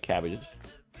collect cabbages.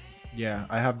 Yeah,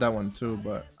 I have that one too,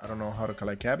 but I don't know how to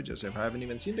collect cabbages if I haven't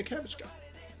even seen the cabbage guy.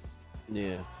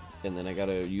 Yeah, and then I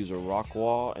gotta use a rock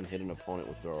wall and hit an opponent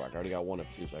with throw rock. I already got one of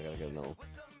two, so I gotta get another one.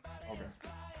 Okay.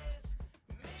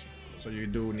 So you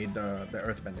do need the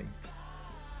earth bending.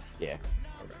 Yeah.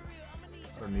 Okay.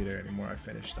 I don't need it anymore. I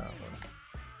finished that one.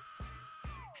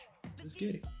 Let's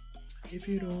get it. If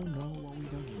you don't know what we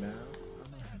talking about,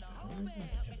 I'm gonna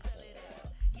have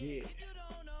to yeah.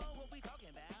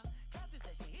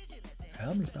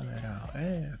 Help me spell that out.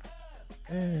 F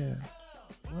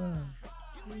Y.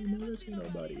 You know there's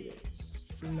nobody is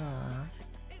fly.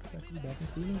 It's like we back in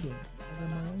school again. I got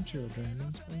my own children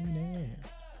in Spain.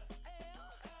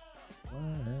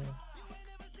 Why?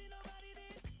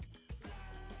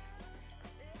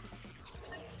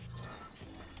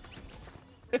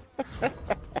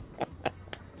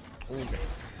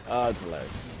 Oh, it's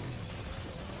hilarious.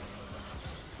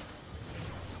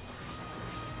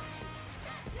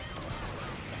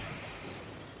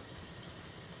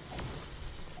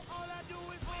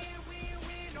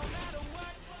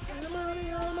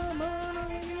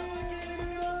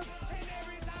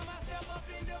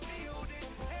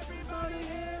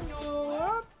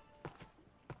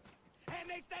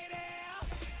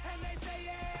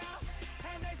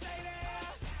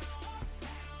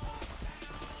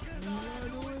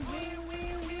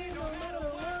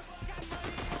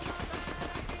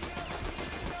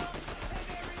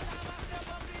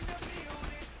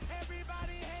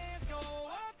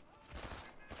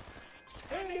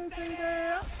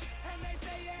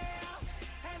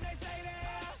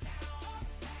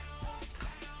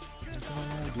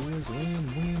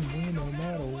 Win, no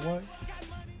matter what.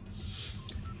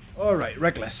 All right,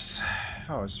 Reckless.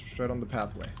 Oh, it's straight on the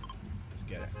pathway. Let's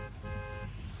get it.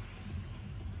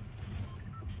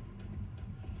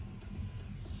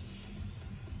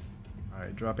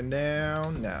 Alright, dropping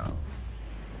down now.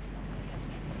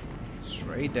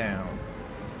 Straight down.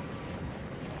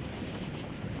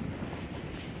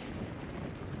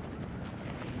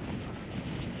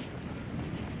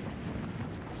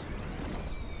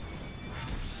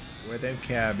 Where them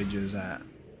cabbages at?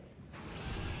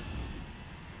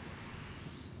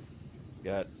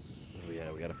 Got, oh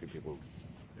yeah, we got a few people.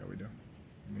 Yeah, we do.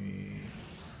 Let me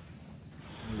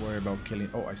worry about killing.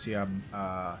 Oh, I see a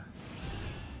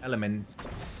element.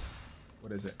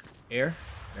 What is it? Air?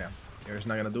 Yeah. Air is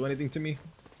not gonna do anything to me.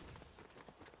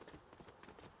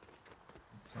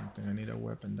 It's something. I need a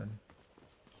weapon then.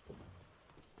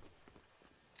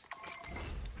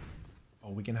 Oh,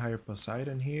 we can hire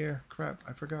Poseidon here. Crap,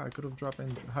 I forgot. I could have dropped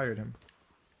and hired him.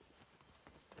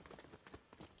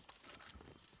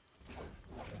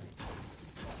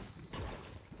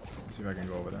 Let's see if I can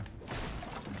go over there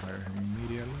and hire him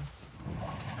immediately.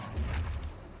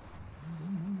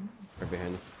 Right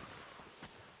behind you.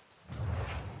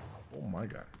 Oh my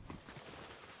god.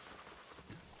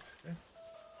 Okay.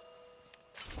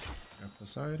 Got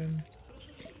Poseidon.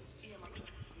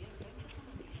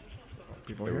 Oh,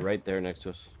 people They're here. right there next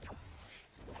to us.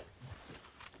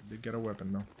 Did get a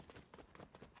weapon though.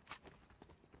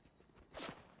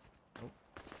 Oh.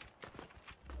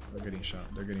 They're getting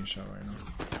shot. They're getting shot right now.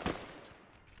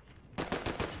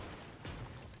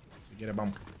 So get a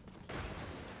bump.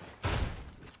 Oh,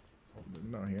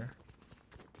 they're not here.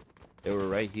 They were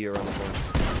right here on the corner.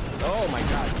 Oh my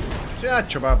god.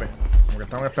 Chacho, papi. Como que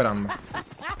estaban esperando.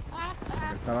 Como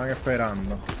que estaban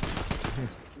esperando.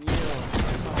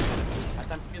 I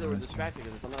thought maybe they were distracted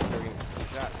because sometimes they were getting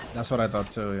shot. That's what I thought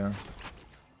too, yeah.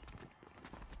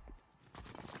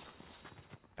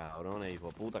 Cabrones, hijo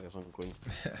de puta que son coño.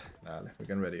 Dale, we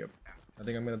can ready up. I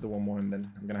think I'm gonna do one more and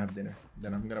then I'm gonna have dinner.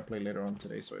 Then I'm gonna play later on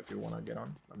today, so if you wanna get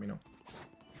on, let me know.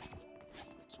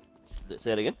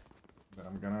 Say it again? Then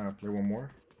I'm gonna play one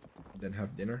more, then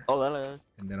have dinner, Oh, dale.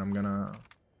 and then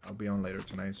I'll be on later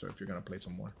tonight, so if you're gonna play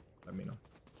some more, let me know.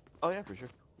 Oh yeah, for sure.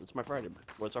 It's my Friday.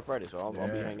 Well, it's our Friday, so I'll be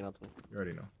Yeah. hanging out tonight. You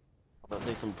already know. I'm gonna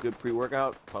take some good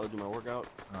pre-workout, probably do my workout.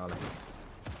 Dale.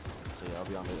 So yeah, I'll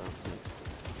be on later on tonight.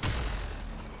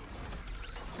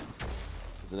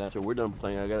 So after we're done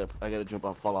playing, I gotta jump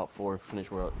on Fallout 4,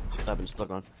 finish where I've been stuck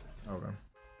on. Okay.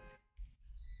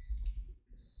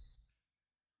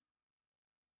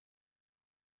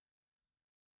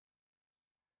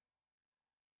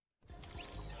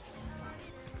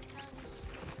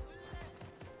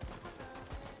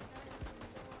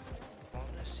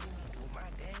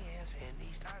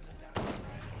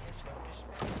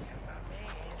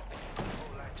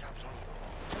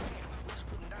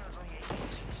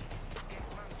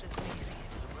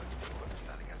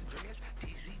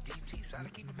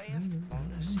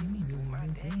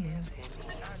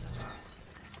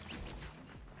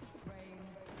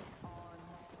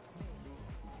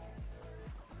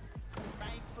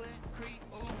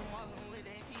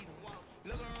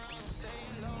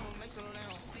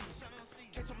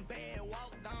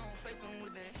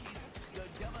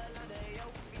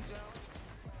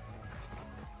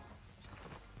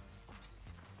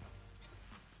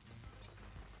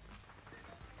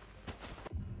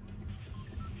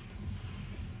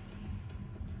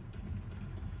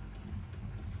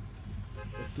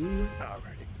 Let's do it.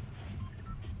 Alrighty.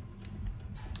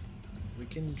 We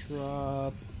can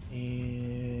drop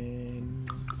in.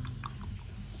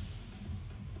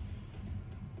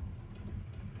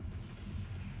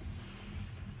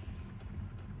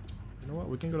 You know what?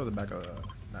 We can go to the back of the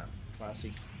map.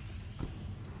 Classy.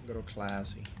 Go to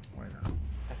classy. Why not?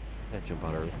 I jump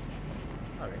out early.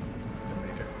 Okay. Can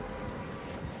make it.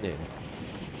 Yeah.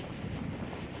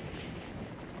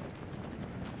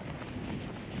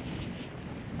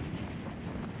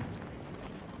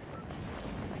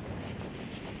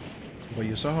 But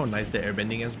you saw how nice the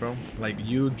airbending is, bro. Like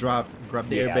you grabbed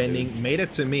the Yeah, airbending, dude. made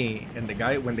it to me, and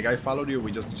when the guy followed you,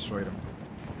 we just destroyed him.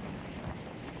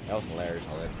 That was hilarious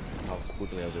how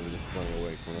quickly I was able to run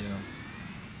away from it. Yeah.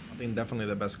 I think definitely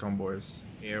the best combo is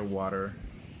air, water,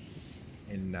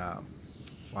 and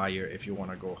fire if you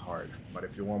want to go hard. But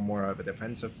if you want more of a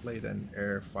defensive play, then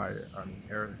air, fire,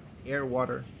 air,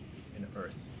 water, and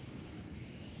earth.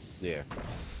 Yeah.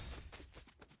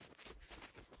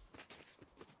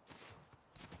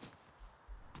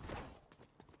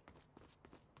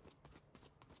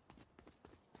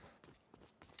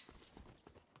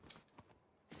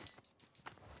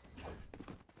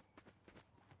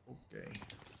 Okay.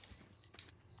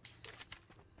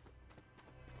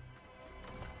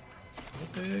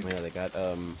 Epic. Yeah, they got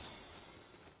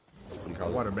what do you call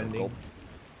it? Water bending. Gulp.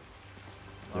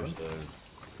 There's the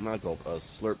not gulp,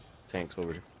 slurp tanks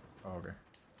over here. Oh, okay.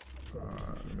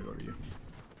 Let me go to you.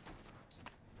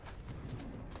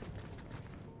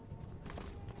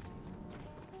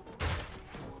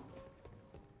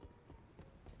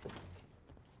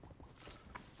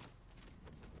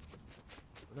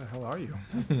 Where the hell are you?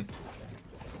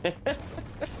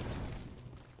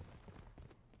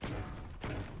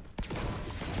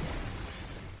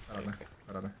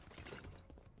 Espérate.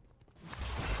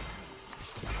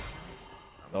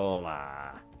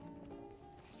 Toma.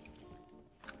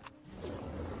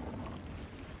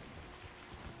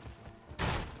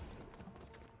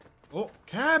 Oh,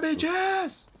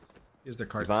 cabbages! Here's the You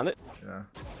cart. found it? Yeah.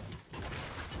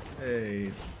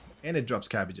 Hey, and it drops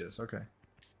cabbages. Okay.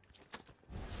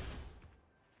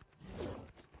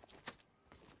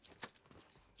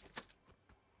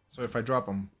 So if I drop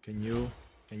them, can you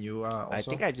also? I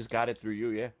think I just got it through you,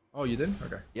 yeah. Oh, you did?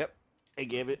 Okay. Yep. It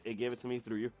gave it to me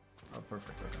through you. Oh,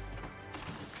 perfect. Okay.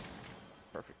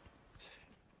 Perfect.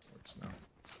 Works now.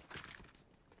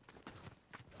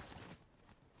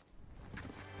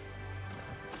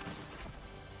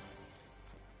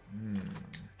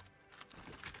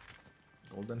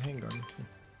 Golden handgun.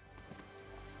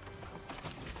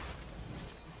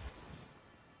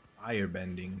 Fire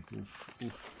bending. Oof,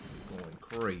 oof. Going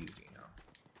crazy now.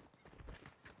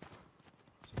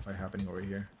 What's the fight happening over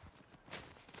here?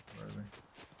 Where are they?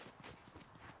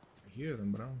 I hear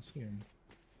them, but I don't see them.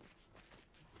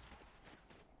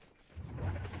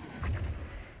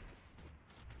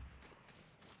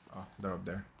 Oh, they're up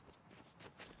there.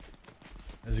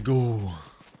 Let's go.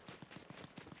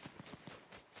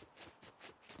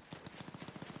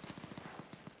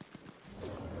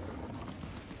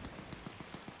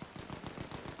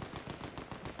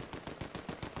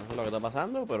 No sé lo que está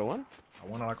pasando, pero bueno. Está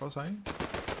buena la cosa, ¿eh?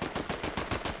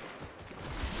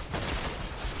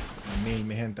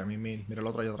 Mi gente, mil. Mira el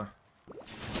otro allá atrás.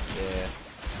 Yeah.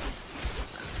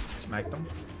 Smack them.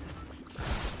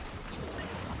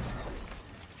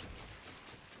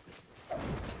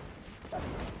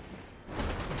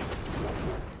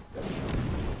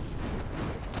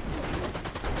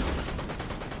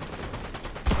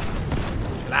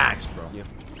 Relax, bro. Yeah.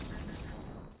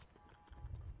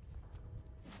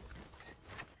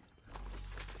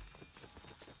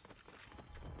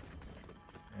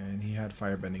 And he had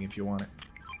fire bending if you want it.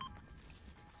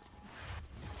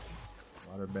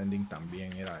 Water bending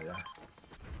también era allá.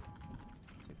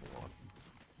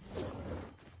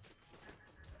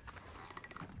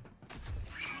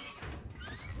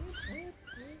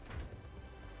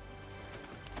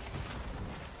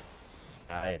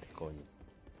 Cállate, coño.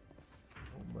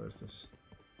 Oh, what is this?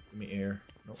 Give me air.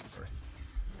 Nope, earth.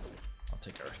 I'll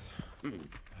take earth. I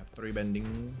have 3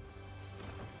 bending.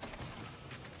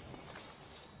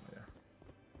 Oh, yeah.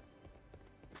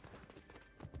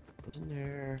 What's in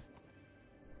there?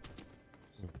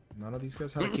 None of these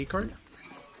guys have a key card?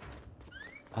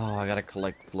 Oh, I gotta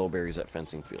collect flowberries at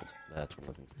fencing field. That's one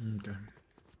of the things. Okay.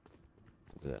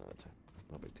 Do that another time.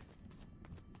 No big deal.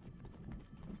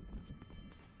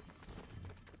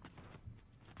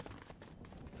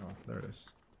 Oh, there it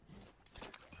is.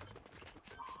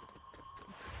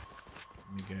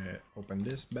 Let me open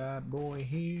this bad boy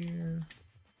here.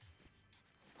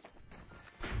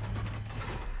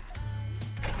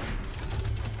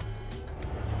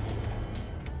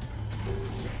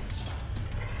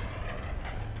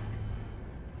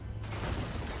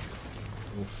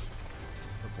 Oof.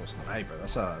 Purple sniper.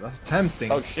 That's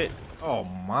tempting. Oh shit. Oh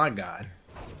my god.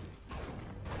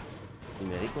 Y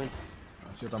me di cuenta.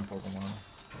 Yo tampoco, mano.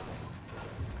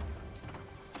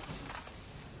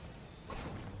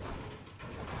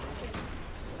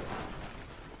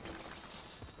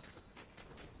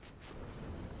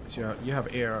 So you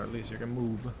have air, at least you can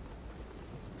move.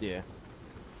 Yeah.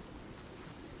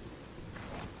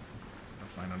 I'll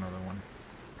find another one.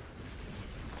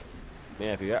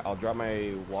 Yeah, if you got, I'll drop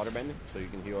my water bending so you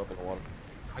can heal up in the water.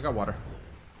 I got water.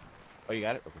 Oh, you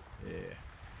got it? Okay. Yeah.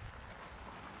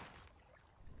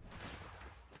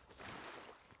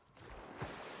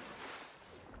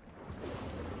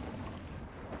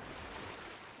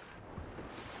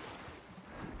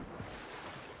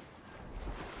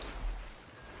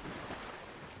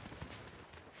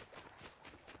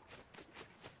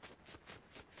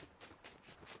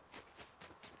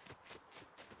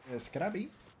 Scrappy.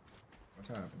 What's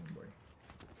happening, boy?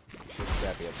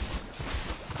 Scrappy up.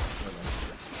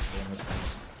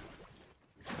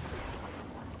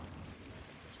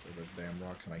 For the damn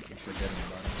rocks, and I keep forgetting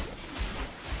about it.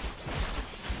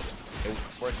 It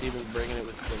worth even bringing it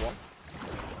with the wall.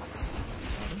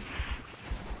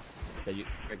 Yeah, you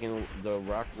breaking the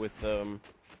rock with Oh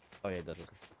yeah, it does work.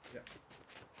 Yeah.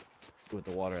 With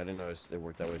the water, I didn't notice it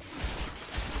worked that way.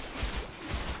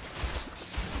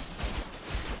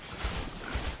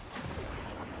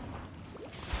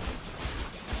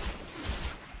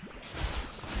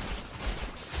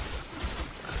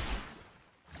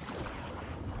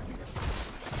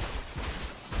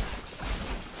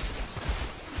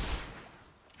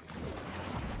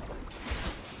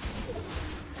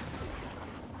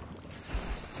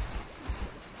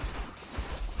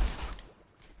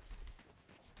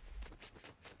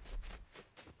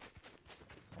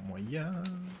 Vamos allá.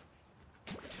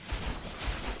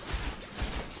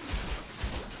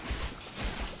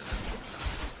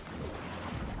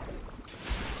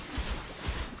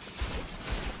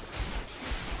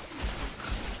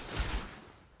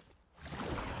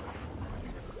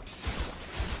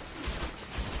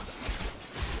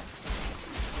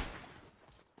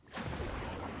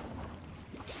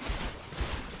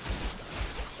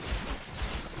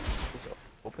 Is it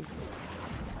open?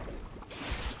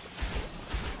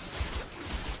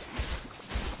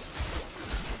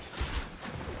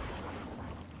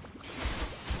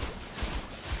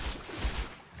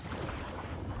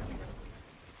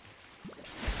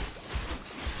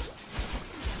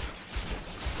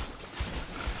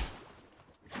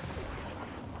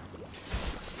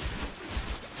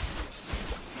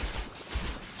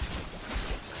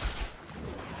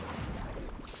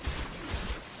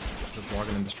 Just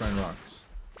walking and destroying rocks.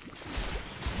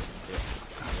 Yeah.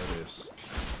 There it is.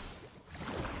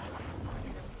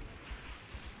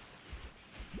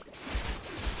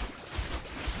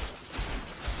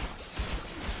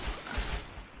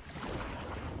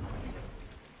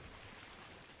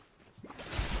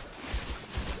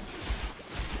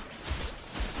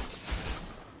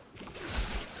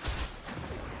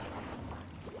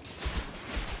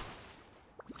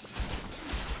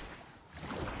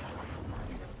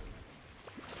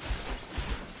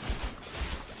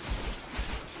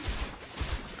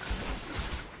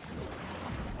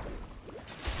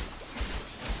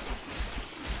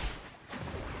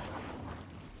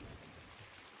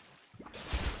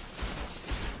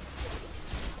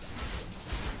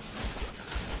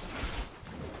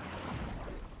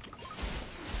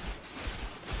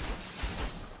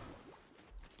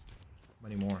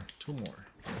 Many more. Two more.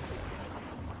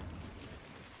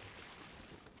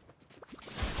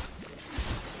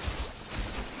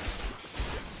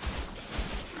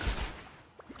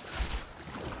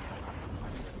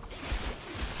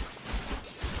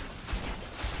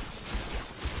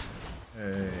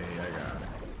 Hey, I got it.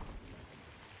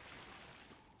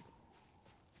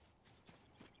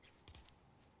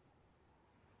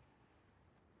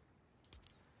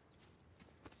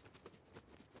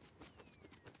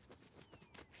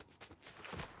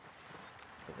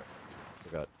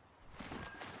 Forgot.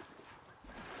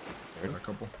 Got a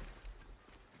couple.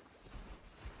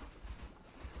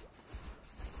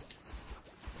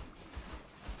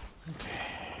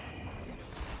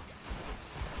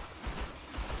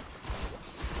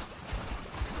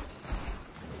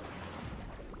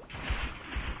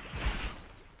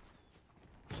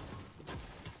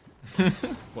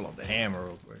 Pull out the hammer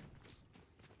real quick.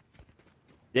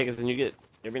 Yeah, because then you get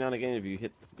every now and again if you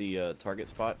hit the target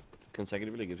spot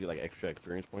consecutively, it gives you like extra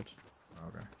experience points.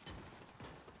 Okay.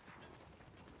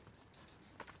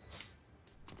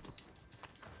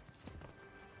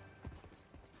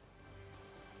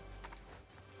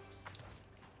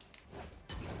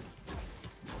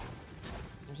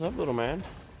 What's up, little man?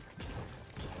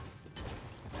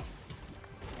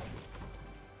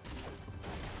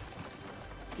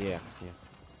 Yeah,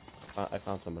 yeah. I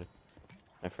found somebody.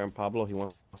 My friend Pablo, he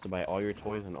wants to buy all your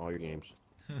toys and all your games.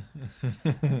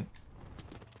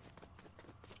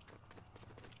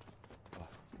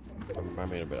 I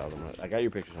made a bit out of them. I got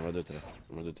your pictures. I'm gonna do it today.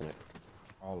 I'm gonna do it tonight.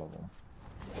 All of them.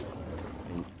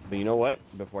 But you know what?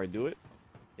 Before I do it,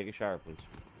 take a shower, please.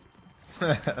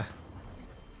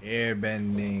 Air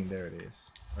bending. There it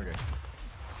is. Okay.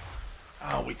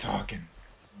 Oh, we talking.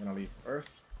 I'm gonna leave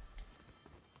Earth.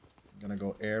 I'm gonna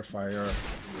go air, fire, water.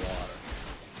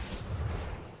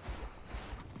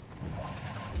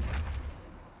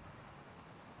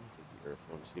 Take the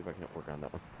earphone. See if I can work on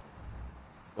that one.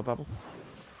 No, Pablo.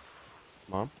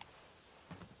 Mom.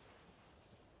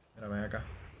 Mira, ven acá.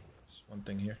 There's one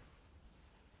thing here.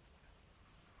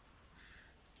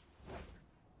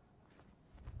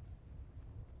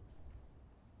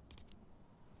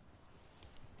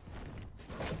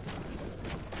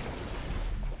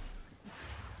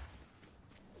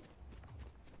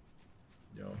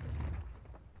 Yo. You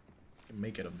can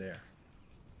make it up there.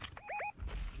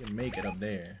 You can make it up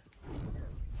there.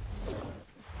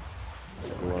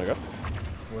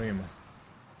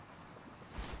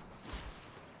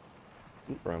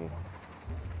 No problem.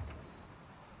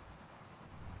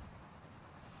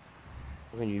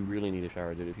 When you really need a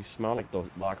shower, dude. If you smell like the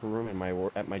locker room in my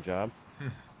at my job,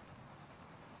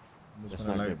 that's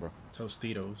not like good, bro.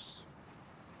 Tostitos.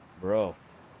 Bro,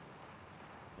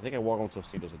 I think I walk on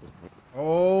Tostitos at this point.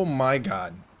 Oh my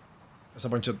god. There's a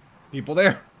bunch of people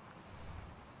there.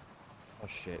 Oh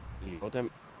shit. You got them?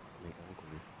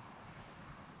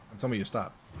 And tell me you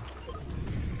stop.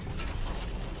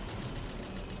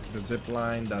 The zip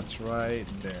line, that's right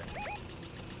there.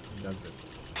 That's it.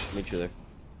 Make sure there.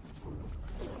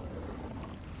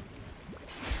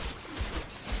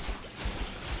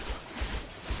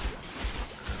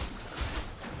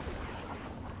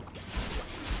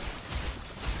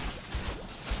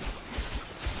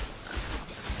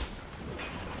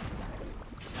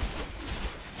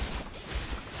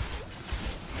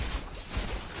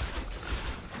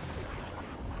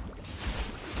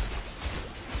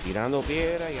 Tirando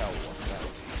piedra y agua.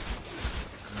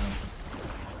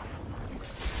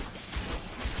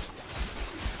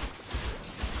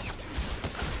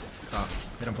 Stop.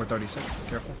 Hit him for 36.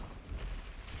 Careful.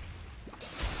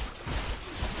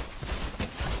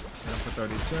 Hit him for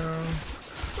 32.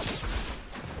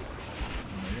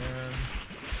 Again.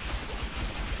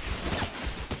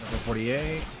 Hit him for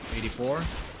 48. 84.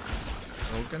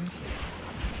 Broken.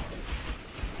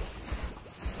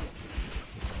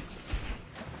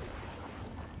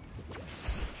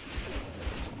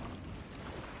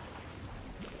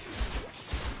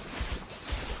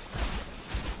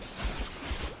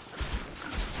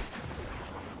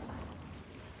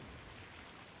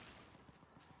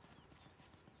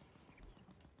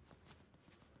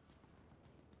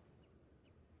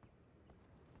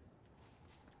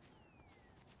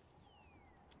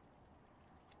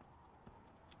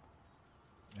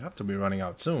 You have to be running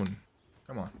out soon.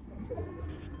 Come on.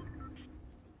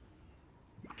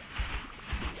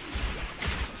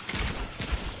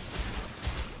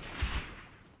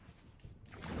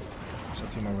 There's a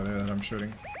team over there that I'm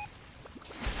shooting.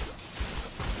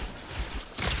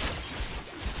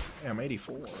 Hey, I'm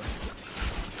 84.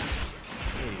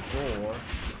 84.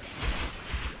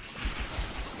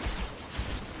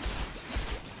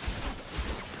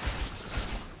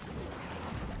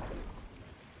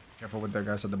 Careful with the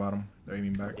guys at the bottom. They're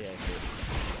aiming back. Yeah,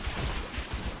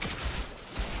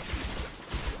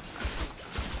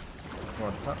 Careful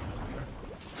at the top. There.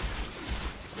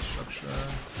 Structure.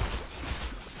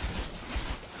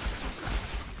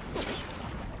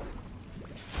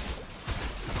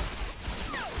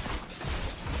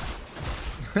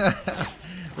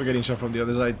 We're getting shot from the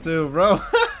other side too, bro.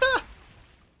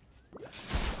 You're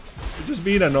just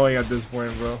being annoying at this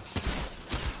point, bro.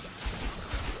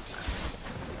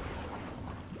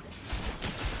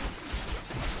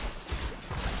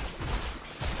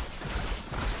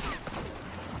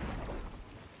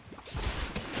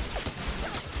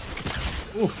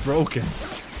 Oof, broken.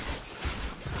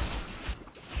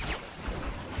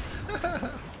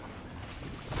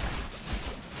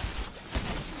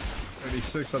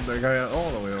 Six on the guy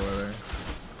all the way over there.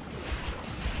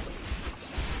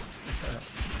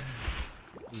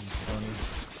 This is funny.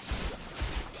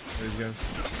 These guys.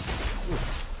 Ooh,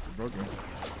 broken.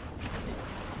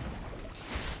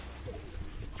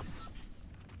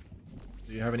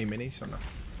 Do you have any minis or no?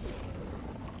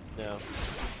 no.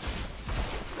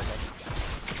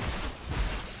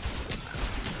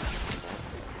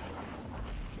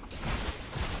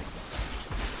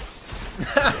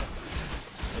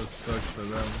 That sucks for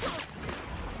them.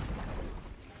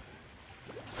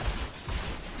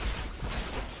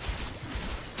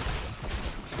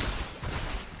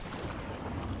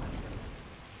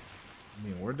 I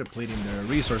mean, we're depleting their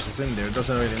resources in there. It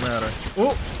doesn't really matter.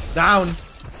 Oh, down.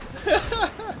 I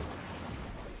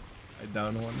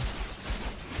downed one.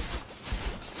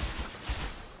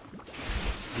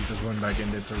 He just went back in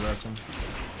there to rest him.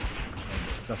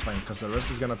 That's fine, because the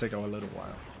rest is gonna take a little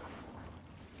while.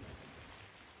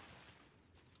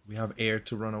 We have air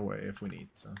to run away if we need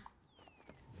to.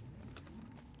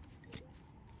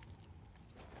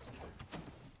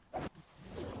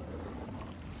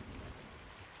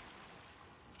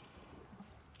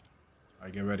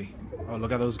 Alright, get ready. Oh,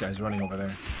 look at those guys running over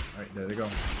there. Alright, there they go.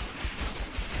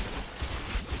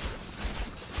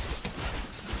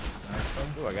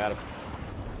 Oh, I got him.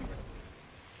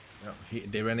 Yep,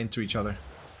 they ran into each other.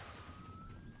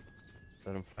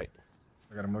 Let him fight.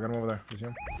 Look at him over there. You see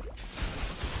him?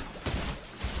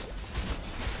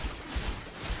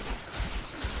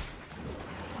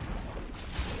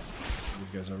 These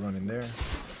guys are running there.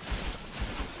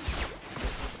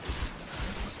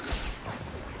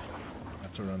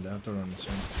 They have to run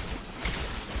soon.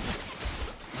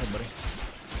 Hi, buddy.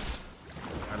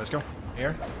 let's go.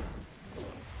 Air.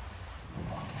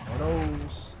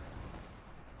 Photos.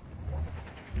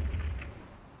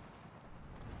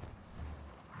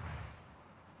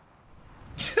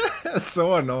 That's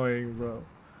so annoying, bro.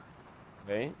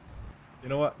 Okay. You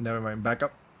know what? Never mind. Back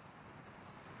up.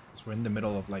 Because we're in the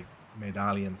middle of like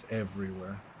medallions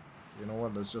everywhere. So you know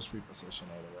what? Let's just reposition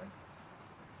all the way.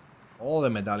 All the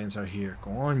medallions are here.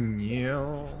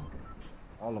 Coño.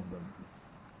 All of them.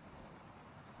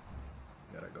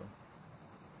 Gotta go.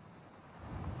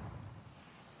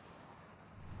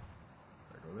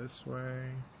 Gotta go this way.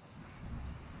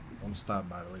 Don't stop,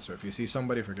 by the way. So if you see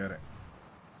somebody, forget it.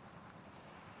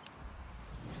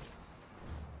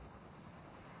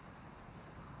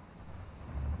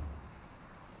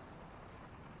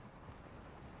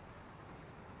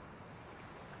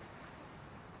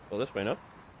 Go this way, no?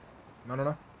 No, no, no.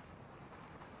 You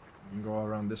can go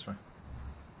around this way.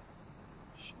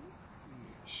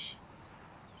 Sheesh.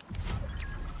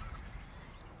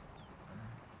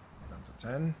 Down to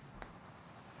 10.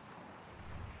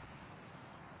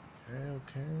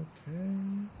 Okay.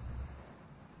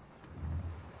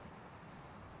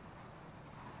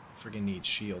 Freaking need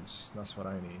shields. That's what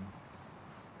I need.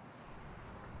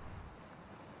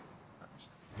 Nice.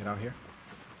 Get out here.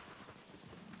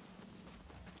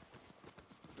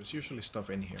 There's usually stuff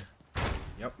in here.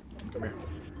 Yep. Come here.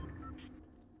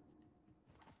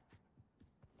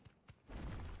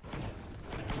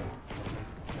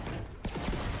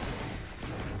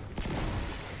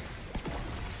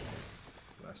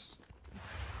 Bless.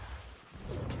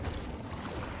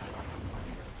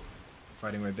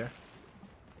 Fighting right there.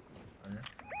 Right here.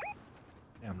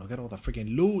 Damn, look at all the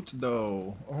freaking loot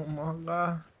though. Oh my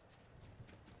god.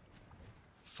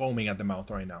 Foaming at the mouth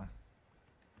right now.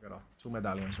 Got 2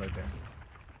 medallions right there.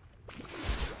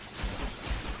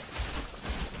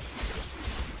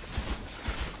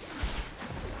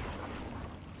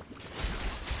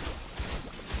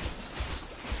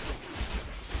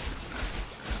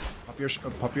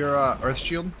 Pop your earth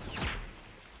shield.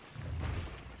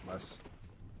 Less.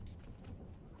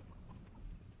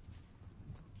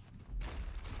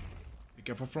 Be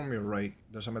careful from your right.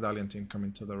 There's a medallion team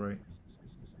coming to the right.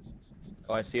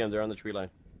 Oh, I see them. They're on the tree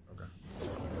line. Okay.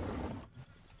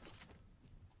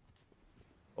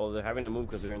 Oh, they're having to move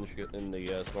because they're in the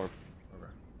storm.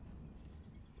 Okay.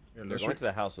 Here, They're going to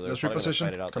the house, so they're let's probably gonna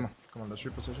fight reposition. it out Come there. on, come on. Let's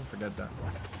reposition. Forget that.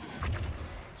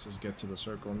 Let's just get to the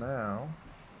circle now,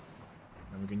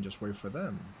 and we can just wait for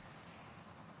them.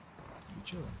 Be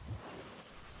chilling.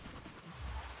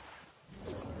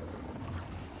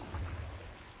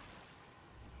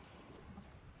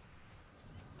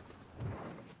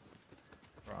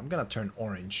 Bro, I'm gonna turn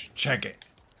orange. Check it.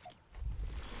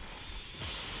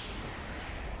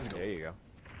 Let's go. There you go.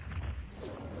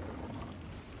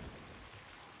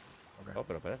 Okay. Oh,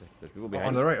 pero espérate. There's people Oh, behind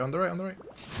on you. the right, on the right, on the right.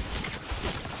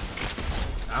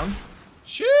 Down.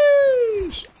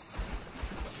 Sheesh!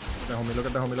 Look at the homie, look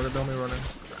at the homie, look at the homie running.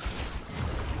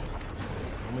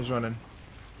 Homie's running.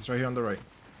 He's right here on the right.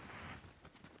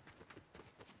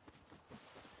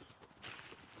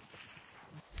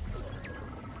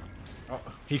 Oh,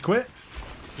 he quit?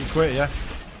 He quit, yeah.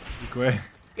 He quit.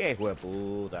 Que hijo de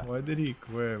puta. Why did he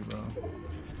quit, bro?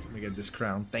 Let me get this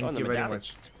crown. Thank Oh, the you very medallion.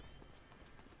 much.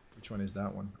 Which one is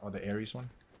that one? Oh, the Ares one?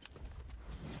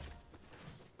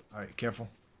 Alright, careful.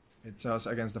 It's us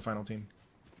against the final team.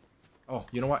 Oh,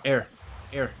 you know what? Air.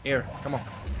 Air, air. Come on.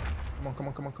 Come on, come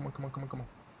on, come on, come on, come on, come on, come on.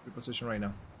 Reposition right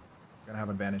now. We're gonna have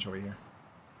advantage over here.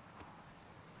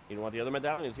 You don't want the other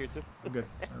medallions here too? I'm good.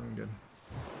 I'm good.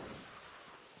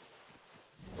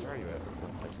 Where are you at?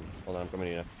 Oh, I see. Hold on, I'm coming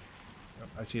in. Yep,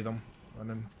 I see them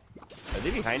running. Are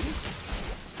they behind you?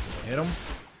 Hit them.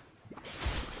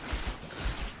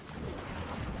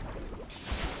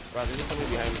 Bro, there's somebody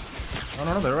behind me. No,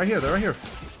 no, no. They're right here. They're right here.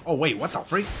 Oh, wait. What the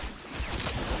freak?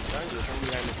 There's somebody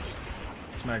behind me.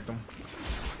 Smacked them.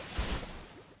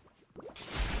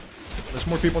 There's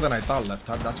more people than I thought left,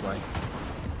 huh? That's why.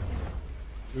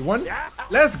 We won? Yeah.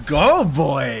 Let's go,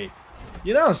 boy!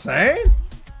 You know what I'm saying?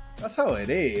 That's how it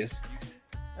is.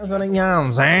 That's what, you know what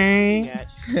I'm saying? At,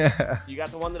 you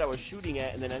got the one that I was shooting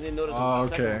at, and then I didn't notice there was a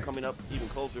second okay. one coming up even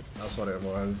closer. That's what it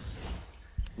was.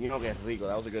 You know, get legal.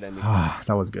 That was a good ending.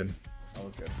 That was good. That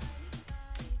was good.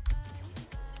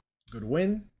 Good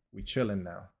win. We chilling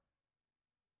now.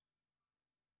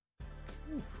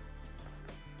 Oof.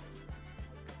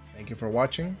 Thank you for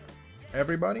watching,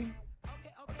 everybody.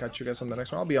 I'll catch you guys on the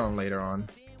next one. I'll be on later on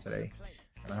today.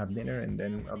 And I have dinner, and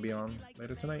then I'll be on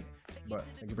later tonight. But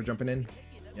thank you for jumping in.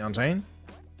 You know what I'm saying?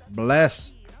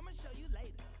 Bless.